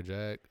watch Samurai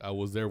Jack. I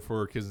was there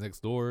for Kids Next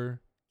Door.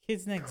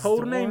 Kids Next Door.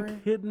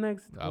 Codename Kid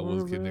Next Door. I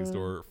was Kid Next bro.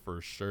 Door for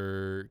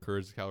sure.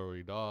 Courage the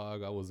Cowardly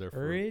Dog. I was there for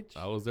Courage?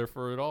 I was there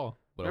for it all.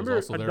 But Remember I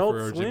was also there Adult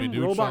for Jimmy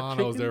Swim, Robot Neutron. I was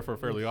Chicken? there for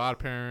Fairly Odd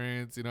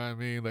Parents. You know what I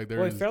mean? Like Wait,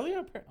 there's. Fairly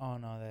Odd Parents? Oh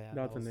no,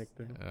 That's a Nick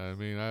thing. I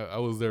mean, I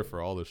was there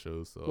for all the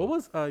shows. So What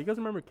was you guys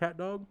remember Cat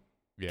Dog?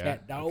 yeah,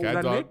 Cat Dog? Was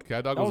that Nick?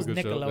 Cat Dog That was a was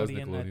good show. That's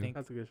Nickelodeon, I Nickelodeon. think.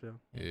 That's a good show.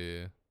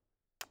 Yeah.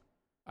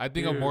 I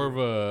think I'm more of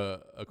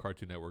a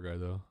Cartoon Network guy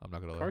though. I'm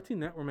not gonna lie. Cartoon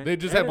Network, man. They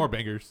just had more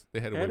bangers. They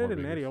had way Ed more and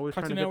Eddie bangers. always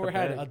trying Cartoon to get Network the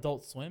had bag.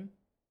 Adult Swim.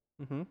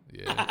 Mm-hmm.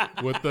 Yeah,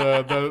 with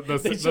the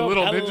They show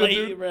little up ninja late,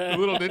 dude, bruh. the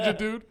little ninja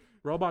dude.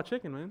 Robot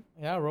Chicken, man.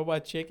 Yeah,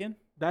 Robot Chicken.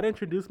 That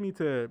introduced me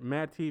to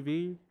Mad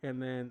TV,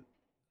 and then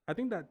I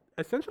think that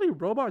essentially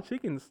Robot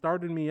Chicken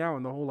started me out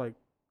in the whole like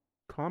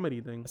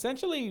comedy thing.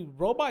 Essentially,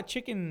 Robot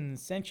Chicken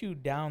sent you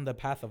down the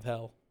path of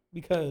hell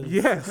because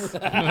Yes.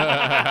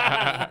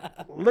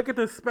 Look at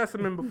this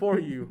specimen before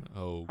you.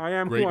 Oh, I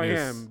am who I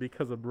greatness. am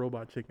because of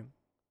Robot Chicken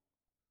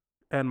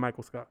and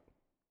Michael Scott.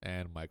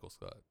 And Michael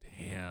Scott.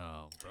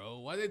 Damn, bro,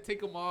 why they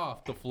take him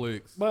off the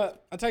flicks?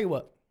 But I'll tell you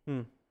what,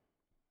 Hmm.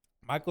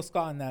 Michael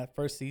Scott in that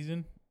first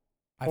season,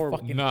 I Horrible.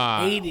 fucking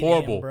Nah, hated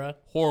horrible, him, bruh.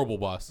 horrible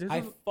boss. This I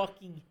is-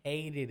 fucking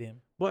hated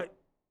him. But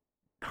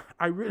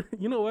I really,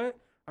 you know what?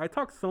 I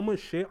talk so much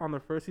shit on the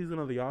first season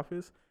of The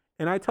Office,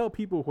 and I tell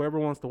people, whoever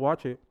wants to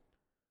watch it,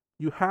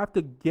 you have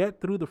to get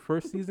through the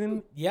first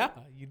season. Yeah,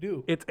 you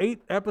do. It's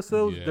 8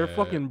 episodes. They're Yeah.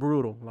 fucking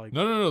brutal. Like,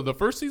 No. The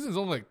first season's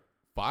only like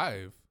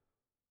 5.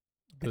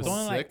 It's The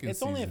only like second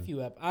it's only a season.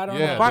 few I don't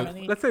Yeah, know how the-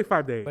 many, let's say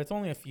 5 days, but it's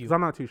only a few. because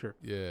I'm not too sure.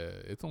 Yeah,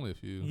 it's only a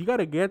few. You got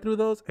to get through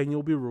those, and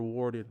you'll be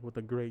rewarded with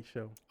a great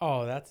show.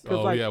 Oh, that's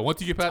Oh like, yeah, once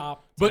you get past.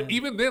 top. But 10.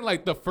 even then,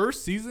 like the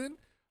first season,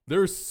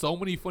 there's so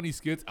many funny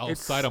skits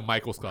outside of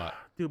Michael Scott.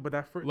 Dude, but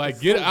that first Like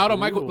get out of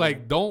Michael.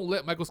 Like don't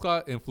let Michael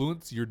Scott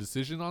influence your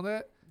decision on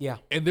that. yeah,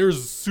 And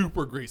there's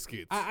super great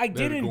skits. I that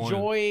did are going-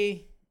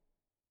 enjoy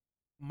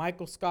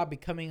Michael Scott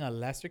becoming a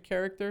lesser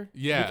character.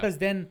 Yeah. because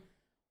then,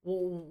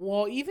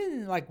 well,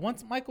 even like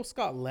once Michael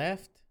Scott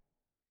left,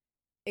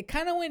 it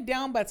kind of went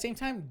down. But at the same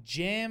time,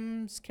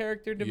 Jim's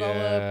character developed,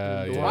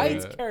 Yeah,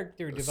 Dwight's yeah.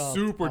 character developed,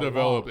 super a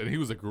developed, lot. and he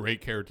was a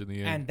great character in the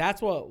end. And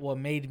that's what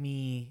made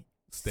me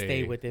stay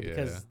Stay, with it,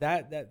 because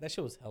that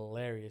show was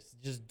hilarious.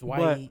 Just Dwight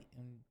But-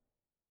 and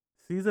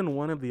Season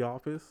 1 of The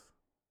Office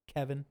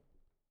Kevin.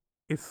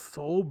 is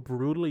so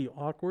brutally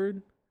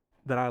awkward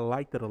that I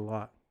liked it a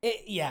lot.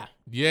 Yeah,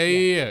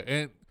 yeah,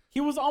 and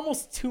he was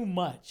almost too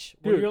much.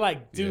 Where Dude. you're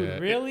like, dude, Yeah.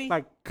 really?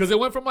 Like, because it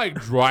went from like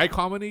dry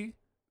comedy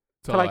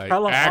to To, like, like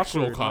hella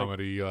actual awkward, like-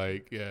 comedy.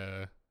 Like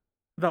yeah,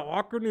 the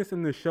awkwardness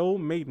in the show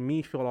made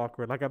me feel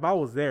awkward. Like, if I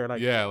was there,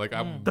 like, yeah, like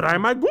I'm. try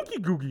my googie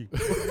googie.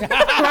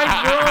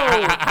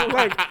 Like, bro,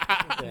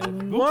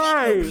 like,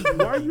 why?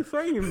 Why are you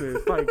saying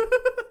this? Like,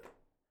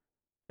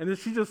 and then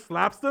she just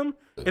slaps them,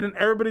 and then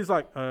everybody's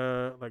like,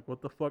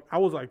 what the fuck? I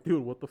was like,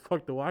 dude, what the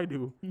fuck do I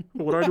do?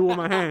 What do I do with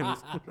my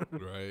hands?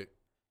 Right.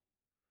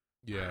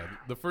 Yeah,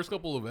 the first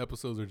couple of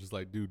episodes are just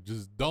like, dude,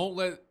 just don't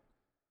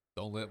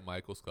let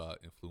Michael Scott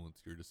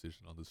influence your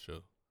decision on this show.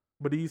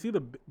 But did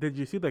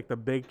you see like the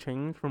big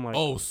change from like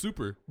Oh,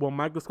 super. what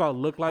Michael Scott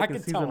looked like I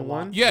in could tell a season lot.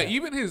 1? Yeah, Yeah.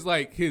 even his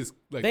They-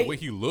 the way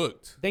he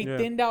looked. They Yeah.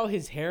 thinned out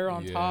his hair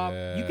on top.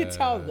 You could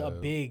tell Yeah. a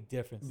big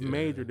difference. Yeah.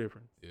 Major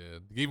difference. Yeah,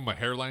 they gave him a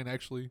hairline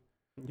actually.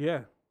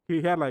 Yeah,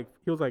 he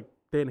was like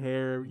thin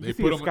hair. You They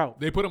see put his him. scalp.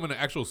 They put him in an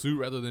actual suit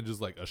rather than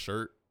just like a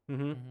shirt.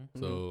 Mm-hmm. Mhm.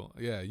 So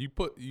yeah,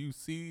 you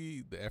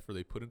see the effort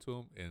they put into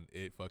him, and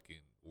it fucking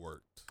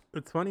worked.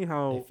 It's funny They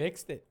how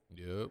fixed it.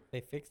 Yep. They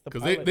fixed the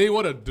Because pilot. they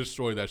would have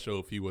destroyed that show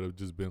if he would have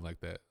just been like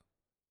that.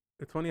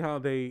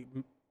 they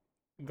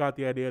got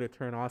the idea to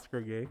turn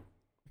Oscar gay.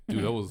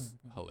 Dude, that was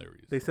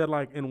hilarious. They said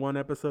like in one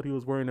episode he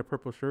was wearing a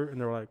purple shirt,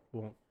 and they're like,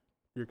 "Well,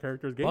 your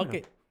character's gay Fuck now."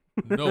 it.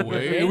 No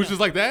way. It was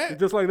just like that.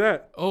 Just like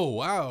that. Oh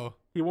wow.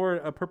 He wore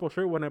a purple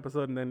shirt one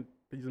episode, and then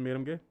they just made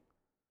him gay.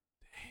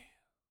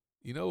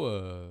 You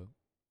know,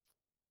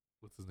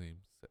 what's his name?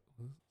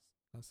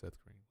 Not Seth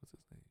Green. What's his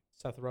name?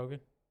 Seth Rogen.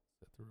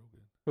 Seth Rogen.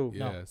 Who?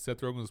 Yeah, No.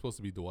 Seth Rogen was supposed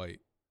to be Dwight.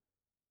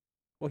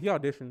 Well, he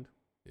auditioned,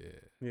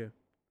 Yeah.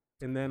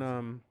 and then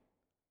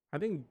I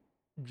think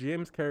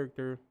Jim's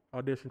character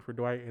auditioned for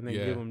Dwight, and then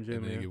yeah. give him Jim.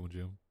 And then Yeah. they give him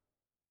Jim.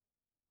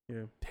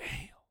 Yeah.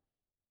 Damn.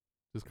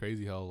 It's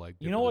crazy how like.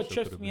 You know different what the show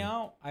trips could've me been.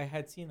 out? I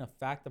had seen a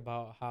fact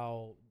about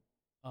how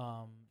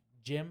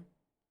Jim,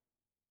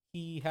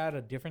 he had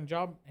a different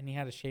job and he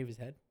had to shave his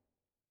head,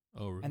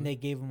 Oh really? and they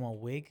gave him a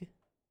wig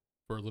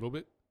For a little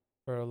bit.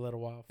 for a little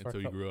while, for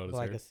Until he grew out his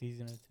like hair? a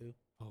season or two.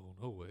 Oh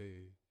no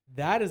way.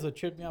 That is what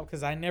tripped me out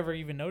because I never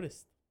even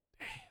noticed,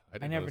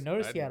 didn't never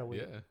noticed he had a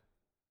wig. Yeah.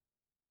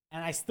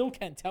 and I still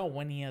can't tell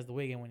when he has the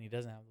wig and when he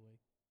doesn't have the wig.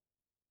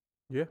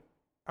 Yeah.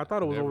 I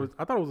thought it was Never.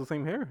 I thought it was the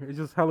same hair. It's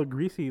just hella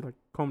greasy, like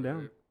combed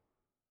down.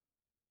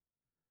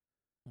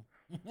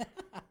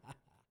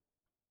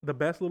 The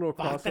best little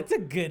Fuck, crossover. that's a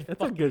good. That's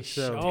a fucking good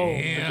show. show.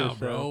 Damn, good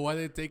bro. show. Why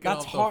they take it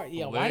That's off hard. the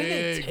Yeah, why did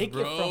they flicks, take it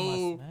from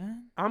bro? us,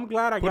 man? I'm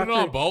glad I Put got it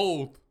on to.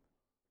 both.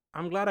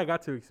 I'm glad I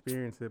got to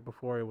experience it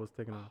before it was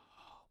taken off.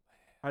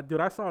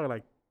 I saw it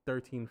like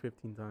 13,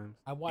 15 times.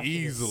 I watched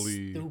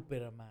Easily. a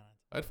stupid amount.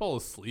 I'd fall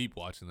asleep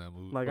watching that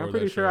movie. Like, or I'm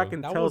pretty that sure I show.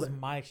 can That tell was that.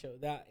 my show.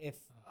 That if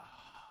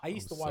I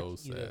used to I'm watch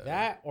so either sad.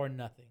 that or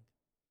nothing.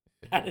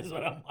 That is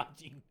what I'm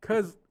watching.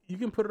 Because you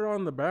can put it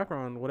on the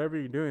background, whatever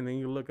you're doing, then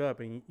you look up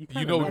and you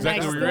You know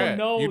exactly where you're at.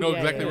 You know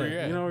exactly where you're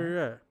at. You know where you're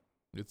at.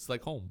 It's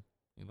like home.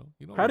 You know.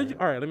 You know. How did you?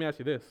 All right, let me ask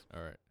you this.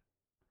 All right.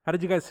 How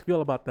did you guys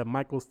feel about the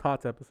Michael's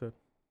Tots episode?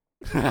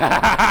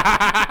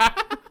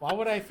 Why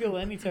would I feel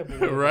any type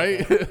of way?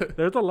 Right?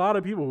 There's a lot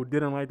of people who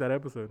didn't like that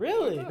episode.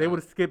 Really? They would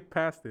have skipped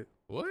past it.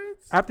 What?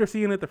 After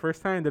seeing it the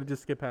first time, they'd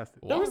just skip past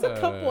it. There was a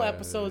couple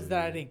episodes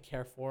that I didn't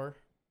care for,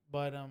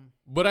 but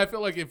But I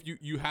feel like if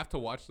you have to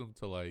watch them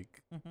to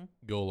like mhm.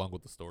 go along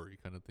with the story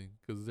kind of thing,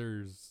 because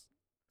there's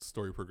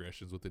story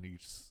progressions within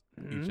each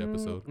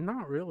episode.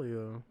 Not really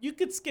though. You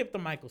could skip the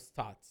Michael's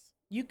Tots.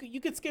 You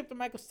could skip the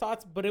Michael's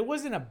Tots, but it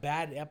wasn't a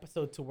bad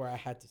episode to where I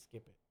had to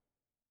skip it.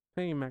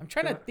 Hey, Mac. I'm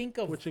trying to think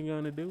of what you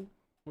gonna do.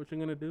 What you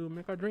gonna do?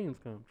 Make our dreams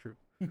come true.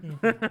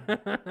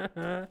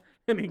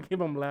 And he give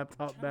them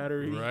laptop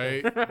batteries.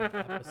 Right.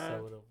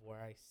 episode of where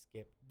I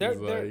skipped.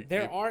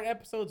 There are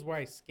episodes where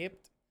I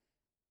skipped,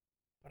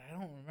 but I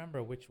don't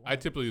remember which one. I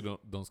typically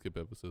don't skip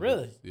episodes.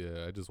 Really?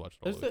 Yeah, I just watch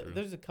it all the way through.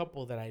 There's a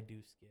couple that I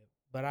do skip,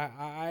 but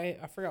I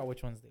forgot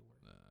which ones they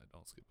were. Nah, I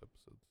don't skip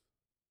episodes.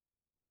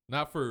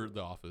 Not for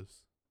The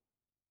Office.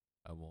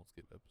 I won't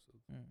skip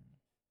episodes.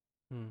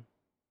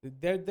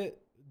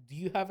 Do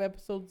you have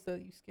episodes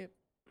that you skip?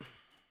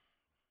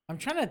 I'm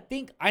trying to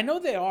think. I know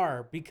they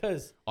are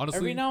because Honestly,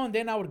 every now and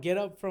then I would get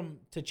up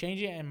to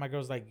change it, and my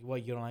girl's like,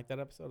 "What? You don't like that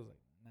episode?" I was like,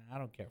 "Nah, I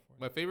don't care for it."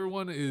 my favorite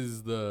one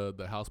is the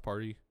house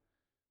party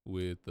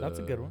with. That's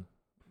a good one.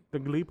 The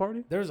Glee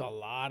party? There's a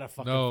lot of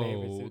fucking No,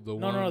 favorites. the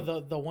No,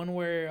 one- the one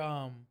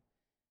where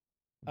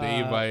They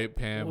invite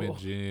Pam and wh-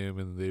 Jim,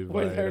 and they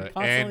where they're invite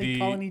constantly Andy.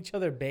 calling each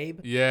other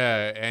babe.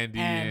 Yeah, Andy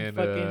And and,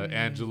 fucking-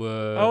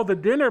 Angela. Oh, the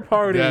dinner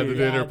party. yeah, the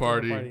dinner dinner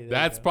party. party, there you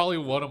That's go. probably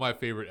one of my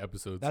favorite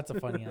episodes. That's a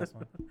funny ass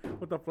one.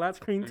 With the flat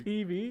screen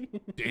TV.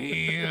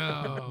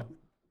 Damn.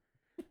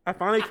 I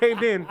finally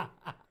caved in.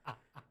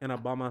 And I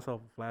bought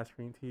myself a flat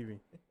screen TV.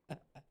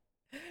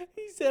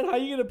 He said, "How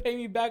you gonna pay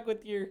me back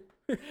with your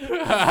zero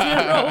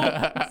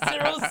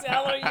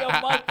salary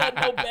a month and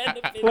no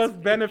benefits?" Plus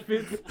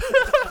benefits.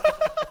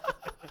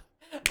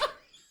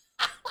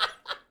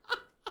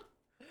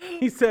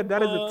 He said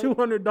that is a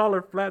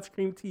 $200 flat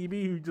screen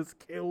TV you just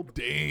killed.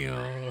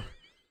 Damn.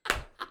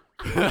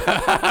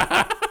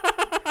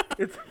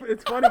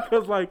 It's funny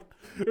because like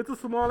it's a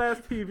small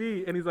ass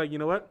TV and he's like, you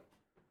know what?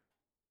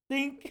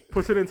 Think.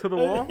 Push it into the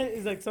wall.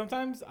 He's like,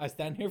 sometimes I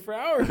stand here for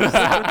hours.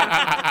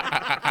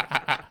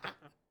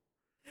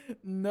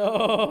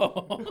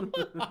 No.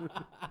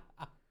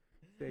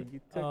 Say you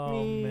took Oh,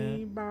 me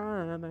man.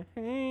 by the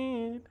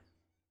hand.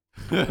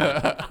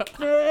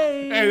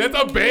 Hey,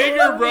 that's a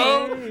banger,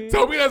 bro.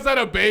 Tell me that's not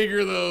a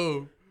banger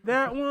though.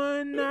 That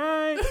one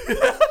night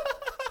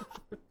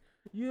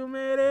you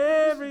made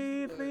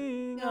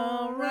everything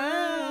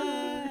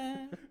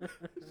alright.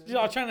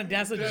 Y'all trying to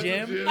dance with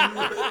Jim? Jim's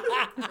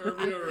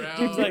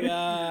Jim's like,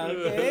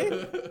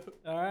 okay.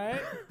 All right.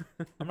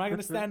 I'm not going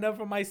to stand up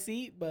from my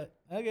seat, but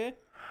okay.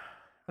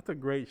 That's a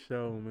great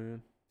show,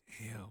 man.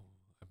 Damn,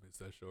 I missed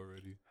that show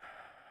already.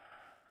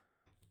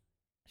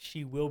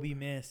 She will be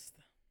missed.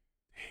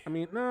 I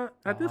mean, nah,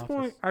 at The this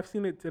point, Office. I've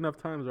seen it enough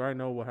times where I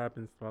know what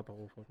happens throughout the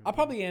whole fucking I'll thing.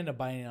 probably end up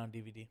buying it on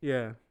DVD.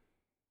 Yeah.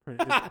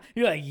 It's-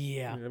 You're like,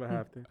 yeah. yeah, if I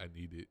have to. I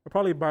need it. I'll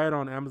probably buy it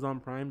on Amazon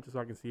Prime just so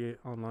I can see it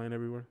online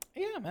everywhere.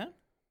 Yeah, man.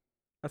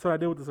 That's what I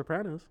did with The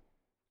Sopranos.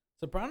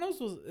 Sopranos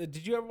was.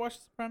 Did you ever watch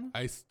Sopranos?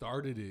 I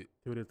started it.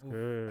 Dude, it's Oof.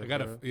 good. I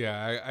gotta, bro.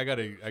 yeah, I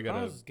gotta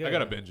Sopranos is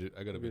good. binge it.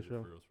 I gotta Good binge it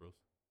show. for real.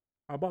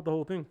 I bought the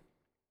whole thing.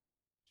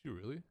 You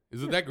really?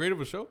 Is it that great of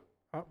a show?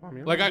 I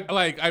mean,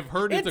 I've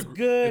heard It's it's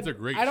good. It's a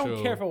great show. I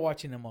don't care for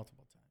watching it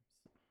multiple times.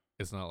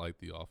 It's not like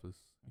The Office.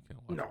 You can't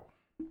watch no,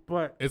 it.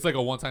 but It's like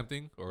a one-time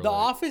thing. Or The like,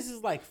 Office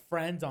is like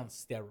Friends on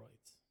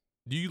steroids.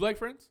 do you like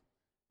Friends?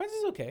 Friends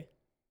is okay.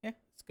 Yeah,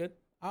 it's good.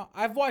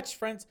 I've watched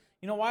Friends.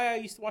 You know why I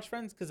used to watch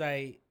Friends? Because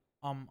I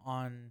on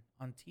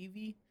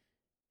TV,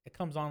 it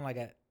comes on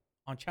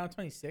on channel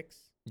 26,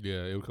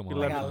 Yeah, it would come on.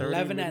 like 11:30 at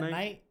 11 at midnight?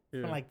 night,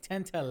 Yeah. from like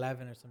 10 to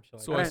 11 or some shit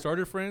like So that. I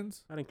started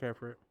Friends, I didn't care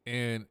for it.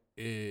 and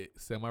it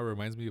semi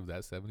reminds me of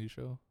that '70s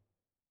show,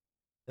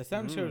 The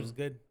 70 show is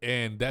good.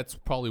 and that's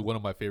probably one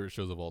of my favorite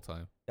shows of all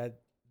time,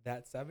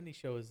 That 70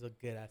 show is a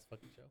good ass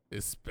fucking show.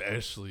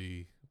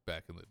 especially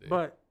back in the day.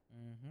 But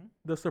Mm-hmm.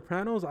 The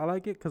Sopranos, I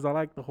like it because I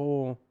like the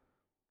whole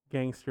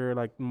gangster,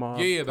 like mob.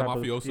 Yeah, the type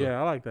of- mafioso. yeah,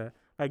 I like that.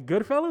 Like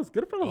Goodfellas is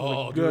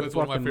oh, a dude, good that's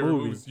one of my fucking favorite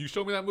movie. movies. You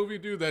showed me that movie,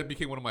 dude. That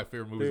became one of my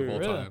favorite movies Dude, of all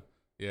really? time.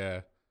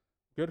 Yeah,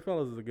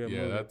 Goodfellas is a good yeah,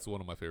 movie. that's one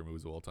of my favorite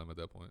movies of all time at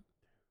that point.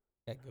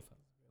 Yeah, good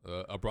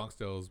fun. A Bronx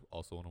Tale is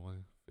also one of my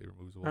favorite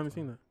movies of all I haven't time.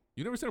 seen that.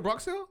 You never seen A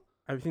Bronx Tale?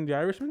 Have you seen The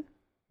Irishman?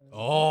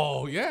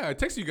 Oh yeah, I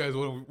texted you guys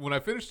when I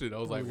finished it. I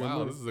was That like, was a good wow,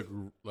 movie. this is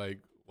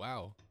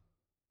wow.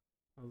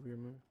 That was a good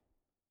movie.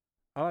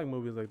 I like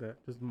movies like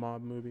that, just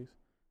mob movies.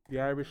 The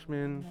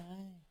Irishman,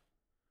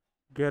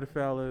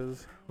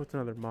 Goodfellas. What's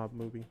another mob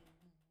movie?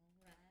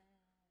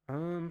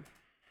 Hold on,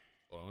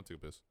 I want to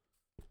take a piss.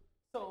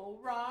 So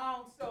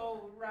wrong,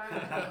 so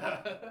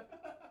right.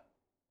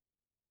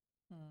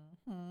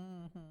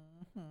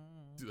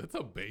 Dude, that's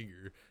a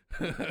banger.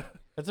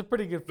 That's a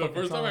pretty good. The fucking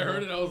first time I song,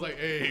 heard bro. it, I was like,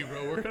 "Hey,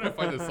 bro, where can I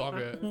find this song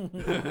at?"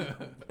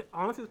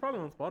 Honestly, it's probably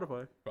on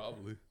Spotify.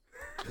 Probably.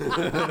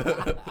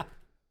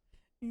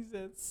 He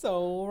said,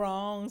 "So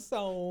wrong,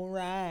 so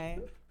right."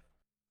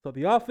 So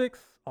the Office,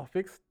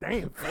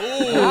 damn.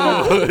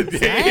 Oh,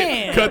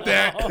 damn. Cut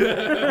that.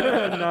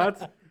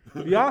 Nuts.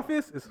 The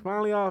Office is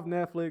finally off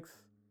Netflix,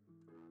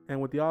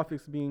 and with The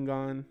Office being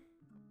gone,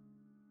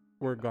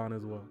 we're gone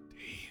as well.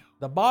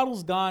 The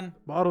bottle's gone.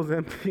 Bottle's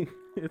empty.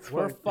 It's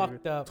We're fucked,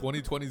 fucked up.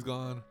 2020's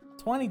gone.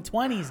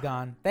 2020's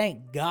gone.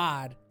 Thank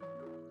God.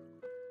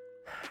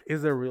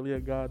 Is there really a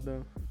God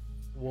though?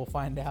 We'll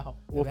find out.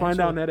 We'll find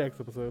out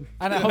next episode.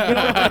 And I hope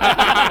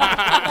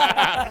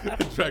you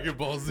don't Dragon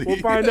Ball Z. We'll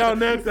find out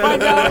next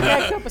find out episode.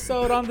 next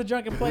episode on The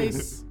Drunken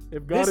Place.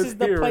 If God This is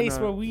the here or place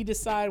not. where we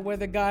decide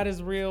whether God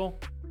is real.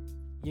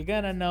 You're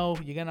gonna know.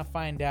 You're gonna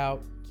find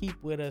out.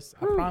 Keep with us.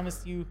 I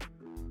promise you,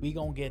 we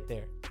gonna get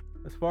there.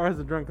 As far as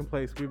The Drunken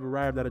Place, we've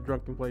arrived at A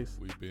Drunken Place.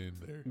 We've been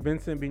there.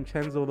 Vincent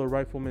Vincenzo, the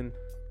Rifleman,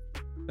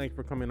 thank you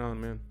for coming on,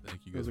 man.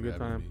 Thank you It was guys a for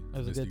good having time. me. It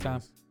was a Missed good you time.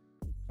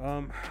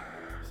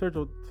 guys.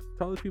 Sergio,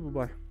 tell these people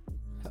bye.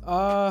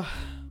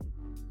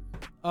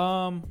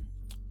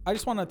 I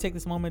just want to take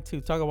this moment to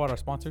talk about our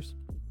sponsors.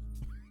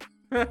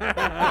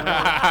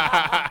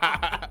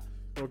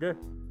 Okay.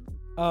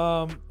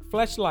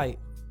 Fleshlight.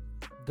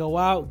 Go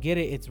out, get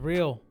it. It's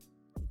real.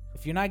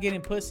 If you're not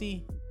getting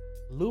pussy,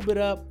 lube it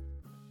up,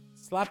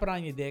 slap it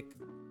on your dick.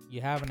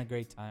 You're having a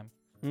great time.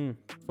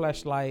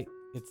 Fleshlight.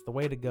 It's the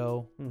way to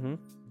go. Mm-hmm.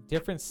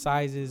 Different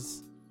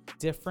sizes,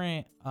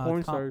 different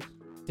Porn stars.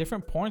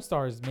 different porn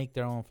stars make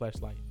their own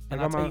fleshlight. And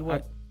I I'll got tell you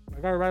what, I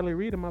got Riley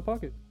Reid in my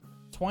pocket.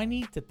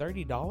 $20 to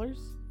 $30,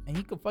 and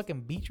you can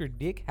fucking beat your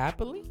dick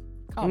happily.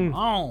 Come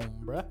on,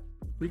 bruh.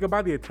 You can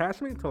buy the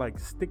attachment to like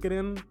stick it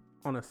in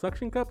on a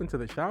suction cup into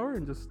the shower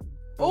and just.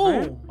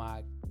 Oh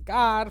my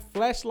God,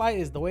 fleshlight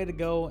is the way to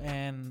go,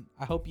 and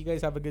I hope you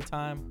guys have a good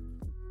time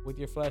with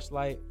your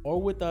fleshlight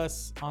or with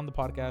us on the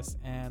podcast.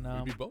 And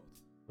Maybe both.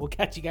 we'll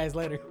catch you guys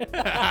later.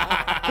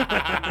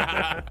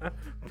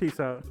 Peace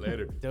out.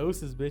 Later.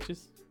 Doses,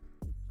 bitches.